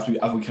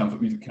kind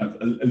of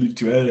alluded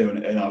to earlier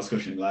in our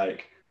discussion,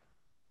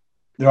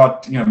 there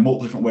are multiple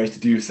different ways to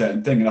do a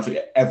certain thing, and I think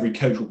every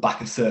coach will back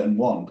a certain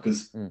one,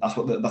 because that's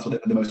what they're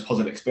the most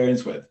positive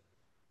experience with.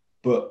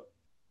 But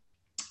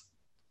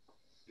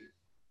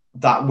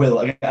that will,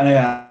 and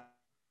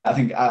I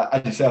think,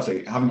 as you say,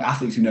 also, having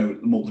athletes who know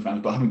multiple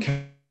different, but having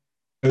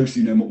coaches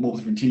who know multiple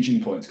different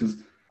teaching points, because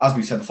as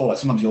we said before,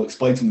 sometimes you'll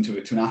explain something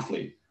to an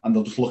athlete and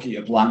they'll just look at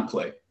you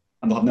blankly,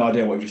 and they'll have no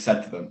idea what you just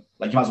said to them.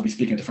 Like, you might as well be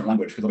speaking a different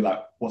language because they'll be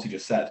like, what's he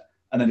just said?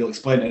 And then you'll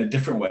explain it in a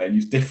different way and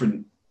use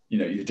different,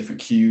 either different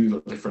cues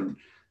or different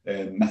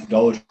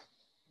methodology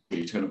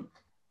to kind of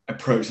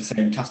approach the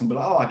same task and be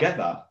like, oh, I get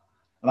that.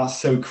 And that's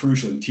so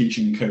crucial in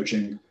teaching and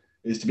coaching,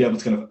 is to be able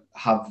to kind of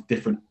have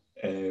different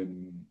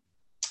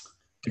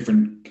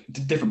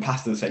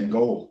paths to the same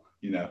goal,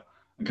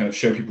 and kind of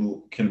show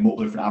people kind of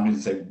multiple different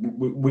avenues and say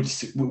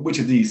which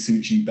of these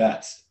suits you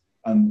best.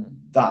 And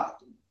that,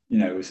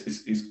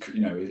 is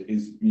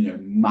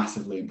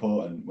massively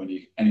important when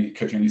you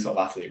coaching any sort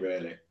of athlete,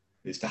 really,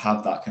 is to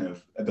have that kind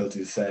of ability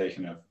to say,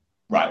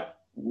 right,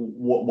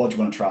 what do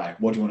you want to try?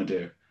 What do you want to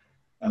do?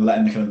 And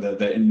letting the kind of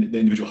the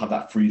individual have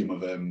that freedom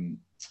of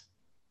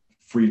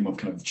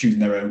kind of choosing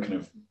their own kind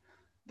of,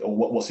 or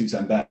what suits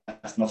them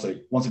best. And also,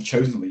 once they've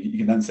chosen something, you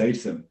can then say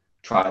to them,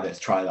 try this,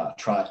 try that,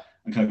 try,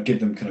 and kind of give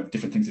them kind of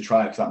different things to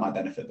try, because that might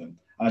benefit them.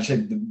 And I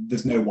say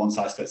there's no one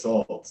size fits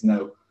all.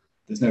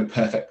 There's no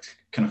perfect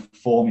kind of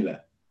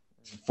formula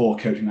for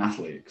coaching an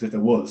athlete, because if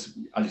there was,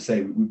 as you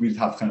say, we'd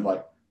have kind of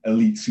like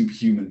elite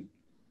superhuman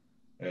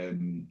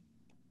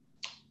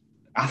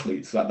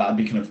athletes. So that'd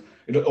be kind of,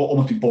 it'd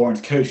almost be boring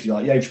to coach. You're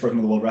like, yeah, you've just broken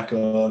the world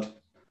record.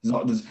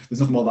 There's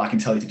nothing more that I can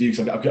tell you to do,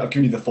 because I've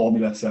given you the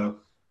formula. So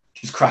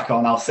just crack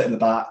on. I'll sit in the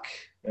back.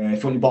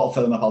 If you want your bottle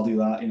filling up, I'll do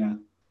that.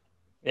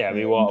 Yeah, I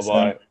mean, what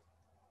about?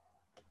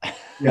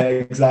 Yeah,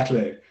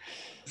 exactly.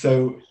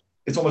 So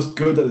it's almost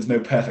good that there's no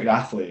perfect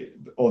athlete,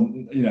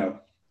 And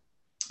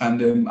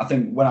I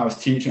think when I was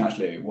teaching,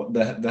 actually, what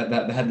the head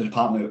of the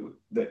department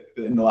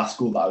in the last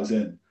school that I was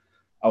in,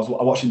 I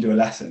watched him do a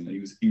lesson. And he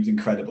was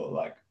incredible,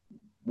 like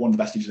one of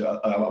the best teachers.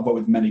 I've worked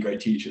with many great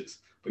teachers,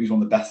 but he was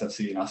one of the best I've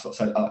seen. I sort of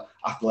said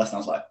after the lesson, I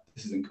was like,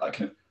 "This is I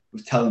kind of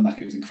was telling him, like,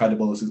 it was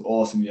incredible. This is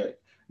awesome."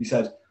 He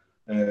said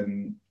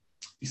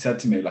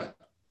to me, like,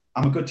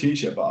 "I'm a good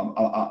teacher, but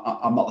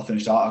I'm not the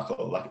finished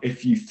article. Like,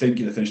 if you think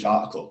you're the finished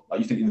article, like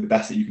you think you're the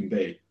best that you can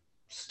be,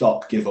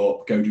 stop, give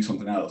up, go do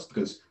something else,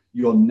 because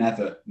you're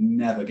never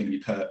going to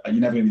be you're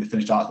never going to be the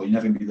finished article. You're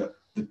never going to be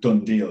the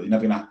done deal. You're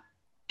never going to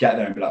get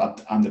there and be like,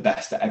 I'm the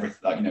best at everything.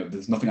 Like,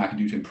 there's nothing I can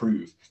do to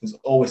improve. There's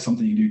always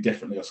something you can do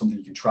differently, or something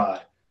you can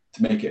try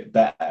to make it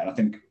better." And I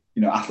think,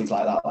 athletes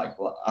like that, like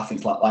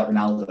athletes like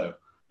Ronaldo,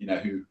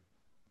 who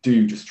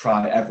do just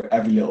try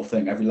every little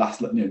thing, every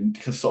last,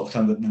 because sort of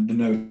kind of the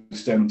no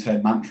stone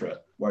unturned mantra,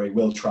 where he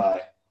will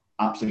try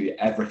absolutely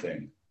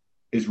everything,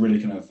 is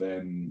really kind of,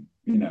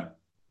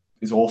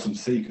 is awesome to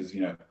see, because,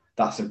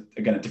 that's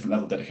again a different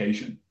level of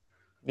dedication.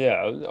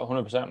 Yeah,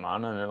 100%,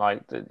 man. And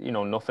like,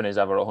 nothing is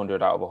ever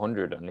 100 out of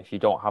 100. And if you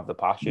don't have the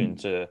passion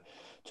to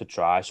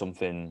try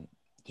something,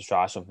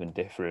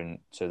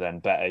 different, to then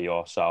better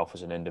yourself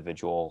as an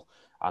individual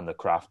and the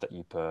craft that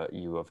you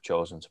have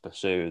chosen to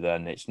pursue,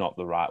 then it's not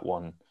the right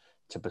one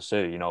to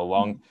pursue.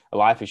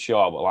 Life is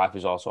short, but life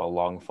is also a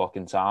long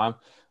fucking time.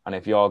 And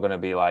if you're going to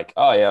be like,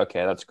 oh yeah,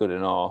 okay, that's good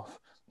enough,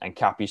 and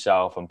cap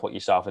yourself and put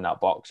yourself in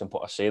that box and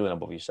put a ceiling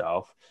above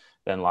yourself,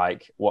 then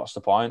like, what's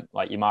the point?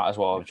 Like, you might as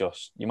well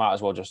just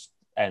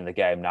end the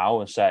game now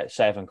and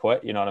save and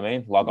quit. You know what I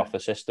mean? Log off the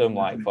system,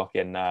 like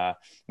fucking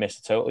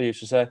Mr. Total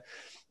used to say.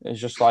 It's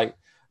just like,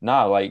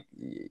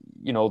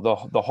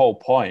 the whole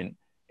point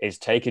is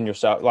taking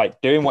yourself, like,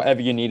 doing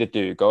whatever you need to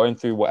do, going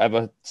through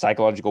whatever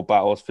psychological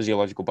battles,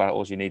 physiological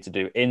battles you need to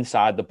do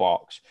inside the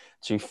box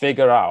to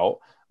figure out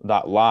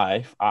that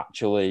life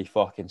actually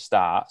fucking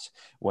starts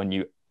when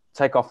you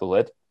take off the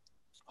lid,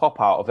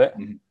 hop out of it,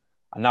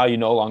 and now you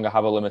no longer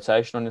have a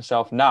limitation on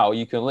yourself. Now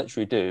you can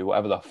literally do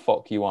whatever the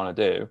fuck you want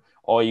to do.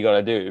 All you got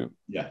to do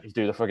is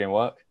do the frigging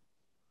work.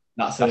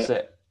 That's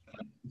it.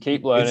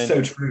 Keep learning. It's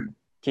so true.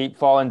 Keep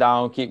falling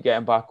down, keep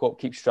getting back up,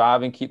 keep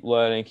striving, keep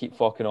learning, keep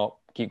fucking up,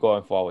 keep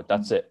going forward.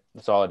 That's it.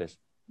 That's all it is.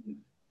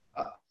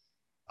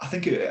 I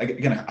think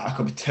I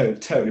could be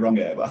totally wrong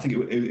here, but I think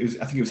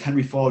it was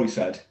Henry Ford who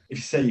said, "If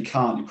you say you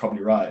can't, you're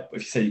probably right. But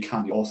if you say you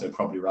can, you're also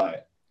probably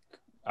right."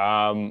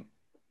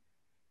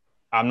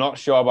 I'm not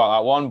sure about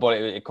that one, but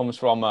it comes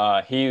from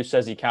he who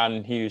says he can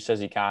and he who says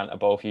he can't are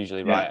both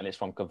usually right, and it's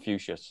from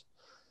Confucius.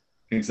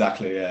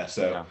 Exactly. Yeah.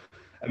 So,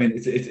 I mean,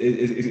 it's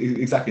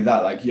exactly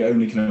that. Like, you're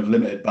only kind of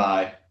limited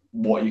by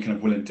what you're kind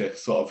of willing to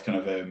sort of kind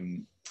of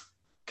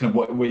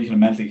what you kind of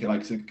mentally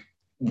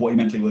what you're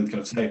mentally willing to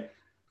kind of say,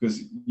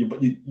 because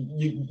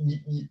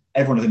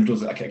everyone as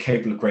individuals are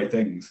capable of great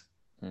things,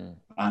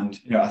 and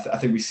I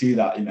think we see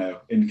that in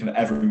kind of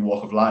every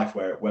walk of life,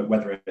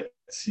 whether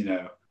it's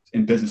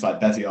in business like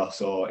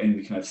Bezos, or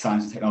in kind of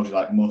science and technology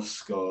like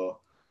Musk, or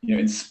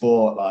in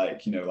sport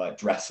like like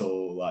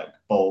Dressel, like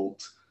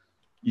Bolt.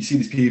 You see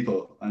these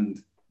people,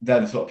 and they're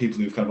the sort of people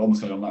who've kind of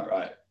almost gone like,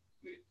 right,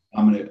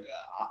 I'm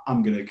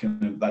gonna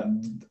kind of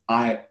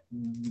like,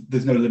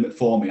 there's no limit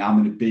for me.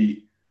 I'm gonna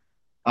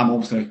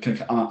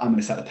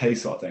set the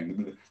pace, sort of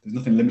thing. There's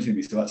nothing limiting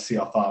me, so let's see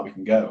how far we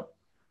can go.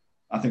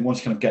 I think once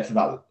you kind of get to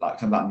that, like,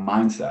 kind of that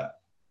mindset,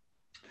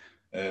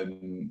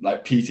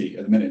 like Petey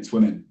at the minute in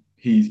swimming,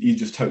 he's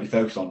just totally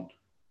focused on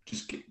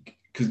just,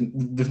 because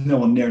there's no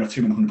one near enough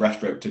to him on the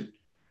breaststroke to.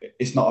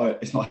 It's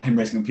not him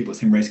racing on people;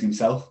 it's him racing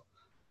himself.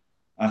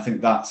 I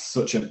think that's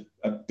such a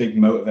a big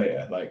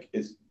motivator. Like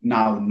it's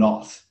now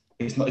not.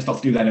 It's not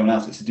to do with anyone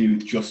else. It's to do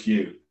with just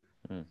you.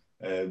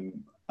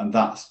 And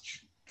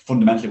that's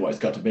fundamentally what it's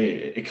got to be.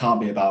 It can't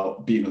be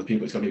about beating other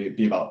people. It's got to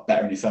be about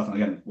bettering yourself. And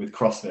again, with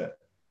CrossFit,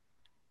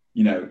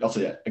 you know,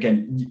 also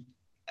again,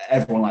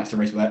 everyone likes to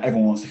race, but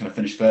everyone wants to kind of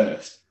finish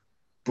first.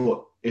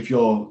 But if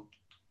you're,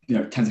 you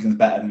know, 10 seconds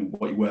better than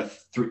what you were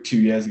 2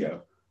 years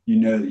ago, you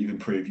know that you've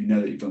improved. You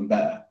know that you've done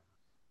better,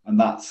 and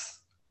that's,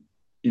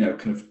 you know,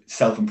 kind of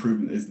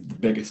self-improvement is the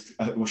biggest,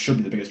 or should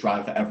be the biggest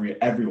driver for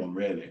everyone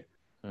really.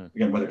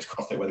 Again, whether it's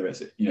CrossFit, whether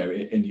it's, you know,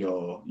 in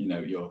your, you know,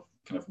 your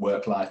kind of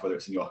work life, whether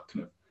it's in your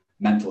kind of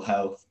mental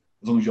health,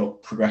 as long as you're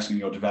progressing,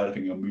 you're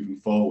developing, you're moving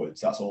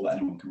forwards, that's all that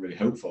anyone can really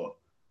hope for.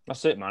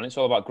 That's it, man. It's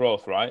all about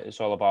growth, right? It's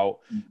all about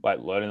like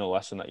learning the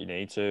lesson that you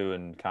need to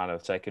and kind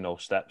of taking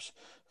those steps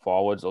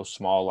forwards, those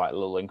small like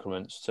little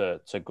increments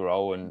to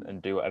grow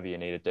and do whatever you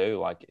need to do.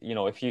 Like, you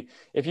know, if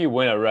you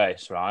win a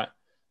race, right,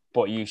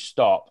 but you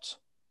stopped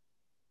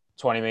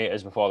 20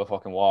 meters before the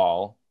fucking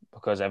wall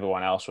because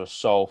everyone else was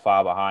so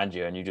far behind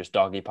you and you just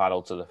doggy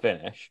paddled to the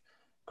finish.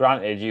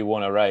 Granted, you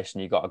won a race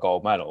and you got a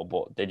gold medal,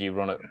 but did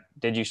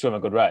you swim a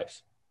good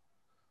race?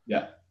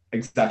 Yeah,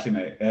 exactly,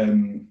 mate.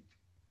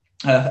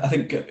 I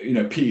think, you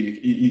know,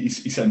 Pete, he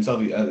said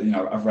himself, you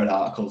know, I've read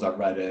articles, I've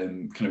read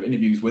kind of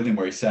interviews with him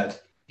where he said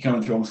he kind of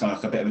went through almost kind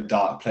of like a bit of a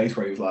dark place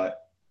where he was like,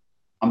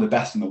 I'm the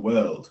best in the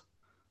world.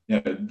 You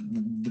know,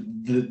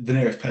 the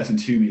nearest person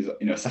to me is,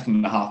 you know, a second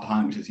and a half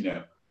behind, which is, you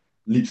know,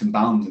 leaps and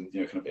bounds and,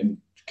 you know, kind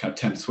of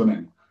terms of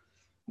swimming.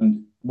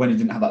 And when he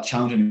didn't have that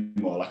challenge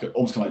anymore, like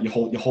almost kind of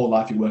like your whole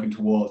life you're working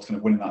towards kind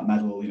of winning that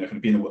medal, you know, kind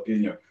of being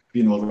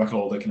the world record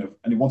holder, kind of,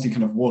 and once he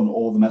kind of won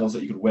all the medals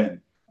that you could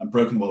win and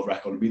broken the world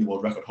record and be the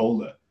world record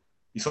holder,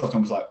 he sort of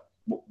was like,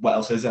 what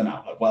else is there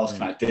now? Like, what else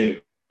can I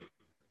do?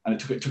 And it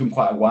took him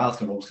quite a while to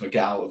kind of almost kind of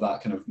get out of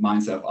that kind of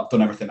mindset of, I've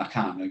done everything I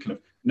can, and kind of,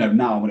 you know,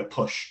 now I'm going to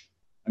push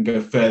and go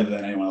further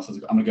than anyone else. I'm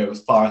going to go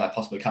as far as I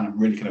possibly can and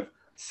really kind of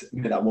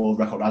make that world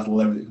record as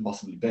low as it can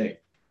possibly be.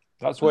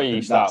 That's where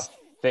you start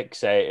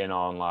fixating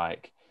on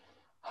like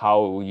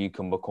how you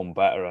can become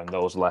better and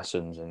those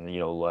lessons and, you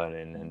know,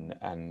 learning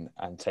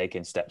and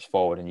taking steps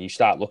forward, and you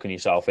start looking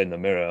yourself in the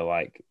mirror,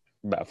 like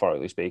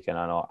metaphorically speaking,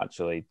 I know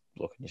actually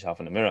looking yourself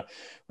in the mirror,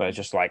 but it's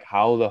just like,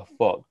 how the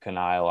fuck can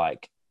I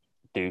like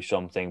do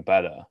something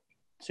better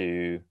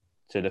to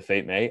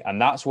defeat me?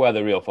 And that's where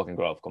the real fucking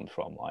growth comes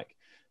from. Like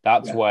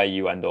that's where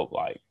you end up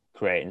like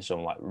creating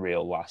some like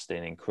real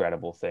lasting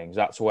incredible things.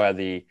 That's where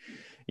the,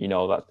 you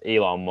know, that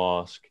Elon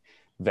Musk,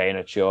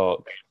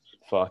 Vaynerchuk,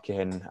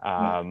 fucking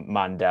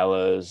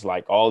Mandela's,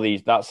 like all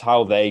these, that's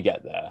how they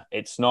get there.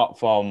 It's not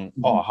from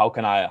how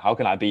can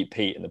I beat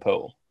Pete in the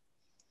pool?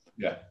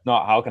 Yeah.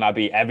 Not how can I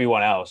beat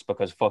everyone else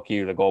because fuck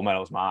you, the gold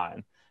medal's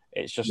mine.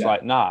 It's just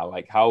like, nah,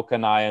 like how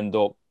can I end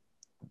up,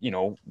 you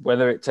know,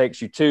 whether it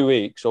takes you 2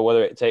 weeks or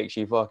whether it takes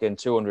you fucking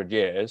 200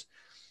 years,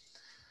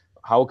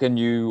 how can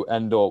you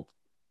end up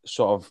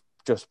sort of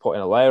just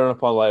putting a layer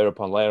upon layer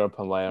upon layer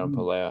upon layer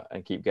upon layer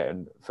and keep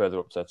getting further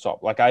up to the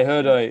top? Like I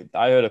heard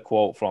a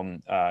quote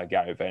from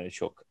Gary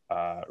Vaynerchuk,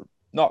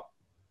 not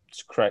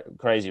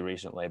crazy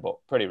recently, but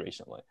pretty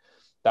recently,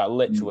 that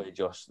literally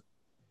just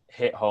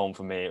hit home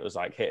for me. It was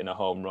like hitting a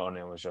home run.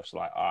 It was just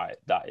like, all right,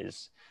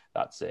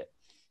 that's it.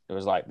 It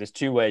was like, there's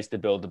 2 ways to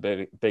build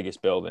the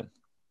biggest building.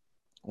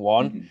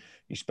 One,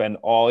 you spend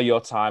all your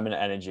time and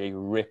energy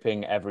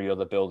ripping every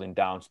other building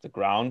down to the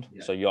ground.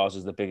 Yeah. So yours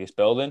is the biggest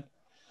building.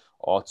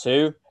 Or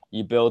 2,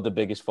 you build the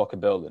biggest fucking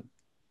building.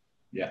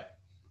 Yeah.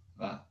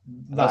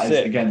 That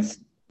is, again,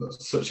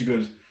 such a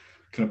good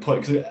kind of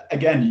point. Because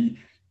again,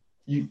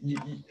 you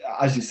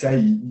as you say,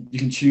 you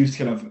can choose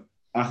to kind of,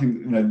 I think,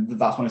 you know,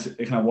 that's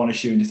kind of one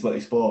issue in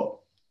disability sport,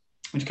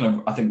 which kind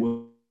of, I think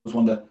was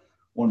one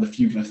of the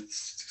few kind of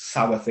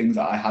sour things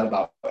that I had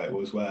about it,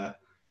 was where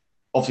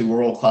obviously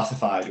we're all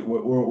classified,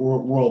 we're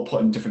all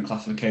put in different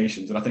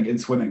classifications. And I think in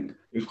swimming,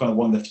 it was kind of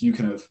one of the few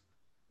kind of,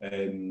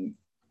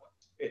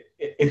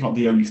 if not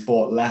the only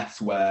sport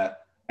left where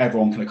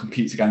everyone kind of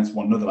competes against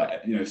one another.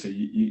 Like, you know, so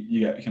you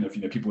get kind of,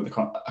 you know, people with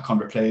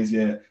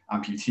achondroplasia,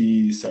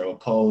 amputees, cerebral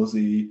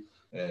palsy,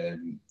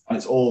 and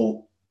it's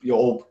all, you're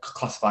all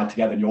classified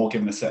together and you're all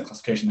given a certain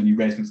classification, then you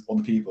race against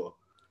other people.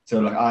 So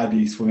like I'd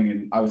be swimming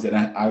and I was an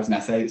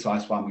S8, so I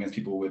swam against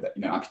people with,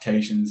 you know,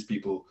 amputations,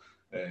 people,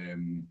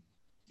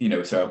 you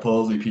know, cerebral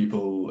palsy,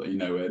 people, you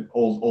know,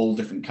 all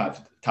different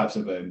types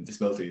of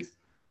disabilities.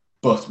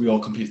 But we all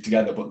competed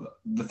together. But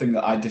the thing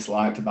that I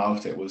disliked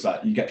about it was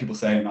that you get people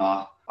saying,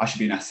 I should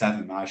be an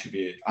S7, I should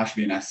be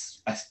an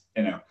S,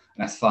 you know,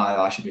 an S5,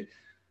 I should be,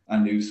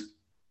 and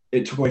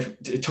it took away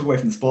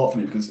from the sport for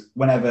me, because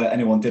whenever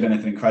anyone did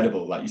anything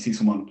incredible, like you see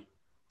someone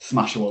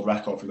smash a world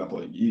record, for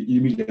example, you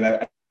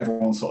immediately,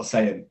 everyone's sort of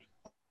saying,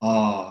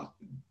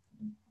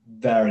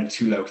 they're in a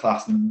too low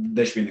class,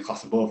 they should be in the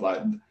class above,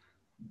 like,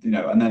 you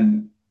know, and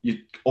then you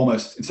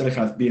almost, instead of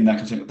kind of being there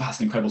considering that's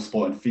an incredible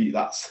sport and feat,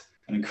 that's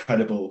an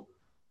incredible,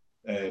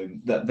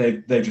 that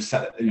they've just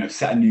set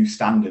a new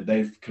standard.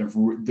 They've kind of,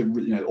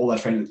 you know, all their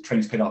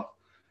training's paid off.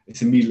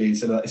 It's immediately,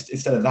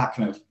 instead of that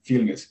kind of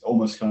feeling, it's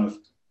almost kind of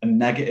a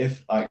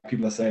negative. Like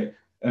people are saying,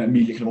 and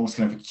immediately kind of almost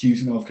kind of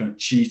accusing them of kind of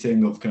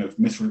cheating, of kind of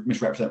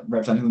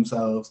misrepresenting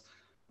themselves.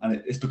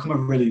 And it's become a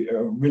really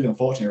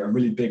unfortunate, a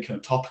really big kind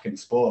of topic in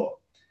sport.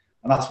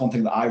 And that's one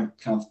thing that I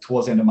kind of,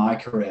 towards the end of my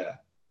career,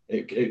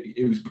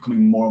 it was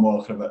becoming more and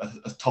more kind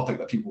of a topic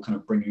that people were kind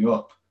of bringing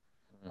up.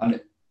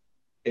 And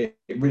it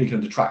really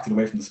kind of detracted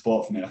away from the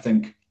sport for me. I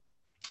think,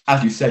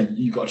 as you say,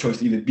 you've got a choice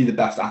to either be the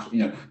best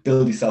athlete,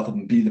 build yourself up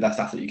and be the best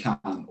athlete you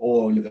can,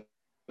 or you have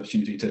the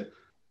opportunity to,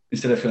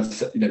 instead of kind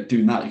of,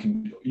 doing that,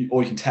 you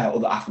can tear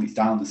other athletes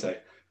down and say,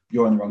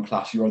 you're in the wrong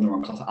class, you're in the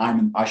wrong class,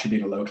 I should be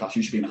in a lower class,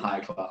 you should be in a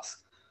higher class.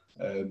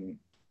 And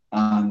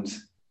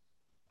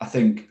I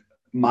think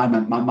my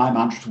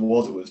mantra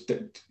towards it was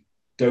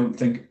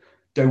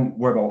don't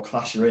worry about what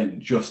class you're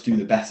in, just do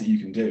the best that you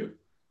can do,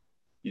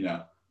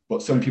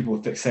 But so many people are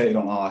fixated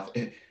on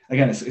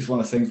again, it's one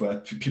of those things where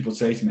people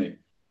say to me,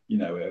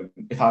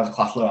 if I was a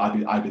class lower,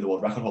 I'd be the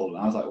world record holder.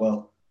 And I was like,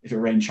 well, if it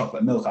rained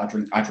chocolate milk, I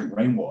drink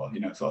rainwater,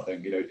 sort of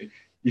thing.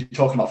 You're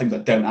talking about things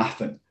that don't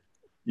happen.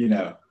 You're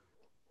not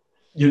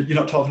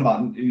talking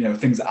about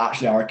things that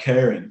actually are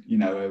occurring.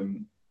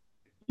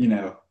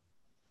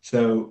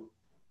 So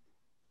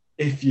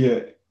if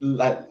you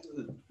like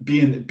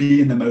be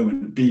in the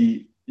moment,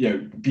 be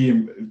in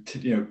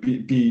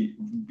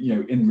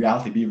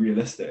reality, be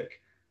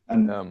realistic,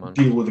 and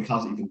deal with the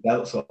cards that you've been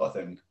dealt, sort of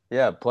thing.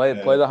 Yeah, play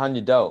the hand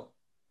you dealt.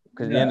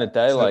 Because at the end of the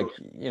day,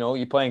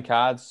 you're playing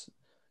cards,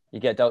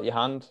 you get dealt your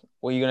hand.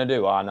 What are you gonna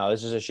do? Oh no,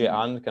 this is a shit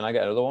hand. Can I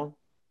get another one?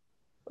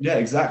 Yeah,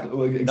 exactly.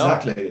 Well,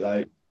 exactly. No.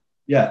 Like,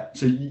 yeah.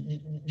 So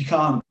you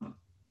can't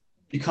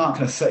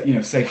kind of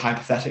say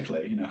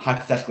hypothetically.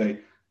 Exactly.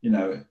 You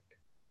can't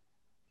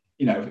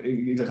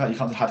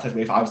say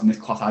hypothetically, if I was in this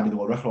class, I'd be the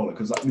world record holder.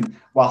 Because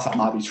whilst that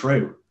might be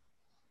true,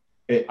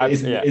 it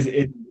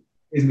isn't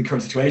the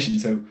current situation.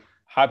 So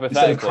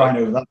hypothetically, instead of crying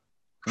over that,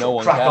 no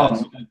one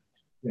cares.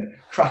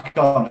 Crack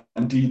on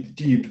and do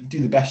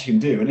the best you can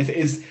do. And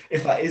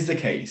if that is the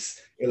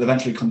case, it'll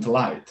eventually come to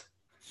light,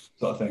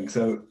 sort of thing.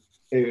 So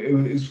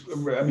it's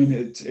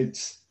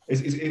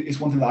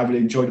one thing that I really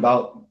enjoyed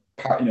about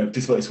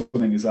disability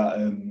swimming is that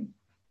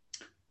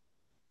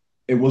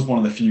it was one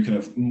of the few kind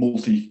of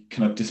multi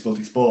kind of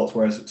disability sports,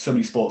 whereas so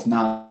many sports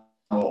now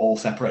are all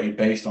separated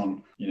based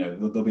on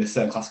there'll be a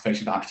certain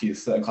classification for amputees, a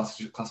certain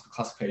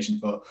classification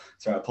for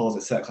cerebral palsy,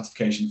 a certain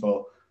classification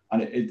for.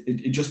 And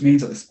it just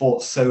means that the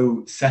sport's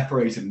so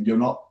separated, and you're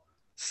not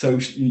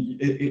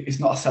it's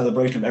not a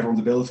celebration of everyone's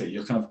ability.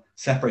 You're kind of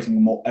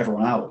separating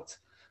everyone out.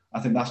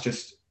 I think that's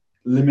just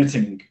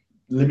limiting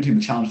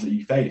the challenge that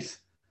you face.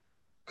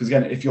 Because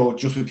again, if you're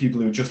just with people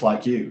who are just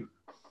like you,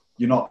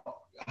 you're not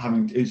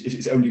having.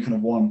 It's only kind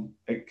of one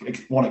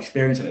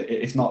experience in it.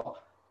 It's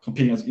not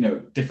competing as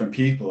different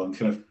people and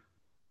kind of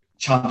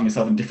challenging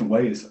yourself in different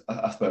ways,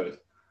 I suppose.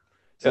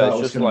 So yeah,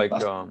 it's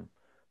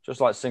just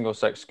like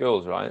single-sex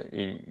schools, right?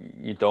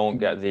 You don't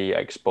get the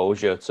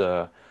exposure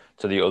to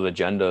the other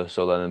gender.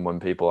 So then when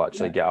people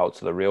actually get out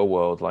to the real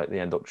world, like they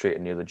end up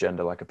treating the other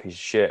gender like a piece of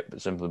shit, but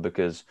simply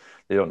because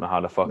they don't know how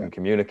to fucking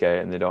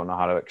communicate and they don't know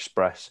how to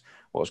express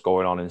what's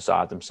going on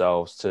inside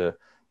themselves to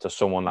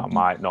someone that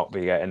might not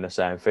be getting the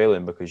same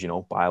feeling, because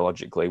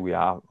biologically we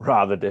are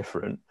rather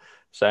different.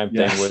 Same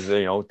thing with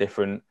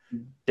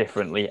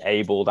differently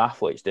abled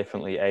athletes,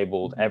 differently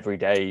abled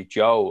everyday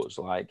Joes,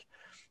 like.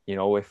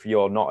 If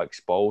you're not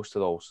exposed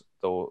to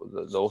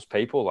those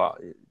people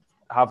that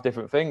have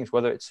different things,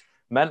 whether it's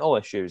mental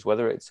issues,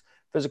 whether it's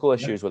physical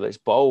issues, whether it's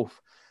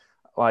both,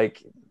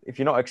 like if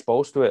you're not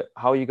exposed to it,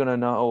 how are you going to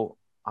know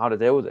how to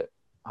deal with it?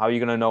 How are you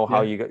going to know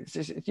how you it's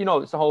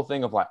the whole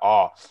thing of like,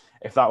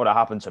 if that would have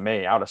happened to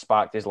me, I would have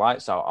sparked his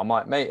lights out. I'm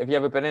like, mate, have you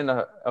ever been in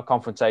a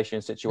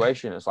confrontation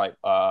situation? It's like,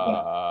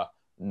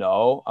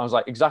 no. I was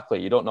like,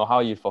 exactly. You don't know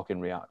how you'd fucking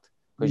react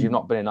because you've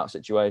not been in that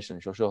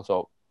situation. So shut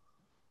up.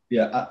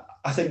 Yeah,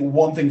 I think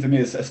one thing for me,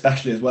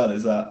 especially as well,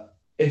 is that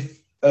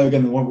if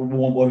again one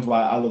reason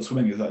why I love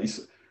swimming is that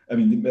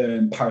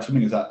para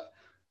swimming is that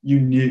you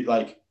knew,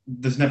 like,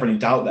 there's never any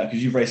doubt there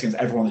because you've raced against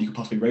everyone that you could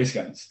possibly race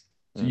against.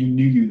 So you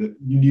knew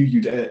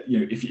you'd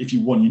if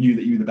you won, you knew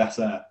that you were the best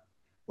there.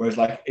 Whereas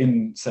like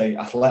in say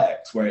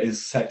athletics, where it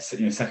is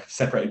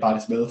separated by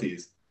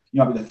disabilities,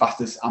 you might be the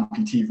fastest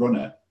amputee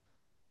runner,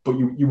 but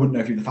you wouldn't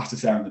know if you're the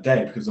fastest there on the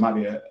day because there might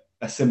be a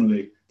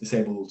similarly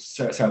disabled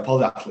cerebral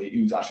palsy athlete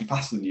who's actually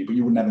faster than you, but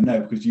you would never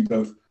know because you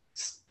both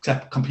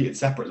competed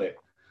separately.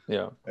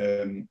 Yeah.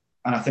 And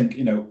I think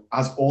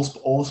as all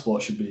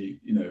sports should be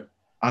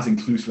as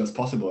inclusive as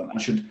possible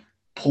and should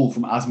pull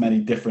from as many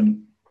different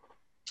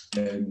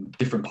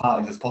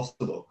parties as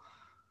possible.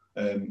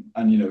 And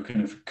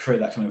kind of create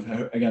that kind of,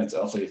 again, it's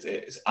obviously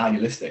it's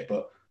idealistic,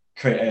 but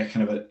create a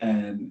kind of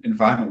an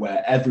environment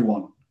where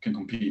everyone can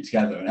compete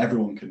together and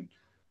everyone can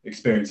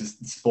experience this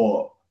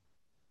sport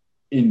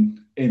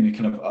in a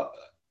kind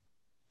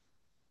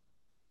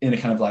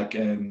of like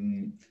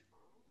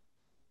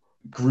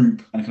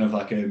group and kind of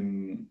like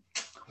in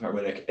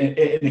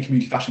a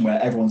community fashion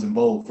where everyone's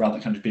involved rather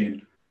than kind of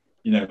being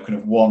kind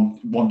of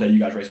one day you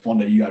guys race, one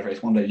day you guys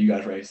race, one day you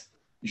guys race.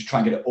 You should try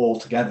and get it all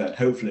together. And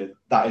hopefully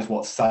that is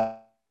what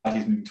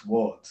is moving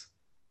towards.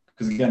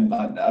 Because again,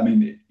 like, I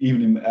mean,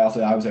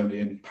 after I was only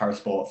in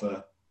parasport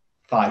for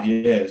 5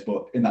 years,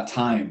 but in that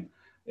time,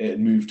 it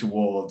moved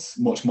towards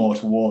much more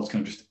towards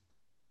kind of just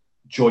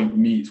joint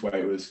meets where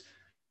it was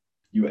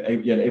you had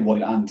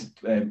able-bodied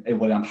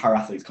and para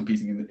athletes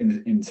competing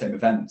in the same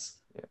events.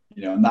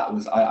 Yeah. And that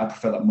was I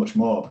prefer that much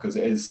more because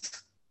it is,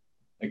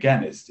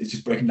 again, it's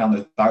just breaking down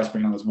those barriers,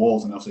 breaking down those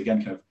walls, and also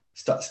again kind of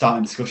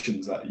starting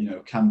discussions that would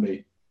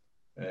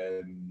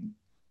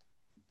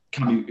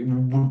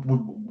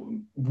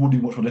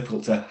be much more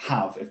difficult to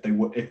have if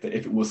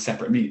it was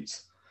separate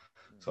meets,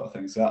 sort of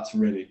thing. So that's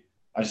really,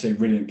 I just say,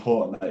 really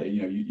important that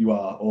you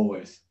are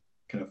always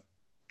kind of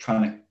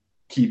trying to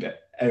keep it,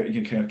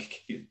 kind of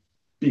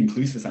be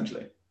inclusive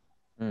essentially.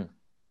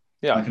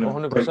 Yeah,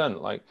 100%.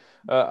 Like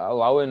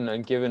allowing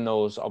and giving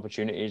those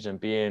opportunities and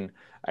being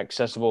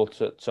accessible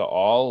to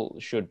all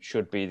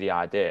should be the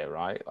idea,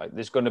 right? Like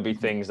there's going to be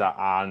things that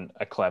aren't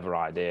a clever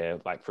idea.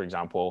 Like for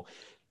example,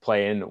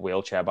 playing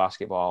wheelchair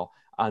basketball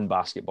and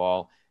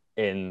basketball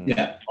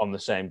on the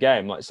same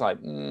game. Like, it's like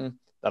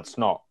that's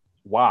not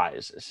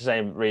wise. It's the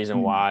same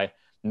reason why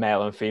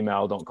male and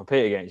female don't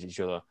compete against each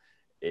other.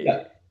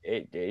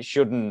 It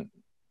shouldn't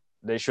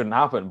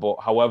happen.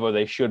 But however,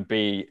 they should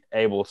be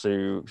able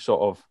to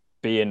sort of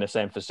be in the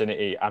same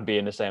vicinity and be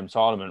in the same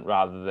tournament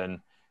rather than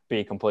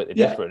be completely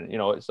different.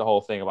 It's the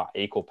whole thing about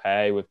equal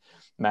pay with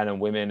men and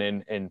women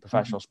in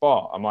professional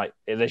sport. I'm like,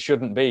 there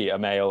shouldn't be a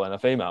male and a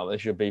female. There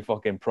should be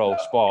fucking pro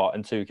sport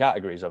and two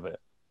categories of it.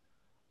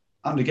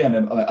 And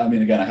again,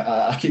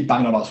 I keep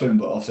banging on about swimming,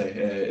 but obviously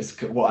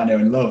it's what I know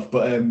and love.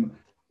 But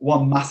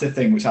one massive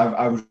thing which I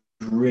thought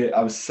it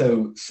was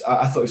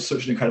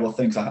such an incredible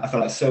thing. So I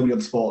felt like so many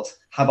other sports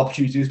have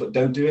opportunities but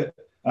don't do it.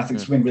 And I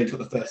think swimming really took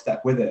the first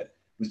step with it.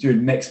 Was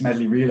doing mixed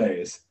medley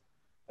relays,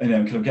 and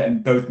kind of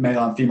getting both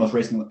male and females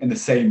racing in the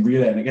same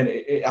relay. And again,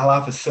 it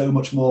allowed for so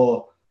much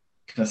more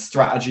kind of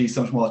strategy,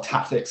 so much more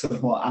tactics, so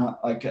much more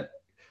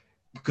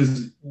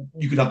because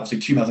you could have obviously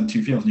 2 males and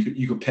 2 females. And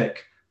you could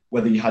pick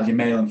whether you had your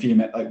male and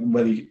female, like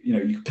whether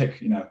you could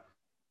pick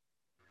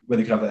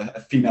whether you could have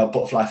a female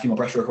butterfly, female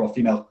breaststroke, or a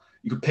female.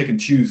 You could pick and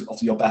choose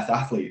obviously your best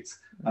athletes.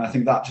 And I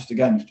think that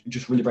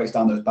just really breaks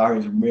down those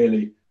barriers and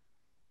really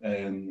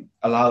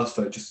allows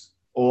for just.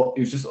 Or it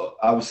was just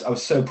I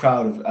was so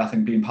proud of, I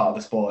think, being part of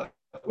the sport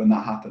when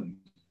that happened,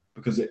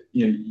 because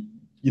you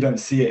don't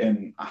see it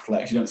in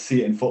athletics, you don't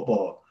see it in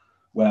football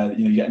where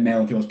you get male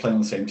and females playing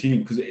on the same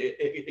team, because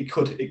it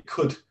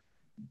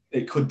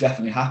could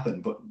definitely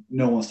happen, but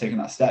no one's taken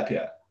that step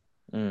yet.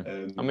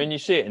 I mean, you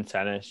see it in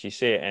tennis, you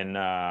see it in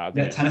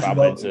tennis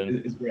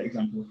badminton is a great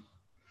example.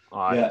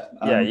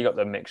 You got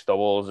the mixed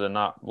doubles and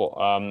that, but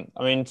I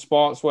mean,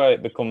 sports where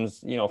it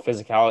becomes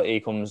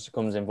physicality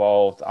comes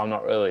involved, I'm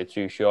not really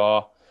too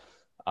sure.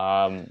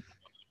 And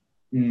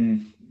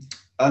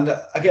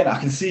again, I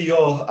can see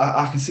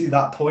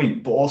that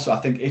point, but also I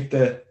think if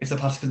the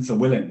participants are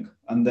willing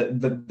and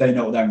that they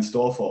know what they're in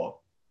store for,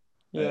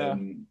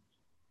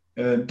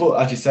 but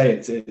as you say,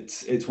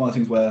 it's one of the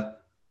things where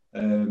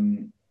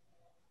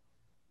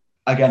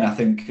again, I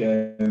think.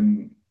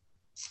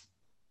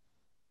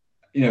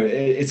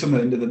 It's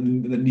something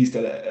that needs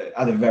to,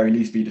 at the very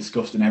least, be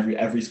discussed in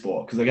every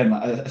sport. Because again,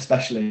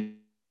 especially,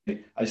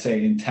 I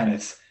say in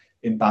tennis,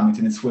 in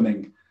badminton, in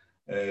swimming,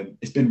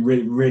 it's been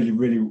really, really,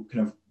 really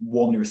kind of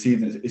warmly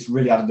received. It's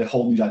really added a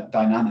whole new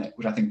dynamic,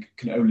 which I think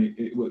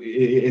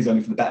it is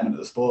only for the betterment of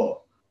the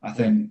sport. I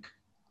think,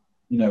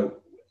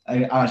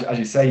 as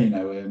you say,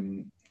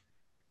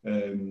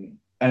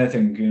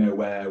 anything,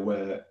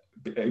 where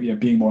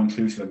being more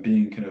inclusive and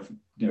being kind of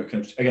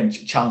again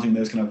challenging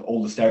those kind of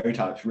older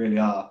stereotypes really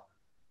are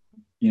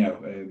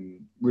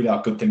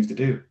good things to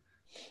do.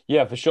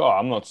 Yeah, for sure.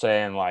 I'm not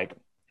saying like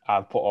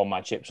I've put all my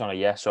chips on a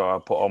yes or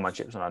I've put all my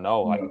chips on a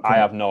no. Like I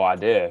have no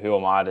idea. Who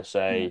am I to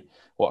say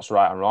what's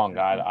right and wrong?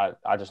 I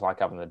just like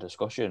having the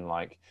discussion.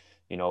 Like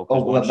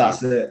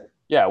that's it.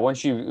 Yeah,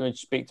 once you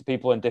speak to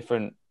people in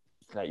different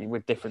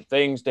with different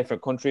things,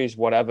 different countries,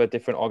 whatever,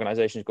 different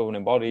organizations,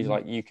 governing bodies,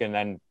 like you can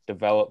then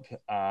develop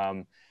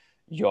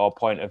your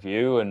point of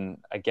view. And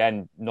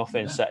again,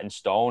 nothing's set in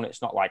stone. It's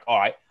not like, all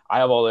right, I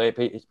have all the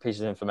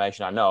pieces of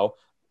information I know.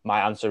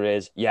 My answer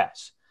is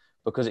yes,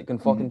 because it can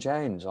fucking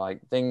change.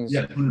 Like things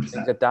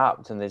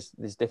adapt, and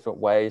there's different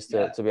ways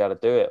to be able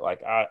to do it.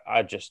 Like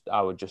I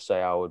would just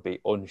say I would be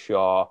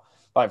unsure.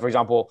 Like for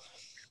example,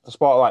 a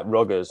sport like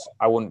ruggers,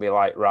 I wouldn't be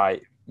like,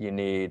 right, you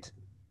need,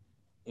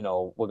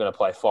 we're going to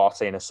play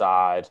 14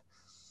 aside.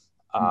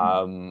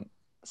 So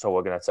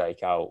we're going to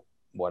take out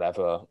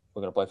whatever,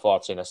 we're going to play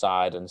 14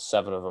 aside and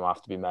 7 of them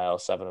have to be male,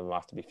 7 of them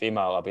have to be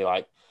female. I'll be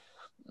like,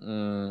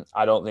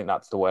 I don't think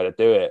that's the way to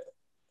do it,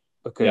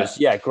 because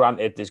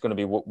granted, there's going to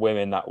be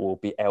women that will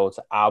be able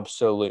to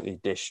absolutely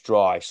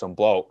destroy some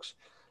blokes,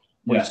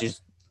 which is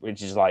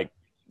like,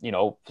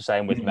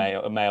 same with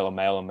male and male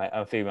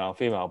and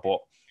female, but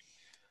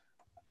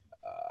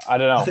I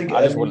don't know.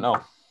 I just wouldn't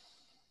know.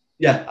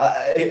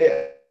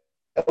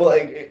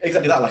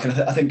 Exactly that. Like,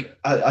 I think,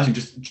 as you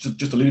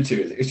just alluded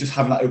to, it's just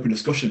having that open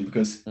discussion,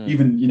 because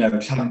even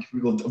just having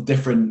people of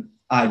different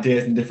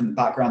ideas and different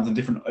backgrounds and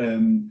different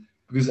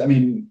because I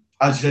mean,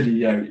 as you said,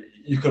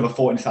 you could have a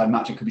 14-side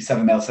match. It could be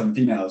 7 males, 7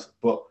 females,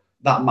 but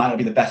that might not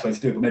be the best way to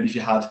do it. But maybe if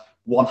you had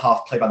one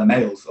half played by the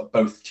males of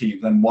both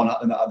teams, then one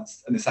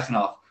in the second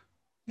half,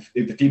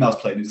 if the females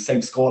played, it was the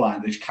same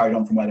scoreline. They just carried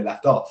on from where they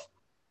left off,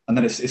 and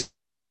then it's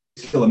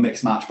still a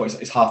mixed match, but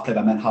it's half played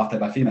by men, half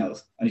played by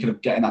females, and you could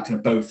have getting that kind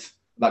of both,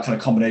 that kind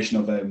of combination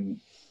of.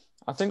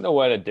 I think the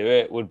way to do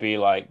it would be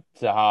like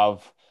to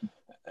have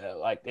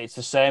like it's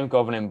the same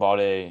governing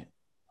body,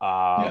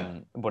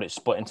 but it's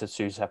split into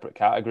 2 separate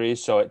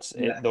categories. So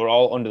they're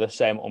all under the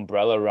same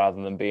umbrella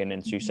rather than being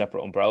in 2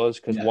 separate umbrellas,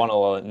 because one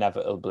will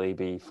inevitably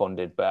be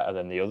funded better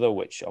than the other,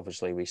 which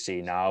obviously we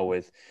see now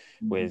with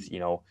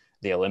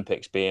the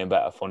Olympics being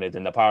better funded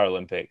than the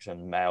Paralympics,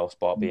 and male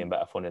sport being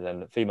better funded than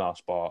the female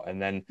sport. And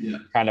then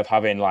kind of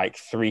having like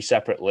 3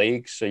 separate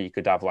leagues. So you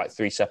could have like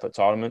 3 separate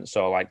tournaments.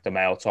 So like the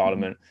male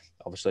tournament,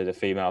 obviously the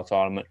female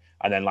tournament,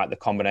 and then like the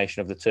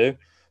combination of the 2.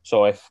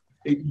 So if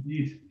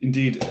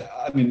Indeed.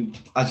 I mean,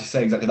 as you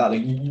say, exactly that.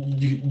 Like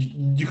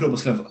you could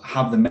almost kind of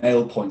have the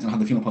male points and have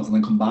the female points and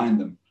then combine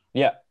them.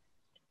 Yeah.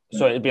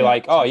 So it'd be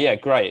like, oh yeah,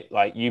 great.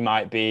 Like you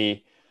might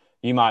be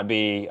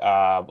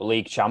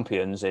league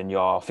champions in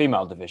your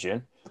female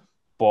division,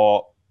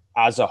 but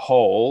as a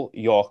whole,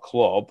 your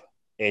club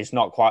is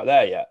not quite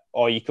there yet.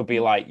 Or you could be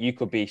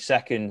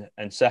second,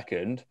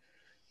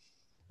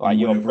 like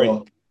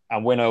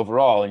and win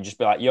overall, and just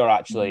be like, you're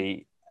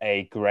actually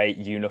a great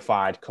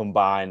unified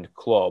combined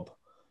club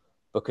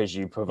because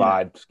you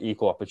provide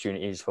equal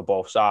opportunities for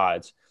both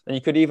sides. And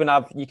you can even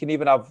have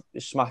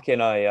smack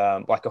in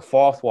a like a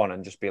 4th one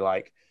and just be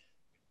like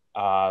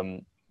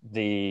the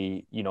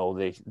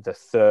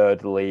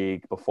 3rd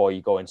league before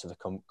you go into the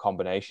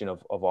combination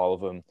of all of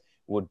them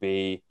would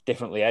be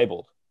differently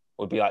abled,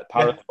 would be like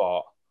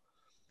parasport.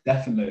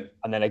 Definitely.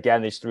 And then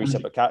again, there's 3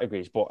 separate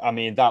categories, but I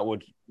mean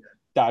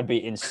that'd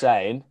be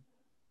insane.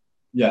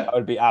 Yeah, that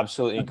would be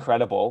absolutely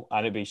incredible,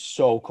 and it'd be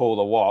so cool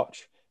to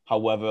watch.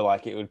 However,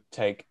 like it would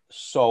take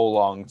so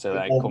long to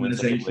then come into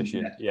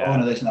fruition.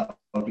 Organization,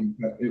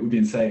 it would be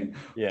insane.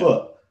 Yeah.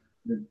 But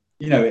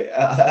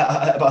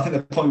I think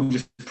the point we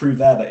just proved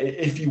there that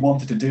if you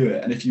wanted to do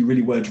it and if you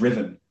really were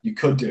driven, you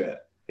could do it.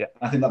 Yeah.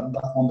 I think that's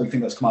one big thing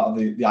that's come out of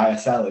the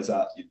ISL is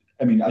that,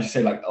 I mean, as you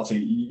say, like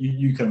obviously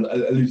you kind of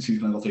alluded to,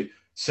 kind of obviously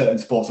certain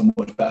sports are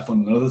much better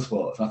fun than other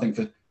sports. And I think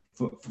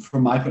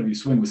from my point of view,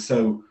 swimming was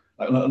so,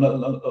 like,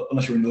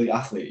 unless you're an elite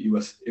athlete, it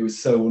was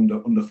so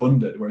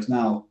underfunded. Whereas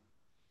now,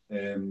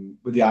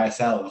 with the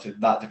ISL, obviously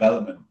that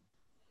development,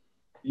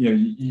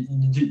 you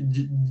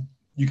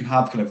can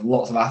have kind of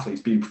lots of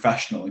athletes being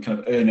professional and kind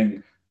of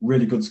earning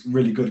really good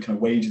kind of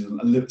wages and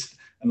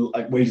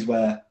like wages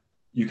where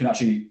you can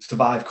actually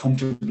survive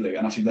comfortably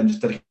and actually then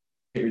just dedicate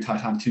your entire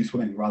time to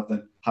swimming rather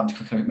than having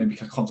to kind of maybe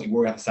constantly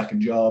worry about a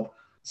second job,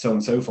 so on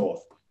and so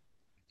forth.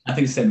 I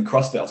think it's the same with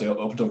CrossFit. Obviously,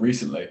 up until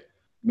recently,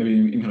 maybe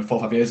even kind of 4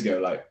 or 5 years ago,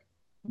 like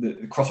the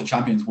CrossFit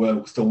champions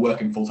were still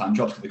working full-time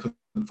jobs because they couldn't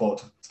afford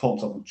to support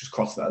themselves with just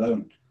CrossFit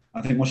alone.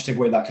 I think once you take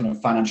away that kind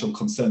of financial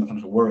concern, the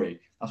financial worry,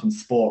 that's when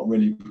sport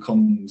really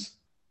becomes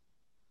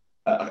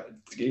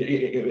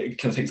it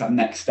kind of takes that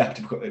next step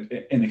in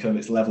kind of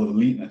its level of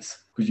eliteness,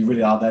 because you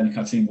really are then kind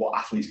of seeing what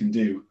athletes can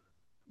do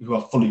who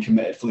are fully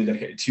committed, fully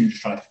dedicated to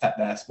just trying to perfect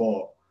their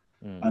sport.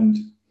 And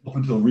up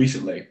until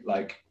recently,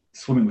 like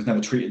swimming was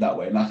never treated that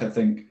way, and I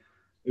think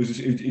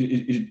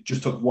it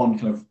just took one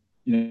kind of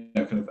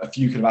kind of a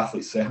few kind of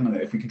athletes to say, hang on,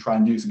 if we can try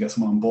and do this and get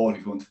someone on board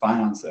who's willing to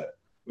finance it,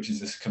 which is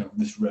this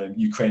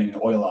Ukrainian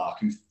oil arc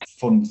who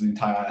funds the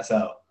entire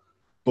ISL.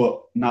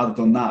 But now they've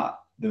done that,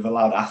 they've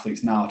allowed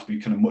athletes now to be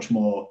kind of much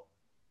more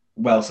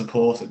well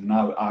supported.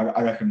 Now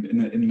I reckon in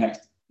the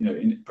next,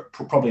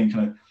 probably in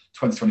kind of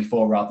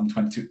 2024 rather than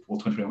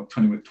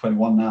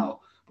 2021 now,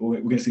 but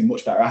we're going to see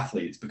much better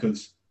athletes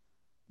because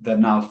they're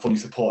now fully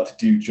supported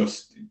to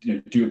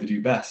do what they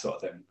do best, sort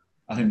of thing.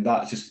 I think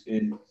that's just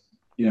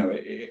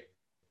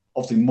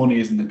obviously money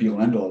isn't the be all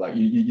and end all. Like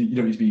you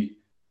don't need to be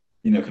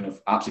kind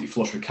of absolutely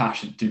flush with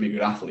cash to be a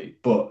good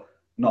athlete, but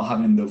not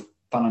having the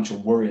financial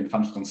worry and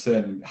financial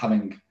concern and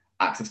having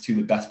access to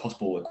the best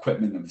possible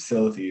equipment and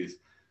facilities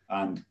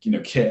and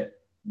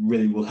kit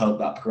really will help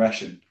that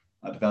progression,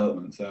 that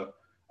development. So,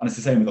 and it's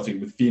the same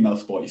with female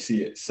sport. You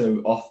see it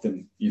so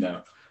often,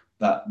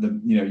 that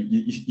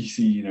you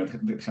see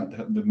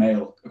the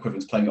male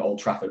equivalents playing at Old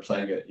Trafford,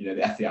 playing at the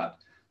Etihad,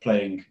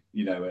 playing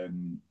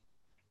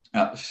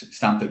at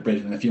Stamford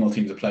Bridge, and the female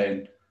teams are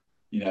playing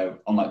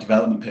on like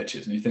development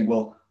pitches, and you think,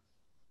 well,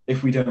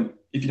 if you don't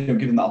give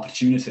them that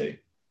opportunity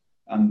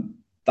and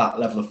that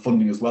level of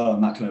funding as well,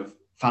 and that kind of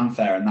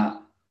fanfare, and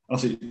that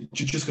obviously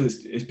just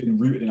because it's been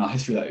rooted in our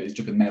history that it's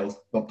just been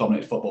male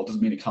dominated football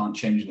doesn't mean it can't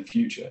change in the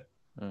future.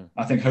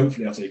 I think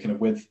hopefully obviously kind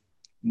of with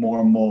more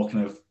and more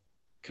kind of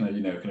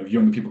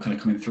younger people kind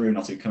of coming through and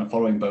obviously kind of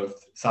following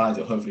both sides,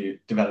 it'll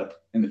hopefully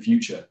develop in the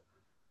future.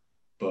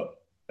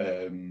 But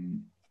the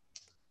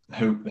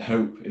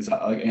hope is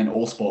that again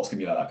all sports can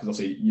be like that, because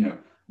obviously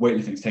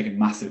weightlifting's taken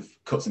massive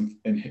cuts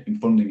in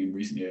funding in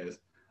recent years.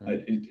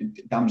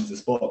 It damages the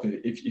sport because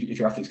if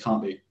your athletes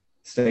can't be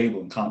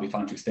stable and can't be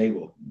financially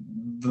stable,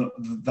 they're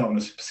not going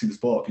to pursue the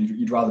sport.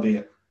 You'd rather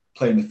be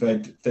playing the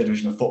third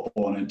division of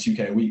football and earn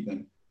 2K a week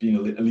than being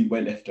an elite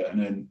weightlifter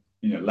and then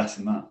less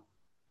than that.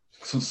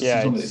 Some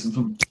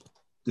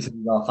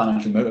are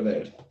financially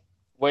motivated.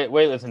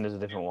 Weightlifting is a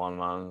different one,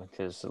 man,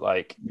 because the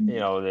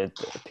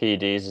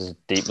PEDs is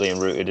deeply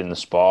rooted in the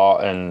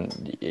sport,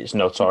 and it's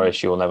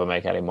notorious you'll never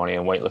make any money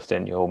in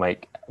weightlifting. You'll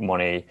make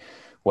money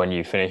when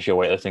you finish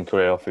your weightlifting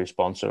career or through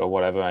sponsor or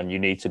whatever, and you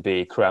need to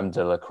be creme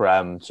de la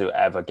creme to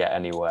ever get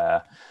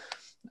anywhere.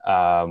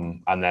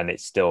 And then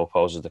it still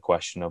poses the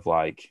question of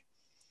are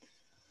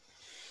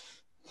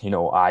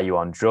you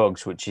on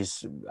drugs? Which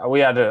is, I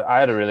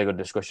had a really good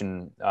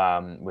discussion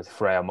with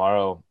Freya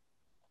Morrow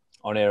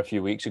on air a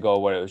few weeks ago,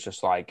 where it was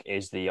just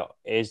is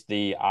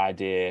the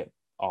idea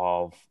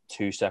of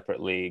two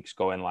separate leagues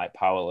going like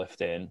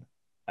powerlifting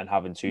and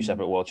having two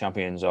separate world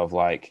champions of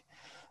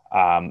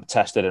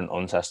tested and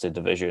untested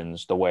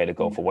divisions the way to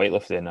go for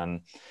weightlifting?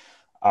 And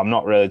I'm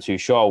not really too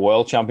sure.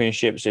 World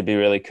championships would be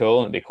really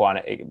cool and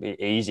it'd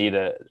be easy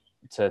to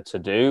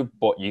do,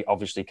 but you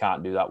obviously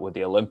can't do that with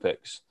the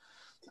Olympics.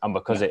 And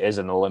because it is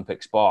an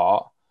Olympic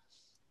sport,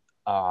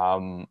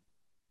 athletes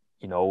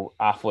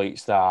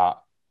that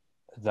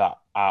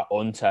are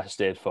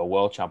untested for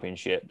world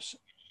championships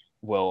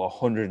will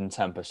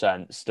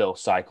 110% still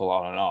cycle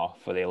on and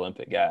off for the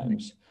Olympic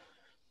Games.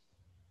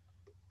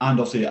 And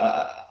obviously,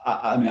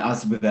 I mean,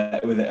 as with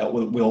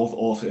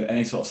also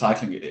any sort of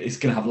cycling, it's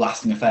going to have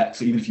lasting effects.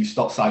 So even if you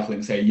stop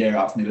cycling, say a year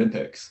out from the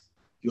Olympics,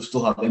 you'll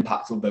still have the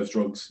impact of those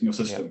drugs in your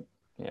system.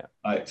 Yeah.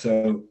 Right.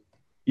 So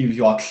even if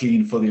you are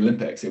clean for the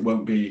Olympics, it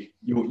won't be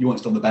you won't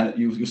still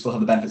you'll still have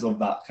the benefits of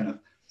that kind of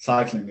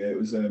cycling. It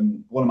was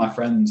one of my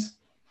friends.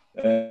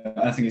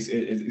 I think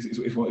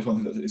it's one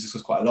thing that is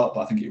discussed quite a lot,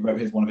 but I think he wrote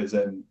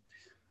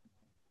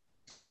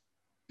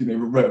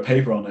wrote a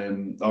paper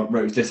on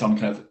wrote this on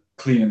kind of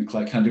clean and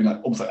kind of doing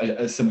almost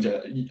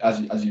similar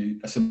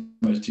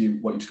to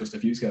what you discussed a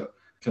few years ago,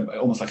 kind of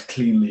almost like a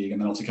clean league, and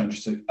then also kind of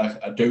just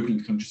a doping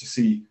kind of just to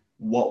see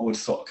what would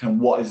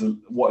what is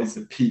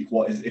the peak,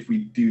 what is if we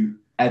do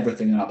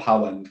everything in our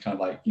power and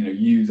kind of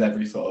use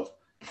every sort of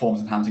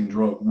performance enhancing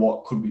drug,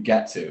 what could we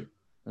get to?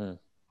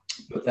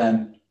 But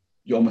then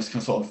you almost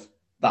kind of sort of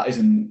that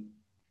isn't,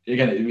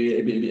 again,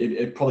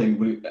 it probably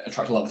would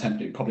attract a lot of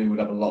attention, it probably would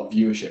have a lot of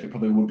viewership, it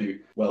probably would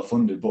be well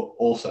funded, but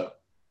also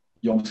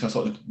you're almost kind of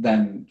sort of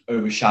then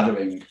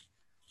overshadowing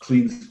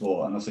clean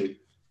sport. And obviously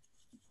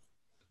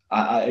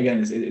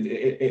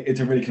it's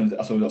a really kind of,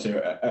 I suppose,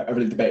 a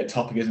really debated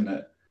topic, isn't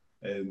it?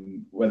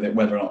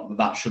 Whether or not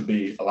that should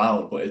be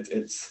allowed, but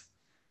it's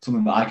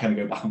something that I kind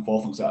of go back and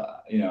forth on. So I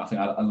think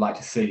I'd like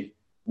to see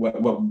what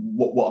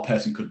a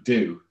person could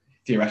do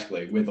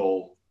theoretically with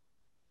all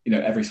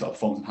every sort of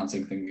performance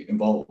enhancing thing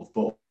involved,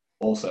 but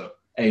also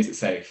A, is it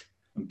safe,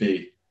 and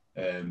B,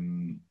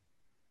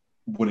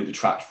 would it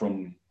detract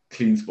from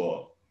clean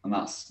sport? And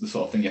that's the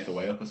sort of thing you have to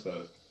weigh up, I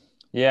suppose.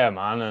 Yeah,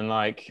 man. And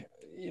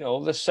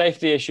the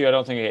safety issue, I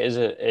don't think it is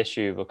an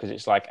issue, because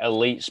it's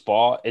elite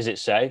sport. Is it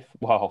safe?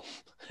 Well,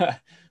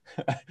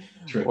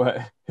 true.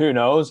 Who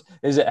knows?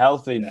 Is it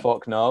healthy? Yeah.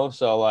 Fuck no.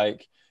 So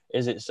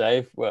is it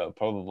safe? Well,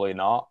 probably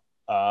not.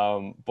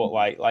 But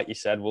like you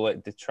said, will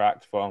it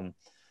detract from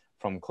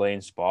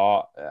clean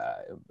sport?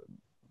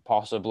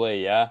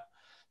 Possibly, yeah.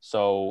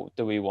 So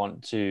do we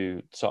want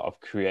to sort of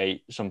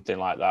create something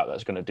like that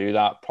that's going to do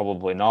that?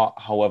 Probably not.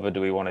 However, do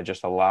we want to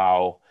just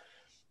allow,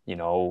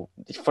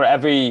 for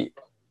every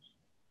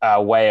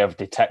way of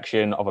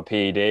detection of a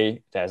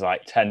PED, there's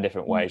 10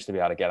 different ways to be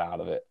able to get out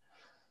of it.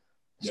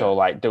 Yeah.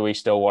 So do we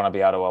still want to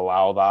be able to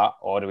allow that?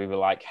 Or do we be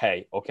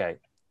hey, okay,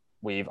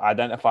 we've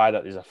identified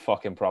that there's a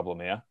fucking problem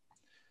here.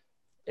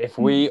 If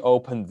we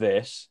open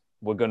this,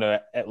 we're going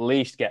to at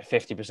least get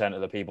 50%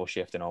 of the people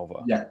shifting over.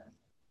 Yeah.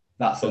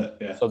 That's it.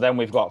 Yeah. So then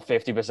we've got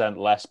 50%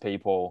 less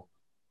people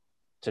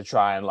to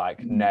try and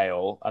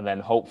nail, and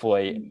then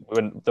hopefully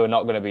they're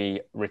not going to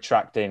be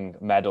retracting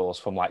medals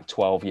from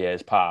 12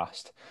 years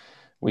past.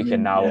 We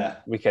can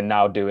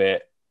now do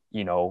it,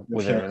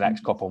 within the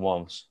next couple of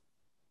months.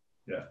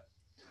 Yeah,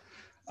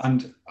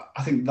 and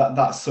I think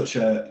that's such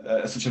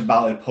a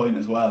valid point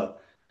as well.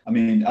 I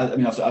mean,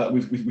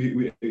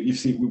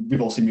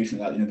 we've all seen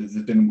recently that there's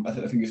been, I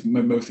think it's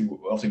mostly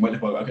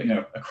obviously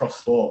across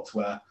sports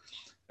where.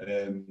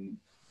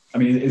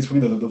 It's funny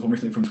though, the one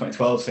recently from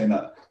 2012 saying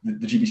that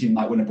the GB team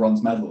might win a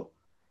bronze medal,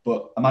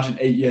 but imagine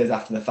 8 years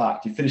after the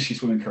fact, you finish your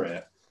swimming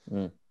career,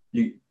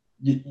 you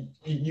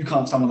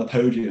can't stand on the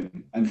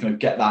podium and kind of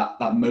get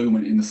that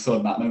moment in the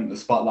sun, that moment in the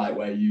spotlight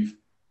where you've,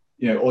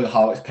 all your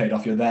hard work's paid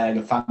off, you're there,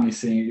 your family's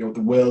seeing it,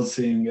 the world's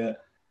seeing it.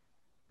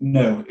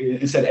 No,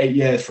 instead 8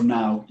 years from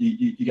now,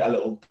 you get a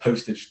little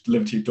postage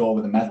delivered to your door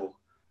with a medal.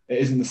 It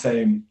isn't the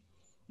same,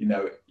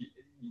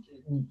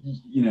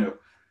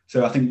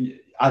 So I think,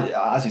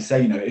 as you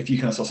say, if you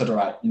kind of sort of said, all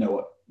right,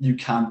 you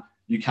can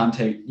use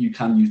PEDs,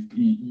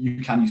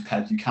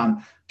 you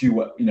can do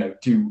what,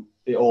 do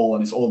it all,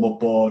 and it's all above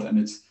board, and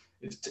it's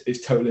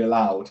totally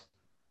allowed.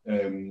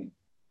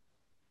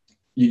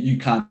 you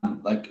can,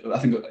 like, I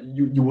think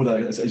you would,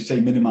 as you say,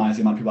 minimize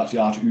the amount of people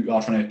actually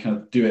are trying to kind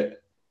of do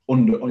it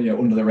under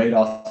the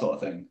radar sort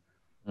of thing.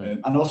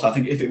 And also, I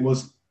think if it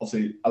was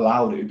obviously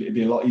allowed, it'd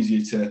be a lot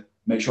easier to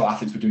make sure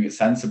athletes were doing it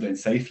sensibly and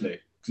safely,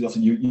 because also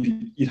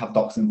you'd have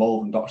doctors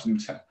involved, and doctors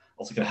would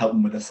also kind of help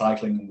them with their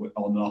cycling and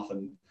on and off,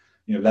 and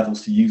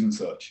levels to use and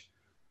such.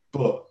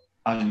 But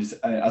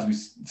as we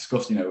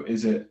discussed,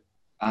 is it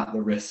at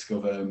the risk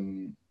of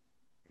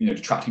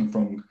detracting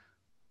from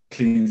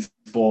clean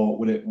sport?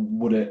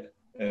 Would it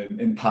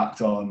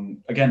impact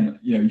on, again,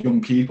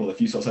 young people?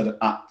 If you sort of said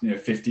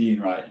at 15,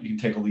 right, you can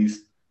take all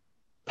these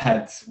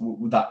peds,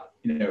 would that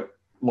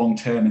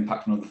long-term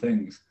impact on other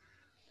things?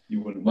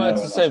 You wouldn't know. Well,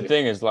 it's the same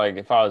thing as, like,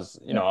 if I was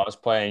I was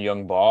playing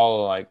young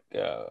ball, like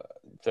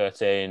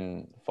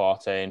 13,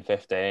 14,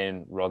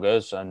 15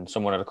 ruggers, and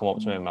someone had come up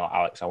to me and be like,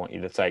 Alex, I want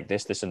you to take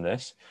this, this and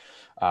this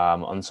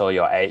until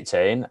you're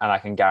 18, and I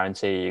can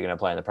guarantee you're going to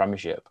play in the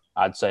Premiership.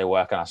 I'd say,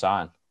 where can I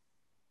sign?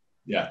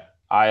 Yeah.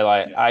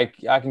 I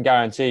can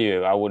guarantee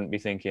you I wouldn't be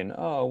thinking,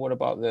 oh, what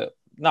about the...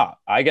 No,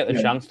 I get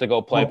the chance to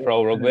go play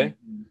pro rugby.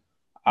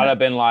 I'd have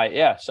been like,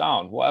 yeah,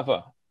 sound,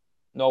 whatever.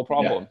 No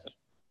problem.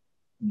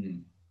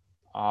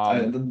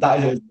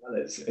 That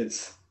is,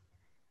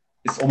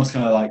 it's almost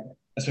kind of like,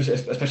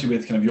 especially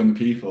with kind of younger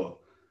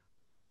people,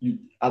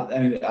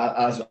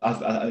 as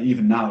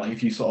even now, like,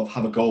 if you sort of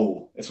have a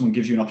goal, if someone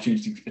gives you an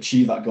opportunity to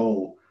achieve that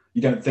goal,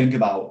 you don't think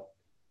about,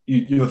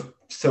 you're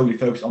solely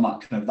focused on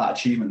that kind of that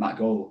achievement, that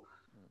goal.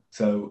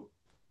 So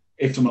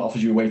if someone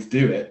offers you a way to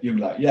do it, you'll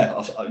be like, yeah,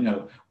 as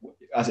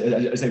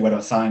I say, where do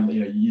I sign?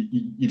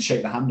 You'd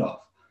shake the hand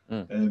off.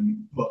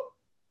 But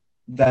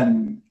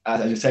then,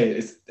 as I say,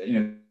 it's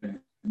the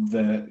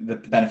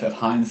benefit of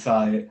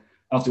hindsight. And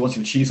obviously, once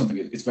you achieve something,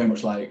 it's very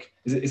much like,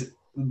 is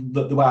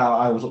the way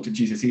I always looked at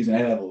GCSEs and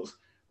A levels.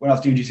 When I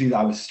was doing GCSEs,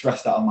 I was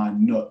stressed out of my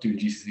nut doing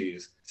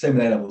GCSEs. Same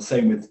with A levels,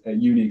 same with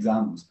uni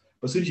exams.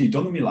 But as soon as you've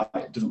done them, you're like,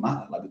 it doesn't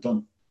matter, like, they're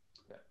done.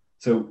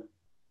 So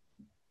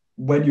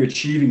when you're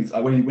achieving,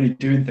 like, when you're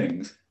doing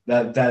things,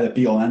 they're the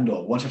be all end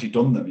all. Once you've actually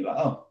done them, you're like,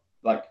 oh,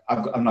 like,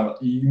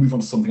 you move on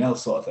to something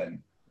else, sort of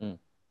thing.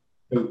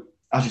 So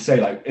as you say,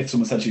 like, if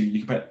someone said to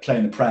you can play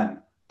in the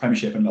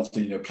Premiership and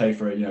obviously play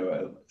for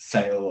a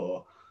Sale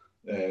or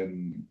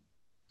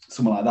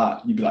someone like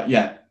that, you'd be like,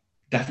 yeah,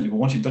 definitely. But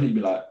once you've done it, you'd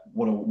be like,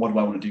 what do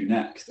I want to do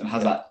next? And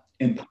has that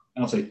impact?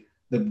 And obviously,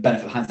 the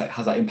benefit of hindsight,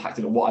 has that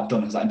impacted on what I've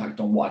done? Has that impacted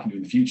on what I can do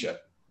in the future?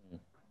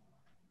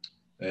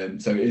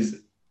 So it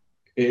is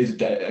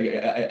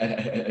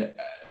a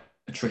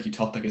tricky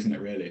topic, isn't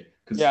it, really?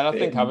 Yeah, and I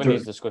think having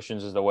these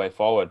discussions is the way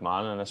forward,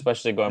 man. And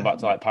especially going back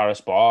to, like,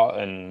 parasport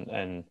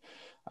and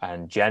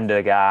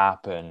gender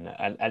gap and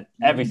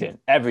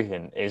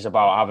everything is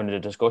about having a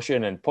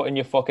discussion and putting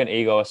your fucking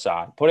ego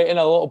aside. Put it in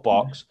a little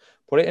box,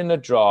 put it in the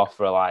drawer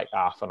for like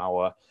half an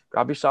hour,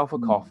 grab yourself a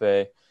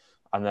coffee,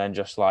 and then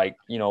just, like,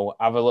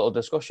 have a little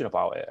discussion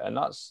about it. And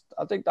I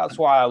think that's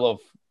why I love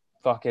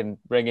fucking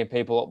bringing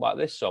people up like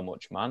this so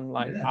much, man.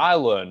 Like, I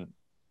learn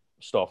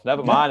stuff,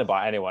 never mind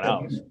about anyone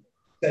else.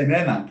 Same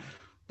here, man.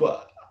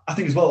 But I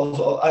think as well,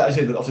 also, I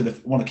say that obviously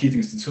one of the key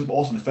things to discuss, but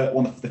also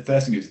the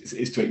first thing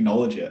is to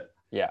acknowledge it.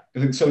 Yeah. I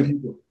think so many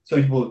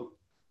people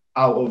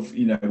out of,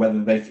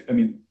 whether they've,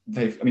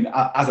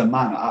 as a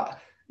man,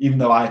 even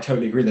though I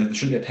totally agree that there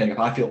shouldn't be a pay gap,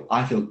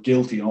 I feel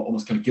guilty, and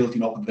almost kind of guilty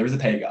not that there is a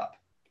pay gap.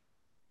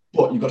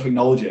 But you've got to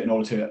acknowledge it in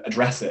order to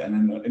address it, and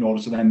then in order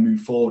to then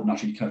move forward and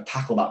actually kind of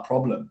tackle that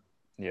problem.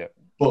 Yeah.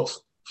 But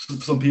for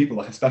some people,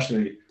 like,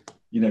 especially,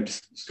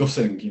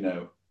 discussing,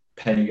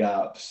 pay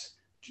gaps,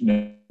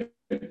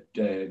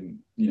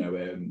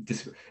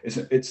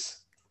 it's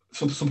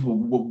some people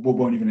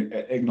won't even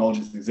acknowledge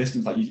its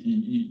existence. Like,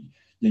 you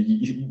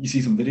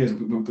see some videos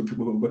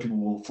where people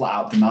will flat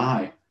out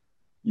deny,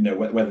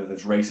 whether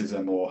there's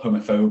racism or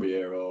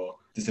homophobia or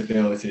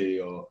disability,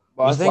 or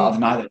just flat out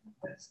deny that it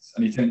exists.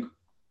 And you think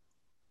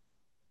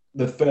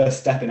the first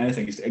step in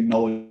anything is to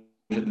acknowledge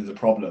that there's a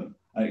problem,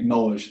 and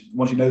acknowledge,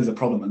 once you know there's a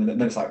problem, and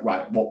then it's like,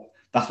 right,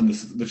 that's when the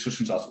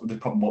discussion starts. The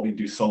problem, what we can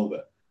do to solve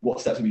it. What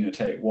steps are we going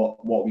to take? What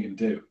are we going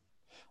to do?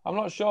 I'm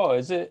not sure.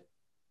 Is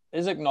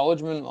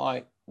acknowledgement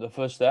like the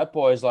first step,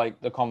 or is,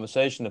 like, the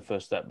conversation the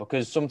first step?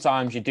 Because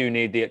sometimes you do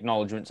need the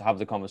acknowledgement to have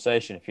the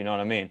conversation, if you know what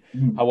I mean.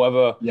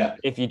 However,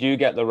 if you do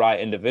get the right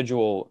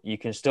individual, you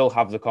can still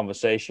have the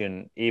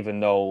conversation even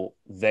though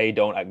they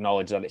don't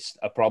acknowledge that it's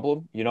a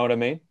problem. You know what I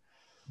mean?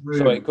 Really?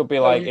 So it could be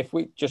like, if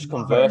we just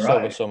converse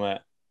over something,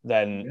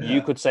 then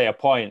you could say a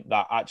point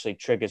that actually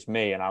triggers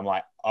me, and I'm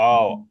like,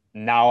 oh,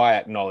 now I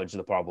acknowledge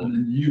the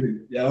problem.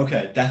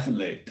 Okay,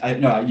 definitely.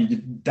 You're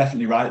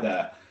definitely right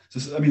there.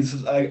 So,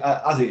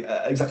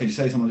 exactly, you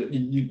say something,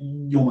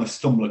 you almost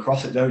stumble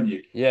across it, don't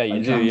you? Yeah,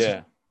 you do,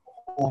 yeah.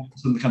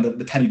 Kind of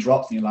the penny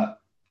drops, and you're like,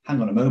 hang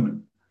on a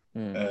moment.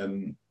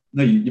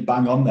 No, you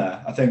bang on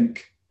there. I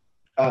think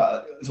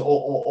it's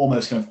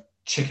almost kind of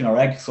chicken or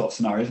egg sort of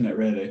scenario, isn't it,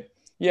 really?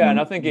 Yeah,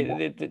 and I think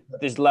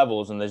there's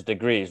levels and there's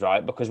degrees,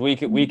 right? Because we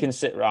can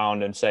sit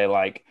around and say,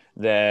 like,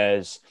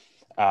 there's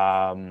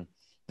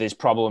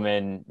problem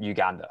in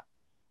Uganda.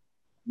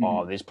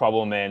 or there's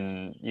problem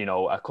in,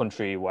 a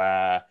country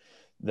where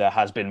there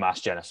has been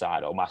mass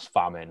genocide or mass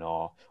famine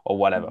or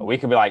whatever. We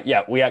could be like,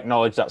 yeah, we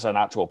acknowledge that's an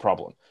actual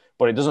problem,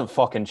 but it doesn't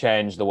fucking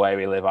change the way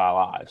we live our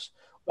lives.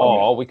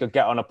 Or we could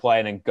get on a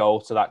plane and go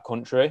to that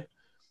country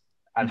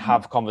and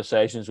have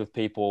conversations with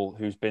people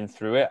who's been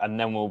through it, and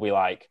then we'll be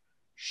like,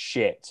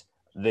 shit,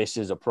 this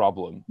is a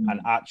problem,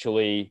 and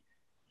actually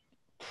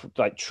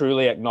like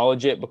truly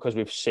acknowledge it because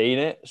we've seen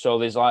it. So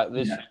there's I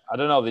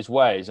don't know, there's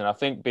ways, and I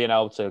think being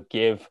able to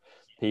give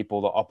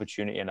people the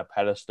opportunity and a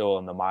pedestal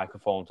and the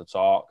microphone to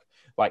talk,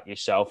 like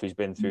yourself who's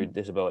been through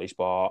disability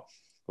sport,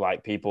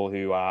 like people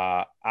who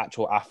are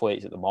actual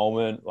athletes at the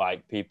moment,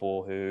 like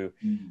people who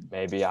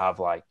maybe have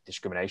like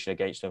discrimination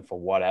against them for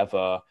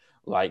whatever,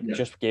 like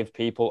just give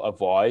people a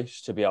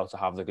voice to be able to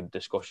have the good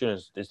discussion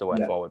is the way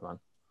forward, man.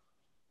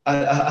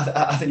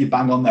 I think you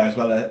bang on there as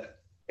well.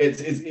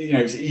 It's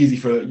easy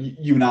for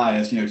you and I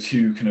as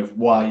two kind of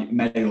white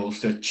males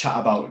to chat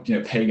about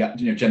pay gap,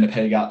 gender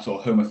pay gaps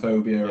or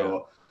homophobia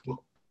or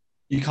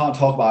you can't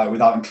talk about it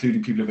without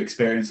including people who've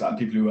experienced that and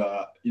people who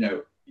are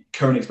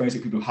currently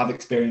experiencing it, people who have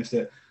experienced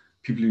it,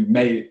 people who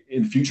may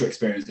in the future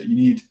experience it. You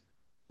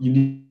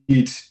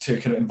need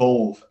to kind of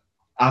involve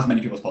as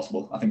many people as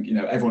possible. I think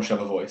everyone should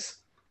have a voice,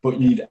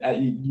 but you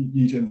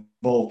need to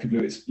involve people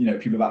who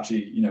people who've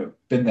actually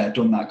been there,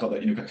 done that, got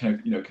that kind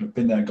of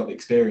been there and got the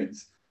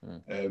experience.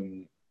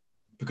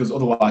 Because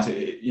otherwise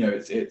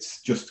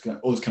it's just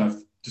us kind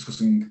of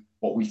discussing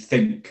what we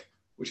think,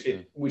 which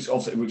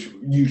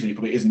usually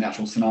probably isn't the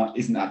actual scenario,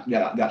 isn't that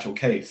the actual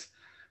case.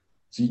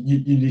 So you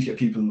need to get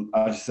people,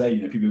 as you say,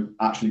 people who've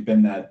actually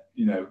been there,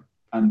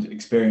 and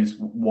experienced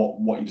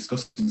what you're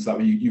discussing, so that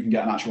way you can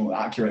get an actual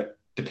accurate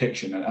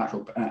depiction, an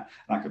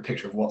accurate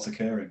picture of what's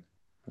occurring.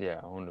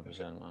 Yeah,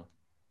 100%, man.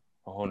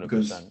 100%.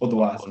 Because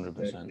otherwise,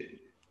 100%.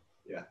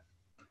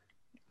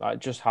 Like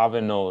just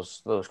having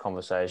those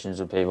conversations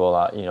with people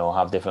that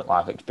have different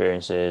life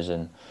experiences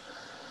and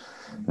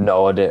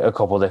know a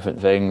couple of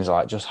different things,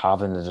 like just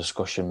having the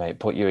discussion, mate.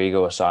 Put your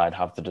ego aside,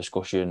 have the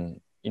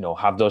discussion.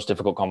 Have those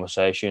difficult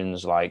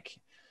conversations. Like,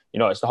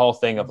 it's the whole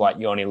thing of like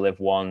you only live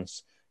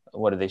once.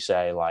 What do they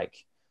say?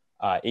 Like,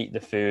 eat the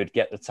food,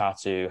 get the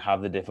tattoo,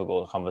 have the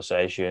difficult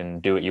conversation,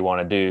 do what you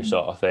want to do,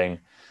 sort of thing.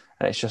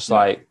 And it's just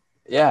like,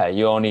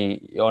 you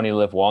only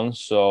live once,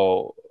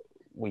 so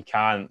we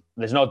can't.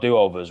 There's no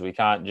do-overs. We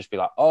can't just be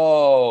like,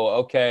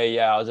 oh, okay,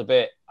 I was a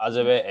bit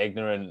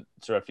ignorant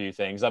to a few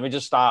things. Let me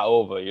just start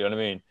over. You know what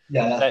I mean?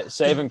 Yeah.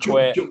 Save and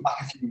quit.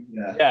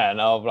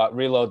 And I'll like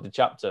reload the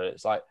chapter.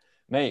 It's like,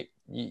 mate,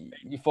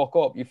 you fuck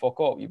up. You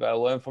better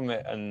learn from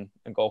it and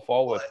go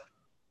forward.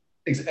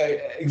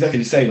 Exactly.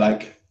 You say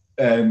like,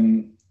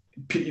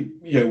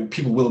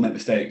 people will make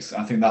mistakes.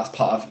 I think that's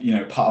part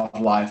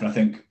of life, and I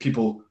think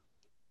people.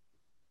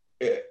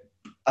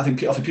 I think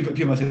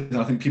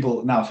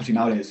people now, especially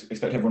nowadays,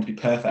 expect everyone to be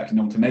perfect and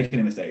no one to make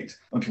any mistakes.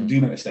 When people do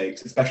make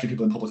mistakes, especially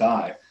people in public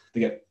eye, they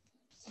get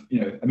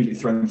immediately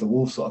thrown into the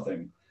wolves, sort of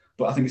thing.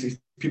 But I think it's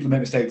people who make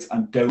mistakes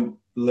and don't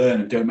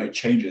learn and don't make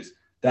changes.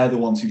 They're the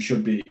ones who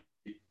should be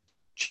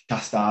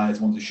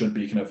chastised, ones who should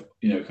be kind of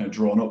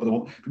drawn up. But the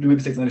ones who make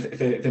mistakes, and if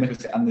they make a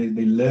mistake and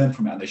they learn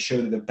from it and they show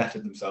that they've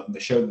bettered themselves and they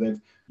show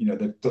that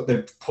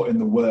they've put in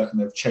the work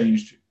and they've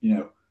changed,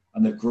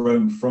 and they've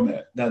grown from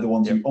it. They're the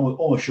ones who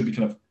almost should be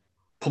kind of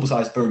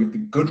publicized for a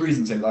good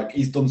reason. Say like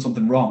he's done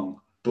something wrong,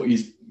 but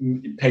he's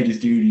paid his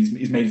dues,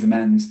 he's made his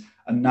amends,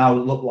 and now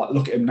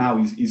look at him now.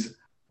 He's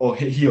or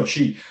he or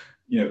she,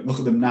 look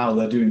at them now.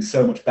 They're doing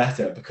so much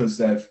better because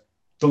they've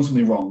done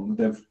something wrong.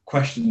 They've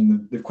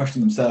questioned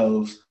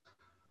themselves.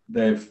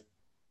 They've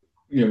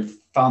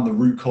found the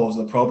root cause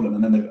of the problem,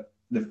 and then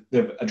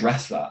they've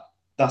addressed that.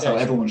 That's how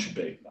everyone should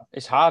be.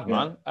 It's hard,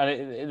 man.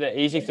 And the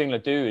easy thing to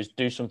do is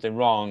do something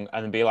wrong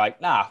and then be like,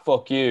 nah,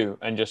 fuck you,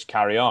 and just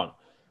carry on.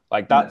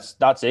 Like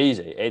that's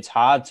easy. It's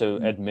hard to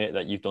admit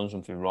that you've done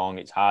something wrong.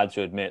 It's hard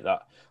to admit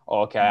that,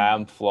 okay, I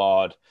am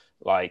flawed.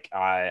 Like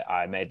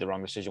I made the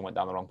wrong decision, went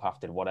down the wrong path,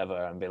 did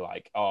whatever, and be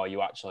like, oh,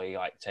 you actually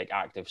like take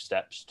active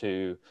steps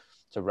to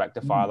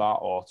rectify that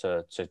or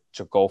to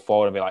go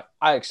forward and be like,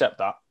 I accept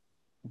that,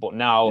 but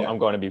now I'm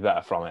going to be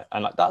better from it.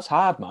 And like that's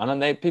hard, man.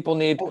 And people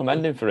need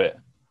commending for it.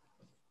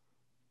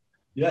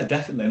 Yeah,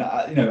 definitely. And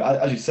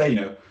as you say,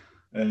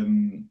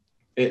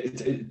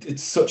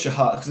 it's such a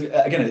hard, because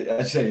again,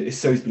 as you say, it's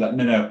so easy to be like,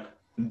 no,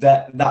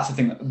 that's the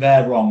thing,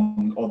 they're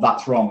wrong or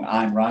that's wrong,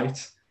 I'm right.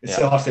 It's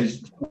so hard to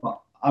say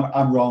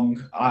I'm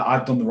wrong,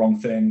 I've done the wrong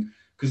thing,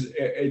 because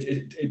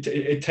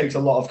it takes a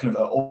lot of kind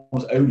of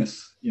almost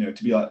onus,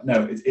 to be like,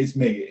 no, it's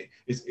me,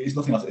 it's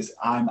nothing else. It's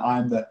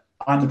I'm the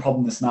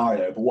problem in the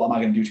scenario, but what am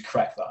I going to do to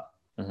correct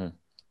that?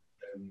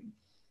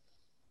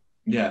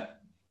 Yeah,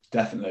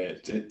 definitely.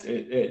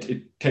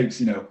 It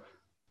takes a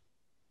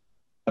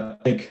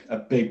big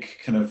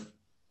kind of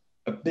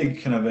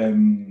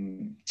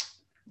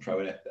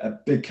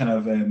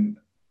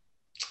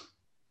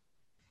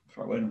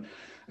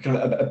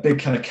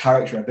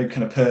character, a big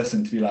kind of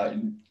person to be like,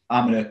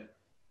 I'm gonna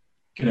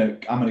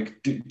I'm going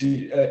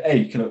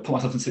to put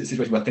myself in a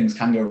situation where things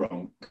can go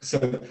wrong.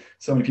 So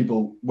many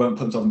people won't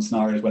put themselves in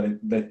scenarios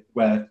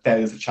where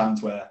failure's a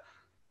chance, where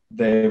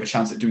they have a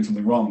chance at doing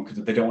something wrong,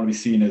 because they don't want to be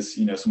seen as,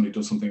 somebody who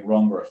does something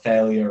wrong or a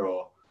failure,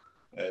 or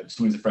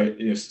someone who's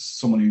afraid,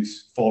 someone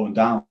who's fallen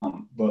down.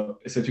 But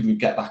it's those people who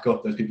get back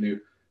up, those people who,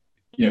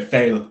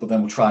 fail, but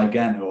then will try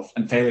again,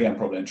 and fail again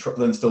probably, and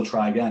then still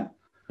try again.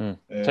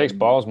 Takes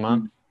balls,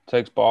 man.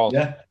 Takes balls.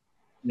 Yeah.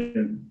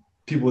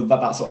 People with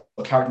that sort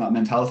of character, that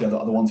mentality, are the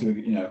ones who,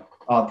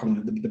 are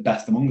probably the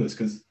best among us,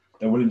 because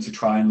they're willing to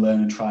try and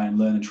learn and try and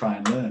learn and try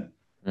and learn.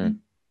 Kind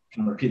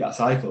of repeat that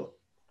cycle.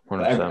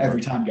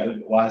 Every time, get a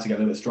little bit wiser, get a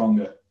little bit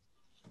stronger.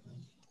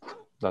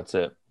 That's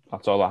it.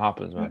 That's all that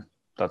happens, man.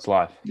 That's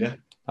life. Yeah.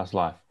 That's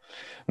life.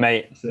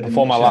 Mate,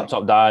 before my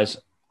laptop dies,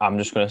 I'm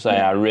just going to say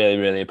I really,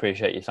 really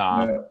appreciate your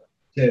time.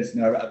 Cheers.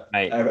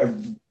 Mate.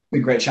 It's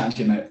been great chatting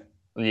to you, mate.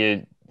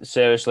 You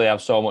seriously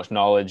have so much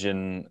knowledge,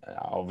 and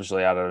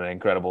obviously had an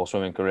incredible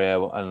swimming career,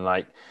 and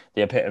like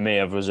the epitome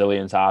of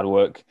resilience, hard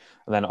work,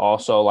 and then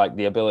also like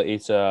the ability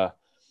to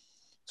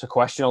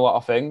question a lot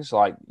of things,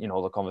 like,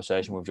 the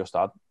conversation we've just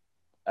had,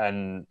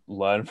 and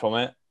learn from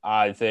it.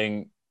 I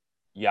think,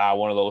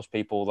 one of those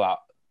people that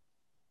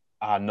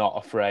are not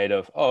afraid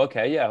of,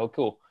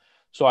 cool.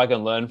 So I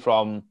can learn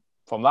from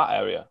that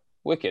area.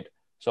 Wicked.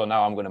 So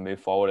now I'm going to move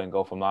forward and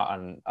go from that.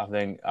 And I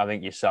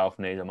think yourself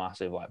needs a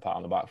massive pat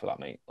on the back for that,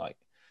 mate. Like,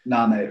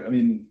 nah, mate. I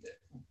mean,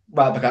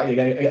 right back at you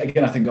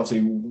again. I think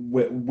obviously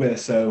we're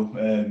so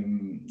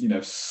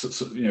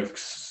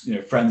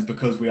friends,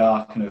 because we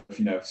are kind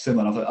of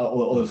similar. And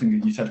all those things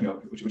that you said to me,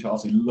 which are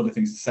obviously lovely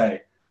things to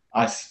say.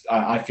 I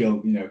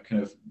feel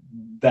kind of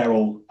they're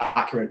all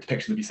accurate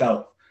depictions of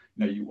yourself.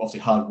 You obviously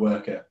hard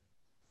worker,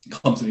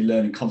 constantly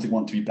learning, constantly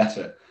want to be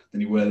better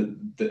than you were,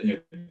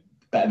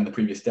 better than the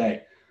previous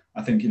day.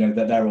 I think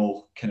that they're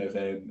all kind of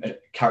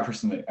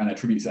characteristics and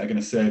attributes that are going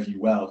to serve you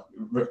well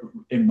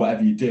in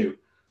whatever you do.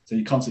 So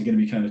you're constantly going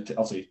to be kind of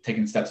obviously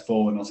taking steps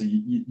forward, and also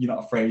you're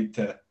not afraid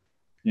to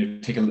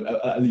take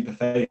a leap of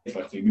faith.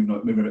 Like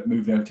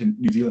moving over to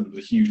New Zealand was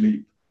a huge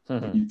leap.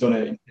 Mm-hmm. You've done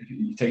it.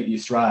 You take it in your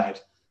stride,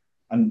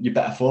 and you're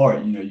better for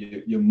it.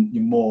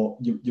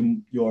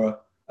 You're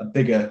a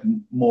bigger,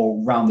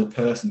 more rounded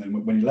person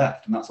than when you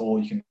left, and that's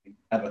all you can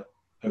ever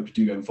hope to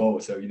do going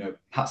forward. So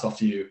hats off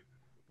to you.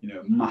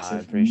 Massive.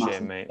 I appreciate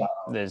it, mate.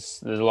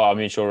 There's a lot of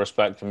mutual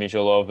respect and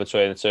mutual love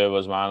between the two of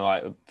us, man.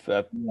 Like,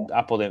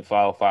 apple didn't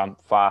fall far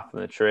from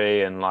the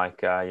tree, and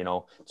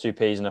two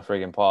peas in a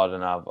frigging pod.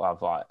 And I've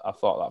thought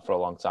that for a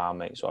long time,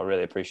 mate. So I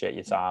really appreciate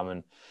your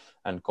time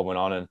and coming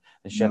on and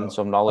sharing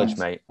some knowledge,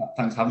 mate.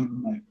 Thanks for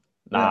having me, mate.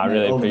 I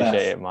really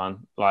appreciate it,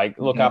 man. Like,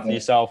 look after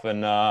yourself,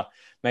 and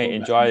mate,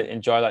 enjoy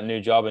that new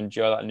job,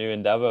 enjoy that new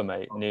endeavor,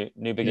 mate.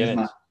 New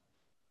beginnings.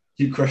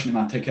 Keep crushing it,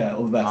 man. Take care.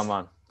 All the best.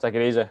 Man. Take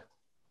it easy.